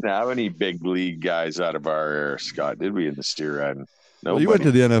crew. We didn't have any big league guys out of our era, Scott, did we, in the steer riding? No. Well, you went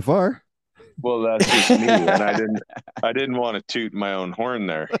to the NFR. Well, that's just me, and I didn't want to toot my own horn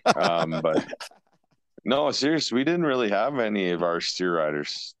there. But no, seriously, we didn't really have any of our steer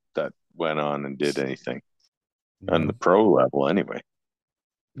riders that went on and did anything on the pro level, anyway.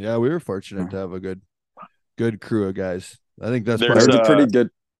 Yeah, we were fortunate to have a good crew of guys. I think that's pretty good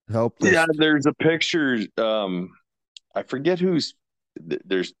help. Yeah, there's a picture. I forget who's.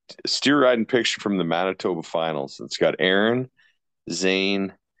 There's a steer riding picture from the Manitoba finals. It's got Aaron,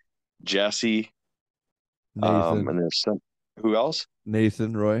 Zane, Jesse, and there's who else?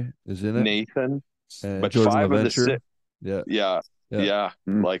 Nathan Roy is in it. Nathan, but Jordan 5 LaVenture. of the 6. Yeah.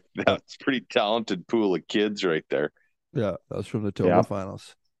 Mm. Like that's pretty talented pool of kids right there. Yeah, that was from the Toba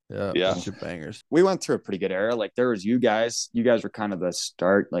finals. Yeah, bunch of bangers. We went through a pretty good era. Like there was you guys were kind of the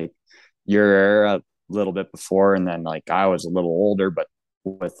start, like your era a little bit before, and then like I was a little older, but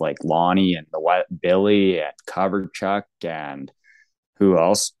with like Lonnie and Billy and Coverchuck and who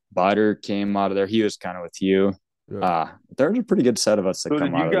else? Butter came out of there. He was kind of with you. Yeah. There's a pretty good set of us that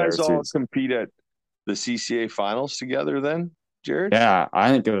come out of there. Did you guys all compete at the CCA finals together then, Jared? Yeah,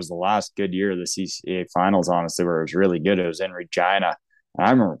 I think it was the last good year of the CCA finals, honestly, where it was really good. It was in Regina. And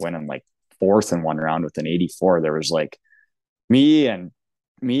I remember winning like 4th in one round with an 84. There was like me and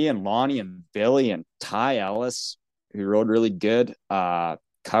Lonnie and Billy and Ty Ellis, who rode really good,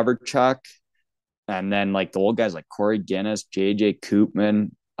 Coverchuck, and then like the old guys like Corey Guinness, JJ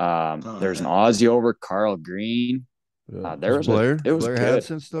Koopman. There's an Aussie over, Carl Green. There was Blair. It was Blair good.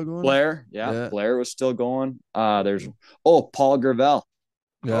 Hansen still going? Blair, Blair was still going. There's Paul Gravel.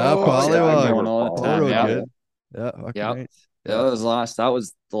 Yeah, going all the time. Good. That was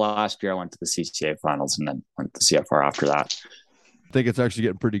the last year I went to the CCA finals and then went to CFR after that. I think it's actually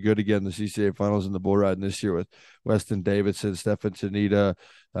getting pretty good again, the CCA finals and the bull riding this year with Weston Davidson, Stefan Tanita,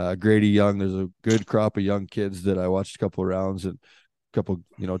 Grady Young. There's a good crop of young kids that I watched a couple of rounds and a couple,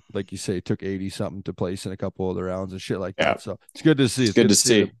 like you say, took 80 something to place in a couple of the rounds and shit like that. So it's good to see. It's good to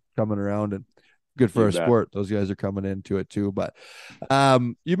see them coming around and good for our sport. Those guys are coming into it too. But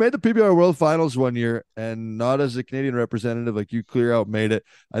you made the PBR World Finals one year, and not as a Canadian representative, like you clear out made it.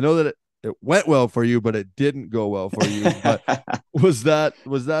 I know that it went well for you, but it didn't go well for you. But was that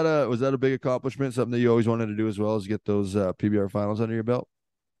a big accomplishment? Something that you always wanted to do as well as get those PBR finals under your belt?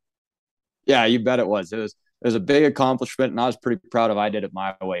 Yeah, you bet it was. It was a big accomplishment, and I was pretty proud of. I did it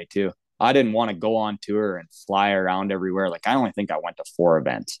my way too. I didn't want to go on tour and fly around everywhere. Like I only think I went to 4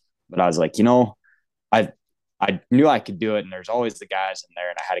 events, but I was like, I knew I could do it, and there's always the guys in there,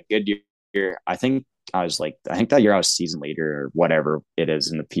 and I had a good year. I think that year I was season leader or whatever it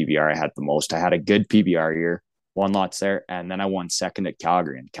is in the PBR. I had the most. I had a good PBR year, won lots there, and then I won second at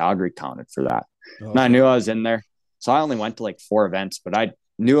Calgary, and Calgary counted for that. And I knew I was in there, so I only went to like 4 events, but I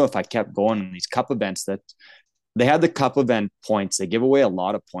knew if I kept going in these cup events that they had the cup event points. They give away a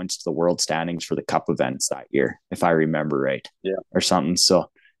lot of points to the world standings for the cup events that year, if I remember right, or something.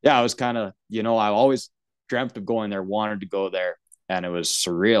 So yeah, I was kind of, I always dreamt of going there, wanted to go there. And it was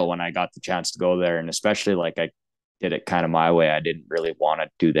surreal when I got the chance to go there. And especially like I did it kind of my way. I didn't really want to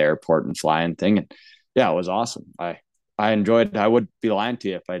do the airport and flying thing. And yeah, it was awesome. I enjoyed it. I would be lying to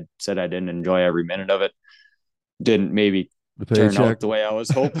you if I said I didn't enjoy every minute of it. Didn't maybe turn out the way I was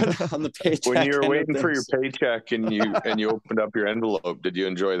hoping on the paycheck. When you were waiting for your paycheck and you opened up your envelope, did you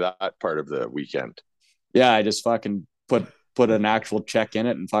enjoy that part of the weekend? Yeah, I just fucking put an actual check in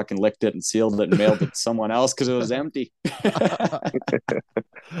it and fucking licked it and sealed it and mailed it to someone else because it was empty.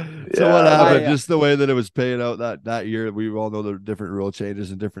 So what happened? Just the way that it was paid out that year. We all know the different rule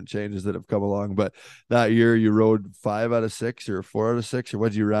changes and different changes that have come along. But that year, you rode 5 out of 6 or 4 out of 6, or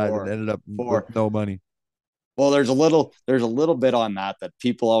what did you ride and ended up with no money? Well, there's a little bit on that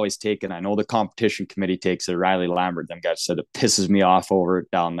people always take, and I know the competition committee takes it. Riley Lambert, them guys said it pisses me off over it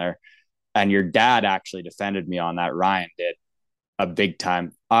down there. And your dad actually defended me on that. Ryan did a big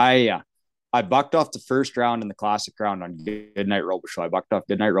time. I bucked off the first round in the classic round on Goodnight Robichaux. I bucked off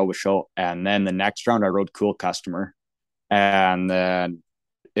Goodnight Robichaux, and then the next round I rode Cool Customer, and then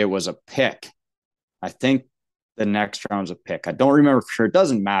it was a pick. I think the next round was a pick. I don't remember for sure. It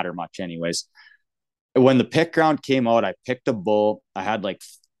doesn't matter much anyways. When the pick round came out, I picked a bull. I had like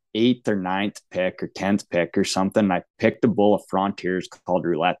 8th or 9th pick or 10th pick or something. I picked a bull of Frontiers called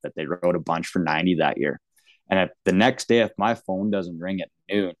Roulette that they rode a bunch for 90 that year. And the next day, if my phone doesn't ring at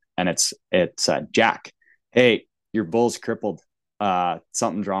noon and it's Jack, hey, your bull's crippled.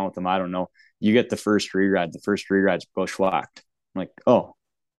 Something's wrong with him. I don't know. You get the first re-ride. The first re-ride's bushwhacked. I'm like, oh,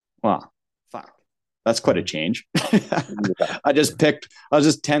 well, fuck. That's quite a change. I was just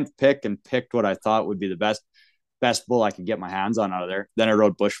 10th pick and picked what I thought would be the best bull I could get my hands on out of there. Then I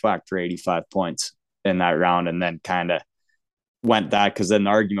rode bushwhacked for 85 points in that round, and then kind of went that because then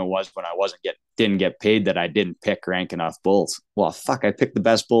the argument was when I didn't get paid that I didn't pick rank enough bulls. Well, fuck, I picked the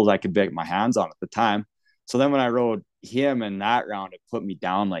best bulls I could get my hands on at the time. So then when I rode him in that round, it put me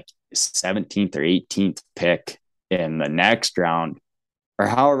down like 17th or 18th pick in the next round. Or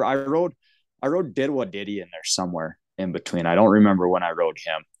however, I rode Didwa Diddy in there somewhere in between. I don't remember when I rode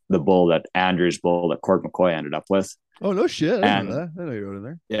him, the bull that Andrew's bull that Court McCoy ended up with. Oh, no shit. I know you rode in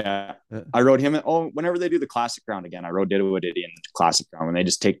there. Yeah. I rode him. Whenever they do the classic round again, I rode Didwa Diddy in the classic round when they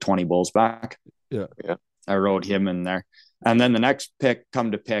just take 20 bulls back. Yeah. I rode him in there. And then the next pick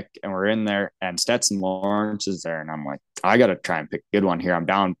come to pick, and we're in there, and Stetson Lawrence is there. And I'm like, I got to try and pick a good one here. I'm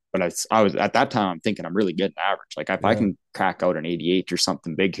down. But I was at that time, I'm thinking I'm really good in average. Like if I can crack out an 88 or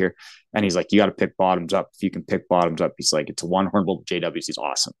something big here. And he's like, you got to pick bottoms up. If you can pick bottoms up, he's like, it's a one horn bull JWs. He's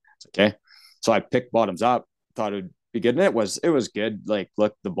awesome. It's okay. So I picked bottoms up, thought it would be good. And it was good. Like,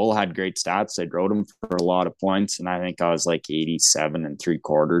 look, the bull had great stats. I rode him for a lot of points. And I think I was like 87 3/4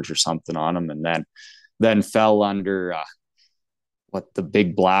 or something on him. And then fell under, the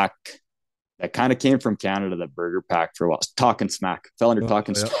big black that kind of came from Canada, the Burger Pack for a while. Talking Smack. Fell under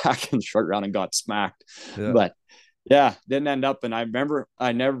Talking Smack in the short round and got smacked. Yeah. But yeah, didn't end up. And I remember,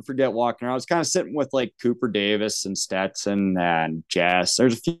 I never forget walking around. I was kind of sitting with like Cooper Davis and Stetson and Jess.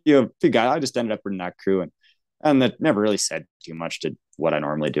 There's a few guys. I just ended up in that crew and that never really said too much to what I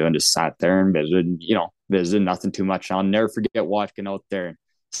normally do and just sat there and visited nothing too much. I'll never forget walking out there.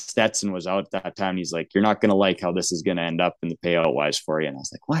 Stetson was out at that time. He's like, you're not going to like how this is going to end up in the payout wise for you. And I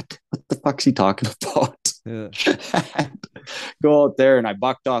was like, what the fuck's he talking about? Yeah. Go out there and I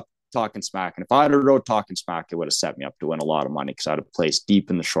bucked off Talking Smack. And if I had rode Talking Smack, it would have set me up to win a lot of money because I'd have placed deep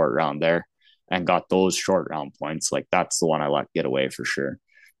in the short round there and got those short round points. Like that's the one I let get away for sure.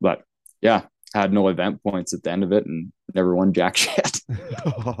 But yeah, I had no event points at the end of it and never won jack shit.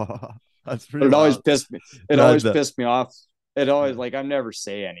 That's pretty. It always pissed me. Pissed me off. It always I never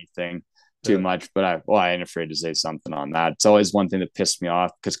say anything too much, but I ain't afraid to say something on that. It's always one thing that pissed me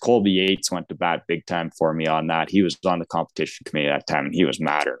off because Colby Yates went to bat big time for me on that. He was on the competition committee at that time and he was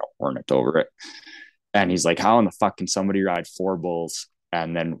mad at a hornet over it. And he's like, how in the fuck can somebody ride 4 bulls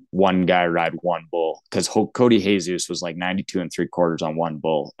and then one guy ride 1 bull? Because Cody Jesus was like 92 3/4 on 1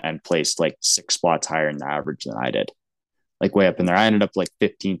 bull and placed like 6 spots higher in the average than I did. Like way up in there. I ended up like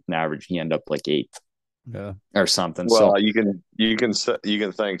 15th in average. He ended up like 8th. Yeah, or something. Well, so you can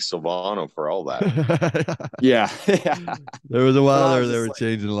thank Silvano for all that. yeah. There was a while there they were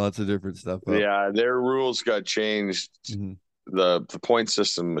changing lots of different stuff up. Yeah, their rules got changed. Mm-hmm. The point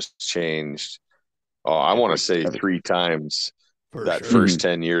system was changed. Oh, I want to say 3 times first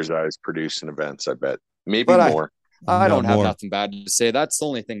 10 years I was producing events. I bet maybe more. I don't have nothing bad to say. That's the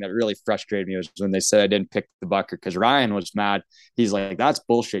only thing that really frustrated me was when they said I didn't pick the bucker because Ryan was mad. He's like, "That's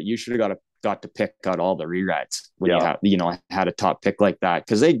bullshit. You should have got to pick out all the re-rides when you had a top pick like that."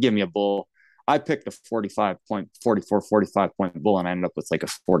 Because they'd give me a bull. I picked a 45 point bull and I ended up with like a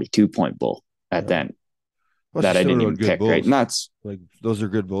 42 point bull at then. That I didn't even pick, bulls. Right? And that's like those are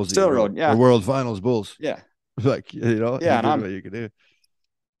good bulls. Still rode, yeah. The World Finals bulls. Yeah. Like, yeah, and what you can do.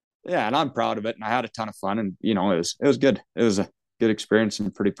 Yeah, and I'm proud of it, and I had a ton of fun, and it was good. It was a good experience,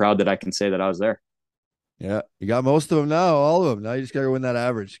 and pretty proud that I can say that I was there. Yeah, you got most of them now, all of them. Now you just gotta win that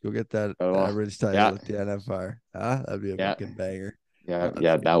average. Go get that average title yeah. with the NFR. That'd be a fucking banger.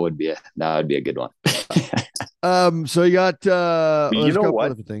 That would be a good one. So you got you know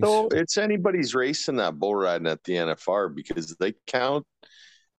what? So it's anybody's race in that bull riding at the NFR because they count.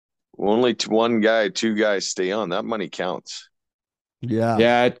 Only one guy, two guys stay on. That money counts.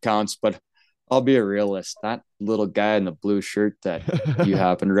 Yeah, it counts. But I'll be a realist. That little guy in the blue shirt that you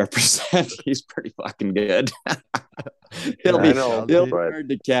happen to represent, he's pretty fucking good. He'll be hard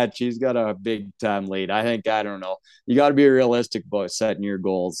to catch. He's got a big time lead. I don't know. You got to be realistic about setting your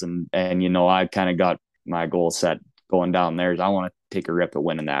goals, and I kind of got my goal set going down there. I want to take a rip at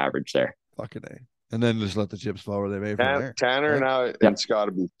winning the average there. Fucking A. And then just let the chips fall where they may from there. Tanner and Scott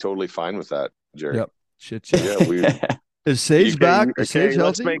will be totally fine with that, Jerry. Yep. Shit. Yeah, Is Sage back? Is Sage healthy?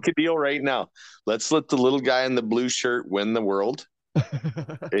 Let's make a deal right now. Let's let the little guy in the blue shirt win the world,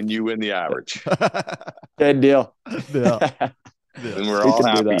 and you win the average. Good deal. Yeah. And we're all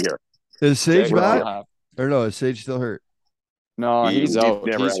happy here. Is Sage back? Or no, is Sage still hurt? No, he's out.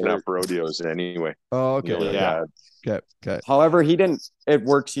 Never had enough rodeos anyway. Oh, okay. Yeah. Okay. However, it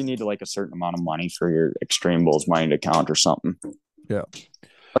works. You need like a certain amount of money for your Extreme Bulls money to count or something. Yeah.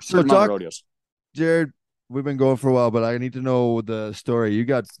 So rodeos. Jared, we've been going for a while, but I need to know the story. You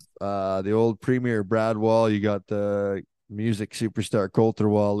got the old premier Brad Wall. You got the music superstar Coulter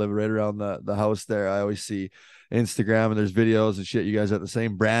Wall living right around the house there. I always see Instagram and there's videos and shit. You guys have the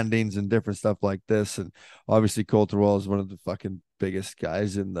same brandings and different stuff like this. And obviously Coulter Wall is one of the fucking biggest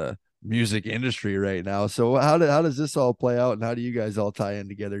guys in the music industry right now. So how does this all play out, and how do you guys all tie in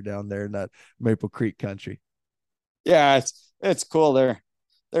together down there in that Maple Creek country? Yeah, it's cool. They're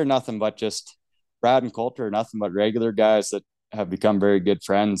nothing but just Brad and Coulter are nothing but regular guys that have become very good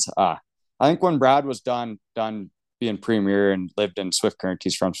friends. I think when Brad was done being premier and lived in Swift Current,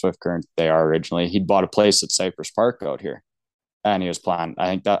 he's from Swift Current, they are originally, he'd bought a place at Cypress Park out here, and he was planning.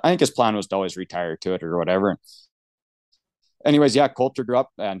 I think his plan was to always retire to it or whatever. Anyways, yeah, Coulter grew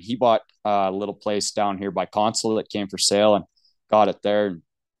up and he bought a little place down here by Consul that came for sale and got it there. And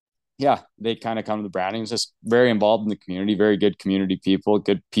yeah, they kind of come to the branding. Just very involved in the community, very good community people,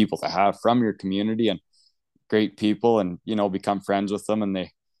 good people to have from your community and great people, and, become friends with them. And they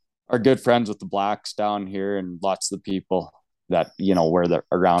are good friends with the Blacks down here and lots of the people that, where they're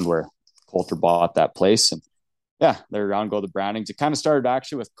around where Coulter bought that place. And yeah, they're around, go to the brandings. It kind of started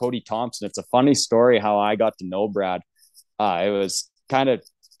actually with Cody Thompson. It's a funny story how I got to know Brad. It was kind of,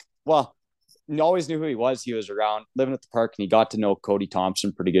 always knew who he was. He was around living at the park, and he got to know Cody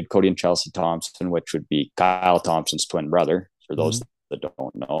Thompson pretty good. Cody and Chelsea Thompson, which would be Kyle Thompson's twin brother, for those that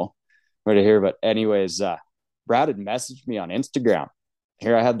don't know. Right here. But anyways, Brad had messaged me on Instagram.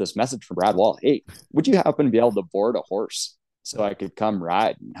 Here I had this message from Brad Wall. Hey, would you happen to be able to board a horse so I could come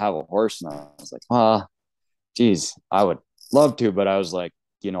ride and have a horse? And I was like, geez, I would love to. But I was like,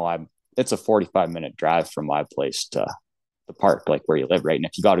 it's a 45-minute drive from my place to the park, like where you live, right? And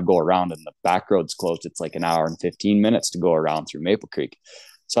if you got to go around and the back road's closed, it's like an hour and 15 minutes to go around through Maple Creek.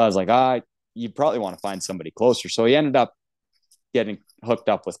 So I was like, you probably want to find somebody closer. So he ended up getting hooked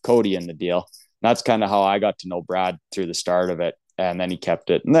up with Cody in the deal. And that's kind of how I got to know Brad through the start of it. And then he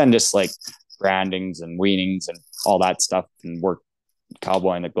kept it. And then just like brandings and weanings and all that stuff and work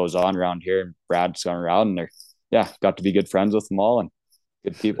cowboying that goes on around here. And Brad's gone around, and got to be good friends with them all and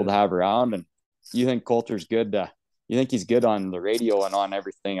good people to have around. And you think Coulter's good? You think he's good on the radio and on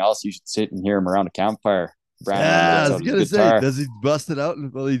everything else? You should sit and hear him around a campfire. I was gonna say, does he bust it out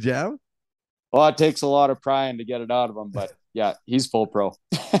and will he jam? Well, it takes a lot of prying to get it out of him, but yeah, he's full pro.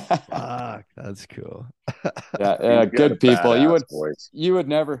 Fuck, that's cool. Yeah, good people. You'd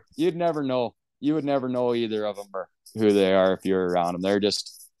never know. You would never know either of them or who they are if you're around them.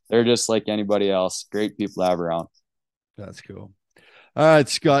 They're just like anybody else. Great people to have around. That's cool. All right,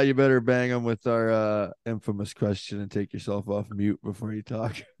 Scott, you better bang them with our infamous question and take yourself off mute before you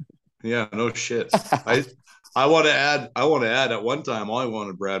talk. Yeah, no shit. I want to add at one time I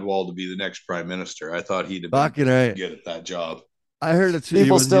wanted Brad Wall to be the next prime minister. I thought he'd have been right. good at that job. I heard it too.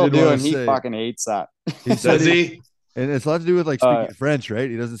 People still do, and he fucking hates that. Does he? And it's a lot to do with like speaking French, right?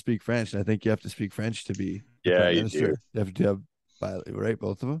 He doesn't speak French, and I think you have to speak French to be prime minister. You have to have right,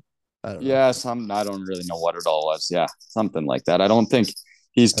 both of them. I don't know. Yeah, I don't really know what it all was. Yeah, something like that. I don't think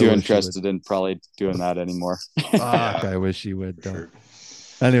he's too interested in probably doing that anymore. I wish he would. Sure.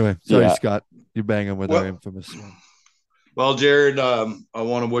 Anyway, sorry, Scott. You bang him with our infamous one. Well, Jared, I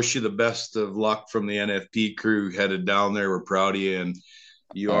want to wish you the best of luck from the NFP crew headed down there. We're proud of you, and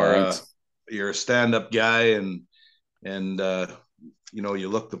you're a stand-up guy, and you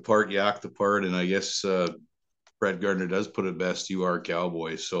look the part, you act the part, and I guess Brett Gardner does put it best. You are a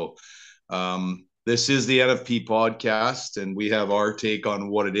cowboy, so This is the NFP podcast, and we have our take on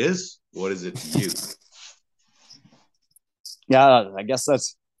what it is. What is it to you? Yeah, I guess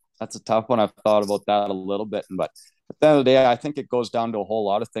that's a tough one. I've thought about that a little bit, but at the end of the day, I think it goes down to a whole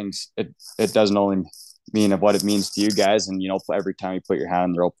lot of things. It doesn't only mean of what it means to you guys, and every time you put your hand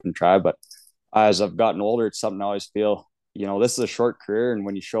in the rope and try. But as I've gotten older, it's something I always feel. This is a short career, and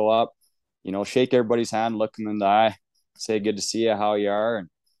when you show up, shake everybody's hand, look them in the eye, say good to see you, how you are, and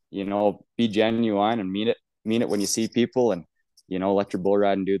be genuine and mean it when you see people, and let your bull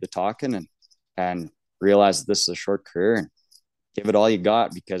ride and do the talking, and realize that this is a short career, and give it all you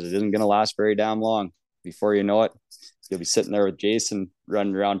got, because it isn't going to last very damn long. Before you know it, you'll be sitting there with Jason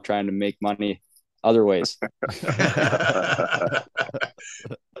running around trying to make money other ways. I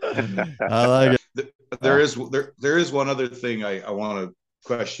like it. There is one other thing I want to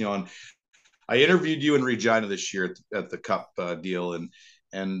question on. I interviewed you in Regina this year at the Cup deal, and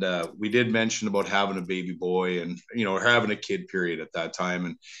we did mention about having a baby boy and having a kid period at that time.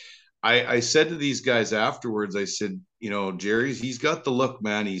 And I said to these guys afterwards, I said, he's got the look,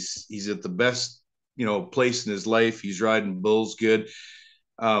 man. He's at the best place in his life. He's riding bulls good.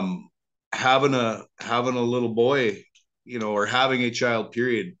 Having a little boy, or having a child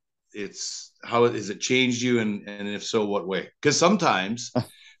period, has it changed you, and if so, what way? Because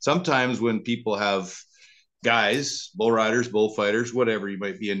sometimes when people have guys, bull riders, bullfighters, whatever you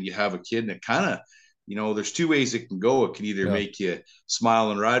might be, and you have a kid, and it kind of, there's two ways it can go. It can either make you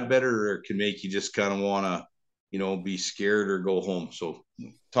smile and ride better, or it can make you just kind of want to, be scared or go home. So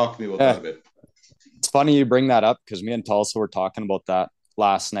talk to me about that a bit. It's funny you bring that up, because me and Tulsa were talking about that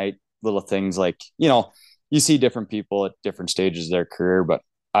last night. Little things like, you see different people at different stages of their career, but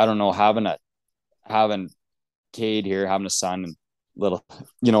I don't know, having Cade here, having a son, and little,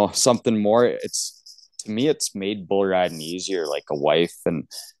 something more, to me, it's made bull riding easier, like a wife and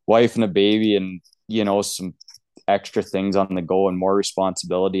a baby, and, some extra things on the go, and more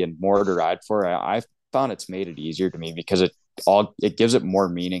responsibility and more to ride for. I found it's made it easier to me, because it gives it more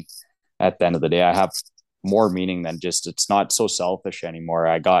meaning. At the end of the day, I have more meaning than just, it's not so selfish anymore.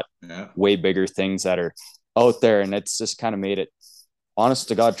 I got way bigger things that are out there, and it's just kind of made it, honest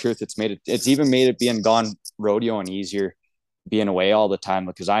to God truth, it's even made it being gone rodeoing easier, being away all the time,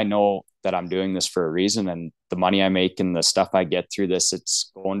 because I know that I'm doing this for a reason, and the money I make and the stuff I get through this,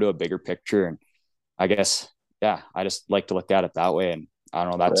 it's going to a bigger picture. And I guess, I just like to look at it that way. And I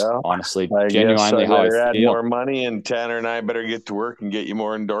don't know, that's honestly genuinely how I feel. More money, and Tanner and I better get to work and get you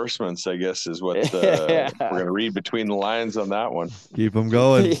more endorsements, I guess, is what we're going to read between the lines on that one. Keep them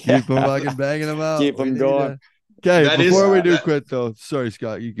going. Keep them fucking banging them out. Keep them going. Okay, before we do quit, though, sorry,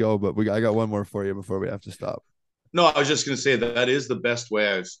 Scott, you go, but I got one more for you before we have to stop. No, I was just going to say that is the best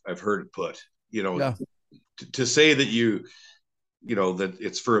way I've heard it put. To say that that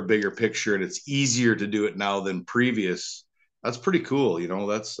it's for a bigger picture, and it's easier to do it now than previous. That's pretty cool.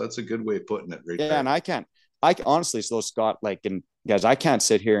 That's a good way of putting it right there. Yeah, and I honestly, so Scott, and guys, I can't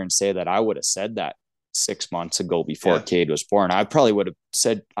sit here and say that I would have said that 6 months ago before Cade was born. I'd have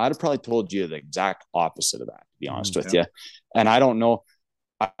probably told you the exact opposite of that, to be honest with you. And I don't know.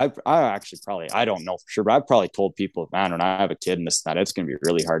 I don't know for sure, but I've probably told people, man, when I have a kid and this and that, it's going to be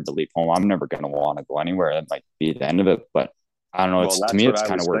really hard to leave home. I'm never going to want to go anywhere. That might be the end of it, but I don't know. To me, it's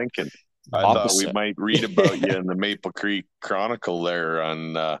kind of weird. I thought we might read about you in the Maple Creek Chronicle there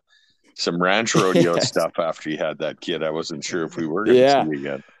on some ranch rodeo stuff after you had that kid. I wasn't sure if we were going to see you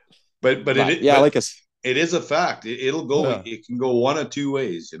again. But it is a fact. It'll go. Yeah. It can go one of two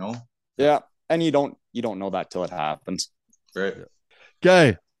ways. Yeah, and you don't know that till it happens. Right.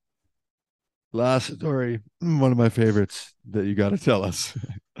 Okay. Last story, one of my favorites that you got to tell us.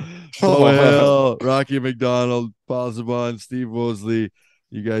 Hill, Rocky McDonald, Paul Zabon, Steve Wosley.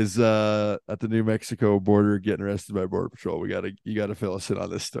 You guys at the New Mexico border getting arrested by Border Patrol. You gotta fill us in on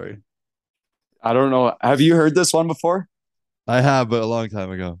this story. I don't know. Have you heard this one before? I have, but a long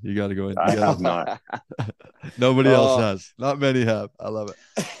time ago. You gotta go in. I have not. Nobody else has. Not many have. I love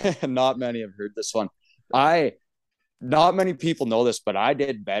it. Not many have heard this one. Not many people know this, but I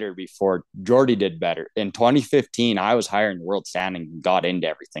did better before Jordy did better. In 2015, I was higher in the world standing and got into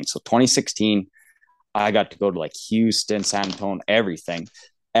everything. So 2016, I got to go to Houston, San Antonio, everything.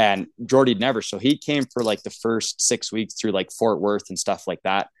 And Jordy never. So he came for the first 6 weeks through Fort Worth and stuff like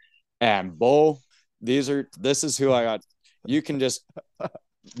that. And Bo, this is who I got. You can just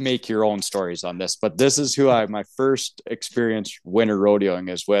make your own stories on this, but this is who my first experience winter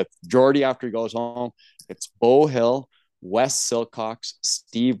rodeoing is with. Jordy, after he goes home, it's Bo Hill, Wes Silcox,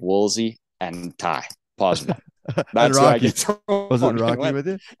 Steve Woolsey, and Ty. Pause. That's who I get thrown Wasn't Rocky with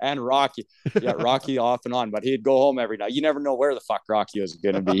you? And Rocky. Yeah, Rocky off and on, but he'd go home every night. You never know where the fuck Rocky was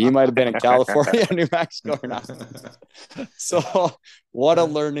going to be. He might have been in California, New Mexico, or not. So what a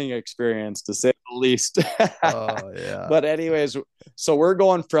learning experience, to say the least. Oh, yeah. But anyways, so we're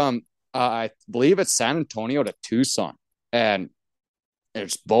going from, I believe it's San Antonio to Tucson. And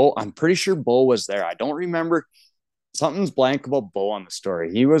it's Bo. I'm pretty sure Bo was there. I don't remember. Something's blank about Bo on the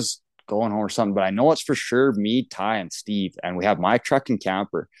story. He was going home or something, but I know it's for sure me, Ty, and Steve. And we have my truck and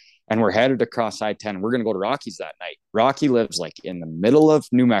camper, and we're headed across I-10. We're going to go to Rockies that night. Rocky lives like in the middle of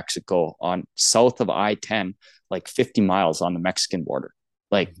New Mexico, on south of I-10, like 50 miles on the Mexican border.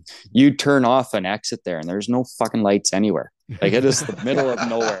 Like, you turn off an exit there and there's no fucking lights anywhere. Like, it is the middle of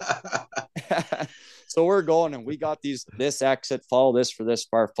nowhere. So we're going, and we got this exit, follow this for this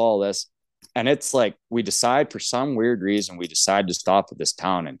far, follow this. And it's like, we decide for some weird reason, we decide to stop at this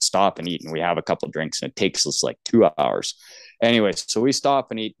town and stop and eat. And we have a couple of drinks, and it takes us like 2 hours. Anyways, so we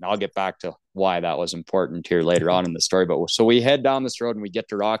stop and eat, and I'll get back to why that was important here later on in the story. But so we head down this road and we get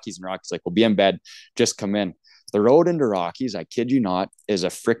to Rockies, and Rockies like, we'll be in bed, just come in. The road into Rockies, I kid you not, is a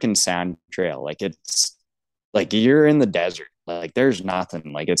freaking sand trail. Like, it's like you're in the desert. Like, there's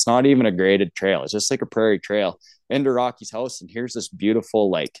nothing. Like, it's not even a graded trail. It's just like a prairie trail into Rocky's house. And here's this beautiful,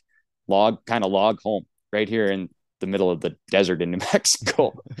 like, log home right here in the middle of the desert in New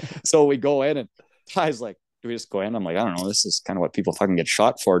Mexico. So we go in, and Ty's like, do we just go in? I'm like, I don't know. This is kind of what people fucking get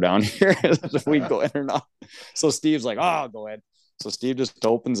shot for down here. If we go in or not. So Steve's like, oh, I'll go in. So Steve just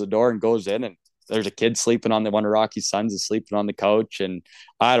opens the door and goes in, and there's a kid sleeping on one of Rocky's sons is sleeping on the couch. And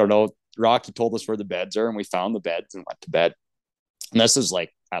I don't know, Rocky told us where the beds are, and we found the beds and went to bed. And this is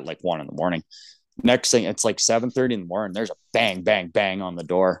like at like 1 a.m. Next thing, it's like 7:30 in the morning. There's a bang, bang, bang on the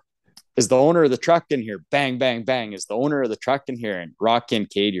door. Is the owner of the truck in here? Bang, bang, bang. Is the owner of the truck in here? And Rocky and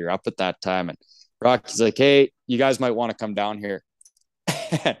Katie are up at that time. And Rocky's like, hey, you guys might want to come down here.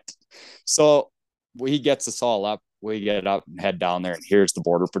 So he gets us all up. We get up and head down there. And here's the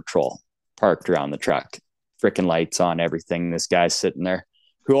Border Patrol parked around the truck. Freaking lights on, everything. This guy's sitting there.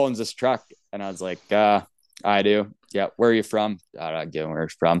 Who owns this truck? And I was like, I do. Yeah. Where are you from? I don't get where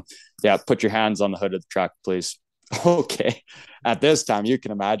it's from. Yeah. Put your hands on the hood of the truck, please. Okay. At this time, you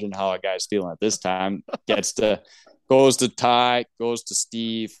can imagine how a guy's feeling at this time. Goes to Ty, goes to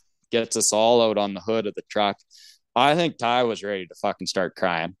Steve, gets us all out on the hood of the truck. I think Ty was ready to fucking start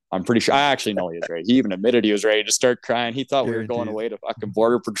crying. I'm pretty sure. I actually know he was ready. He even admitted he was ready to start crying. He thought we were going away to fucking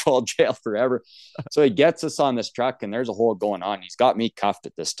Border Patrol jail forever. So he gets us on this truck, and there's a hole going on. He's got me cuffed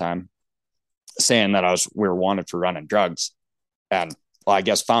at this time, saying that we were wanted for running drugs. And well, I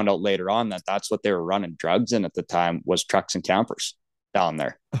guess found out later on that that's what they were running drugs in at the time, was trucks and campers down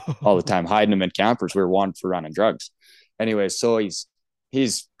there all the time, hiding them in campers. We were wanted for running drugs. Anyway, so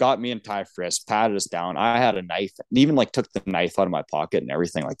he's got me and Ty frisked, patted us down. I had a knife, and even like took the knife out of my pocket and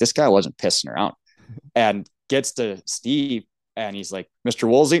everything. Like, this guy wasn't pissing around. And gets to Steve, and he's like, Mr.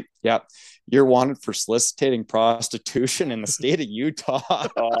 Woolsey, yeah, you're wanted for soliciting prostitution in the state of Utah.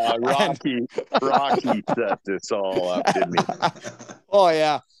 Rocky set this all up, didn't he? Oh,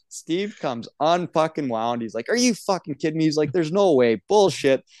 yeah. Steve comes unfucking wound. He's like, are you fucking kidding me? He's like, there's no way.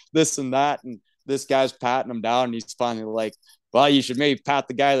 Bullshit. This and that. And this guy's patting him down. And he's finally like, well, you should maybe pat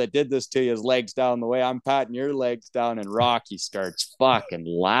the guy that did this to you, his legs down the way I'm patting your legs down. And Rocky starts fucking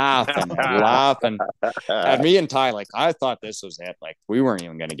laughing and laughing. And me and Ty, like, I thought this was it. Like, we weren't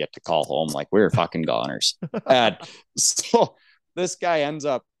even going to get to call home. Like, we were fucking goners. And so this guy ends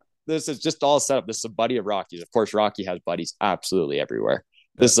up, this is just all set up. This is a buddy of Rocky's. Of course, Rocky has buddies absolutely everywhere.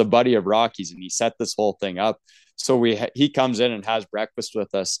 This is a buddy of Rocky's, and he set this whole thing up. So he comes in and has breakfast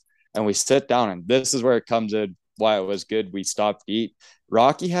with us, and we sit down, and this is where it comes in. Why it was good. We stopped to eat.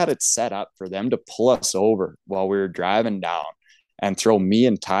 Rocky had it set up for them to pull us over while we were driving down and throw me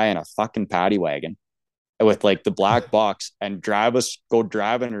and Ty in a fucking paddy wagon with like the black box and go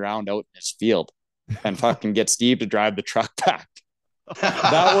driving around out in his field and fucking get Steve to drive the truck back.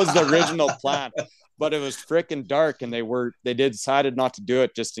 That was the original plan, but it was freaking dark, and they decided not to do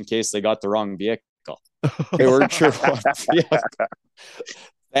it just in case they got the wrong vehicle. They weren't sure what vehicle.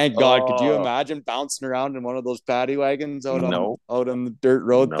 Thank God. Could you imagine bouncing around in one of those paddy wagons out on the dirt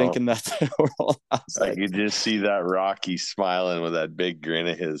road thinking that they were all I could just see that Rocky smiling with that big grin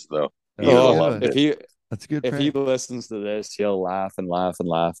of his, though. That's good. If he listens to this, he'll laugh and laugh and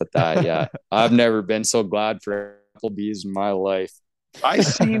laugh at that. Yeah. I've never been so glad for Applebee's in my life. I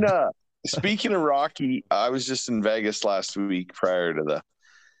seen speaking of Rocky, I was just in Vegas last week prior to the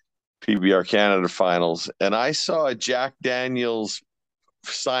PBR Canada finals, and I saw a Jack Daniels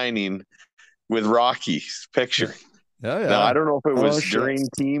signing with Rocky's picture. Yeah. Now, I don't know if it was during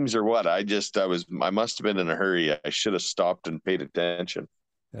teams or what. I must have been in a hurry. I should have stopped and paid attention.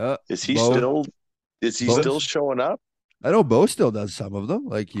 Yeah. Is he still showing up? I know Bo still does some of them,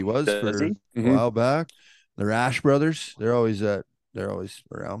 like he was a while back. The Rash brothers, they're always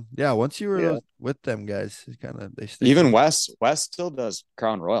around. Yeah, once you were with them guys, they stay. Even Wes still does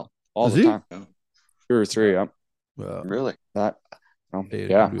Crown Royal all the time. 2 or 3, yeah. Really? I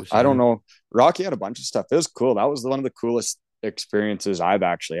don't know. Rocky had a bunch of stuff. It was cool. That was one of the coolest experiences I've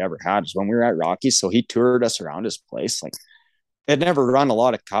actually ever had, is when we were at Rocky. So he toured us around his place. Like, it never run a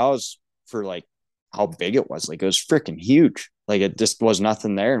lot of cows for like how big it was. Like, it was freaking huge. Like, it just was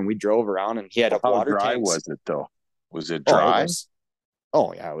nothing there. And we drove around, and he had a water tank. How dry was it though? Was it dry? It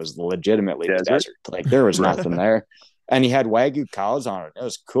was legitimately desert. Like, there was nothing there. And he had Wagyu cows on it. It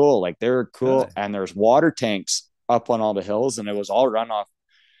was cool. Like, they were cool. And there's water tanks up on all the hills, and it was all run off.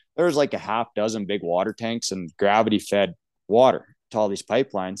 There was like a half dozen big water tanks and gravity fed water to all these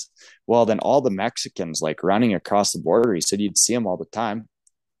pipelines. Well, then all the Mexicans, like, running across the border, he said you'd see them all the time.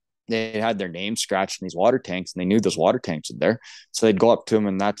 They had their names scratched in these water tanks, and they knew those water tanks were there. So they'd go up to them,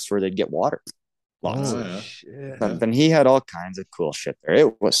 and that's where they'd get water. Lots of shit. And he had all kinds of cool shit there.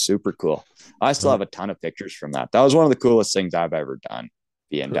 It was super cool. I still have a ton of pictures from that. That was one of the coolest things I've ever done,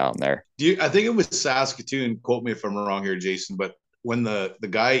 being down there. I think it was Saskatoon, quote me if I'm wrong here, Jason, but when the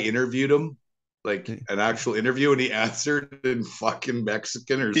guy interviewed him, like an actual interview, and he answered in fucking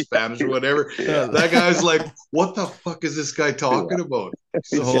Mexican or Spanish or whatever, that guy's like, what the fuck is this guy talking about?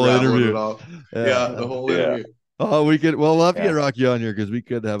 The whole interview. The whole interview. Oh, we'll have to get Rocky on here, because we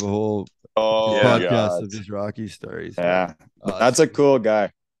could have a whole podcast of his Rocky stories. Yeah. That's a cool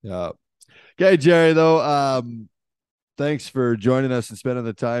guy. Yeah. Okay, Jerry, though, thanks for joining us and spending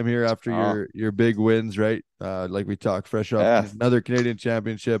the time here after your big wins, right? Like we talked, fresh off another Canadian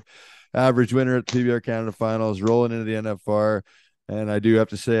championship, average winner at the PBR Canada Finals, rolling into the NFR. And I do have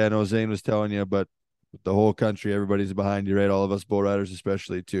to say, I know Zane was telling you, but the whole country, everybody's behind you, right? All of us bull riders,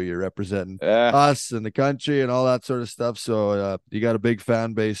 especially too. You're representing us and the country and all that sort of stuff. So you got a big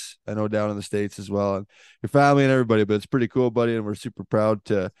fan base, I know, down in the States as well, and your family and everybody. But it's pretty cool, buddy, and we're super proud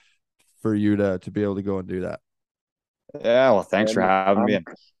for you to be able to go and do that. Yeah, well, thanks for having me.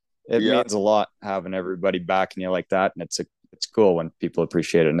 It means a lot having everybody backing you like that, and it's cool when people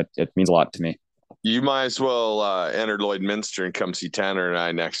appreciate it, and it means a lot to me. You might as well enter Lloydminster and come see Tanner and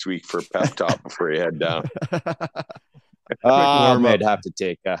I next week for pep talk before you head down. I might have to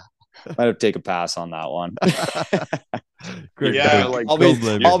take a pass on that one. I'll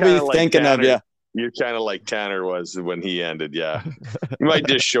be thinking of you. You're kind of like Tanner was when he ended. Yeah, you might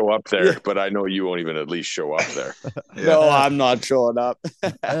just show up there, but I know you won't even at least show up there. No, I'm not showing up.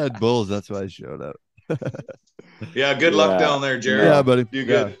 I had bulls, that's why I showed up. Good luck down there, Jared. Yeah, buddy. You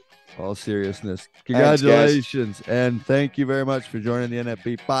good? All seriousness. Congratulations. Thanks, and thank you very much for joining the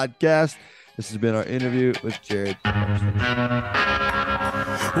NFB podcast. This has been our interview with Jared.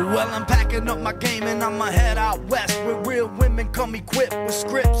 Well, I'm packing up my game and I'ma head out west, where real women come equipped with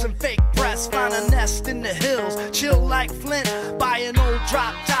scripts and fake press. Find a nest in the hills, chill like Flint. Buy an old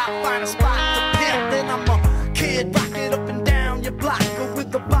drop top, find a spot to pimp. Then I'm a kid, rock it up and down your block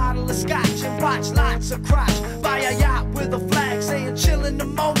with a bottle of scotch and watch lots of crotch. Buy a yacht with a flag saying chillin' the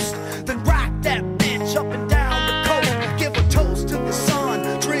most. Then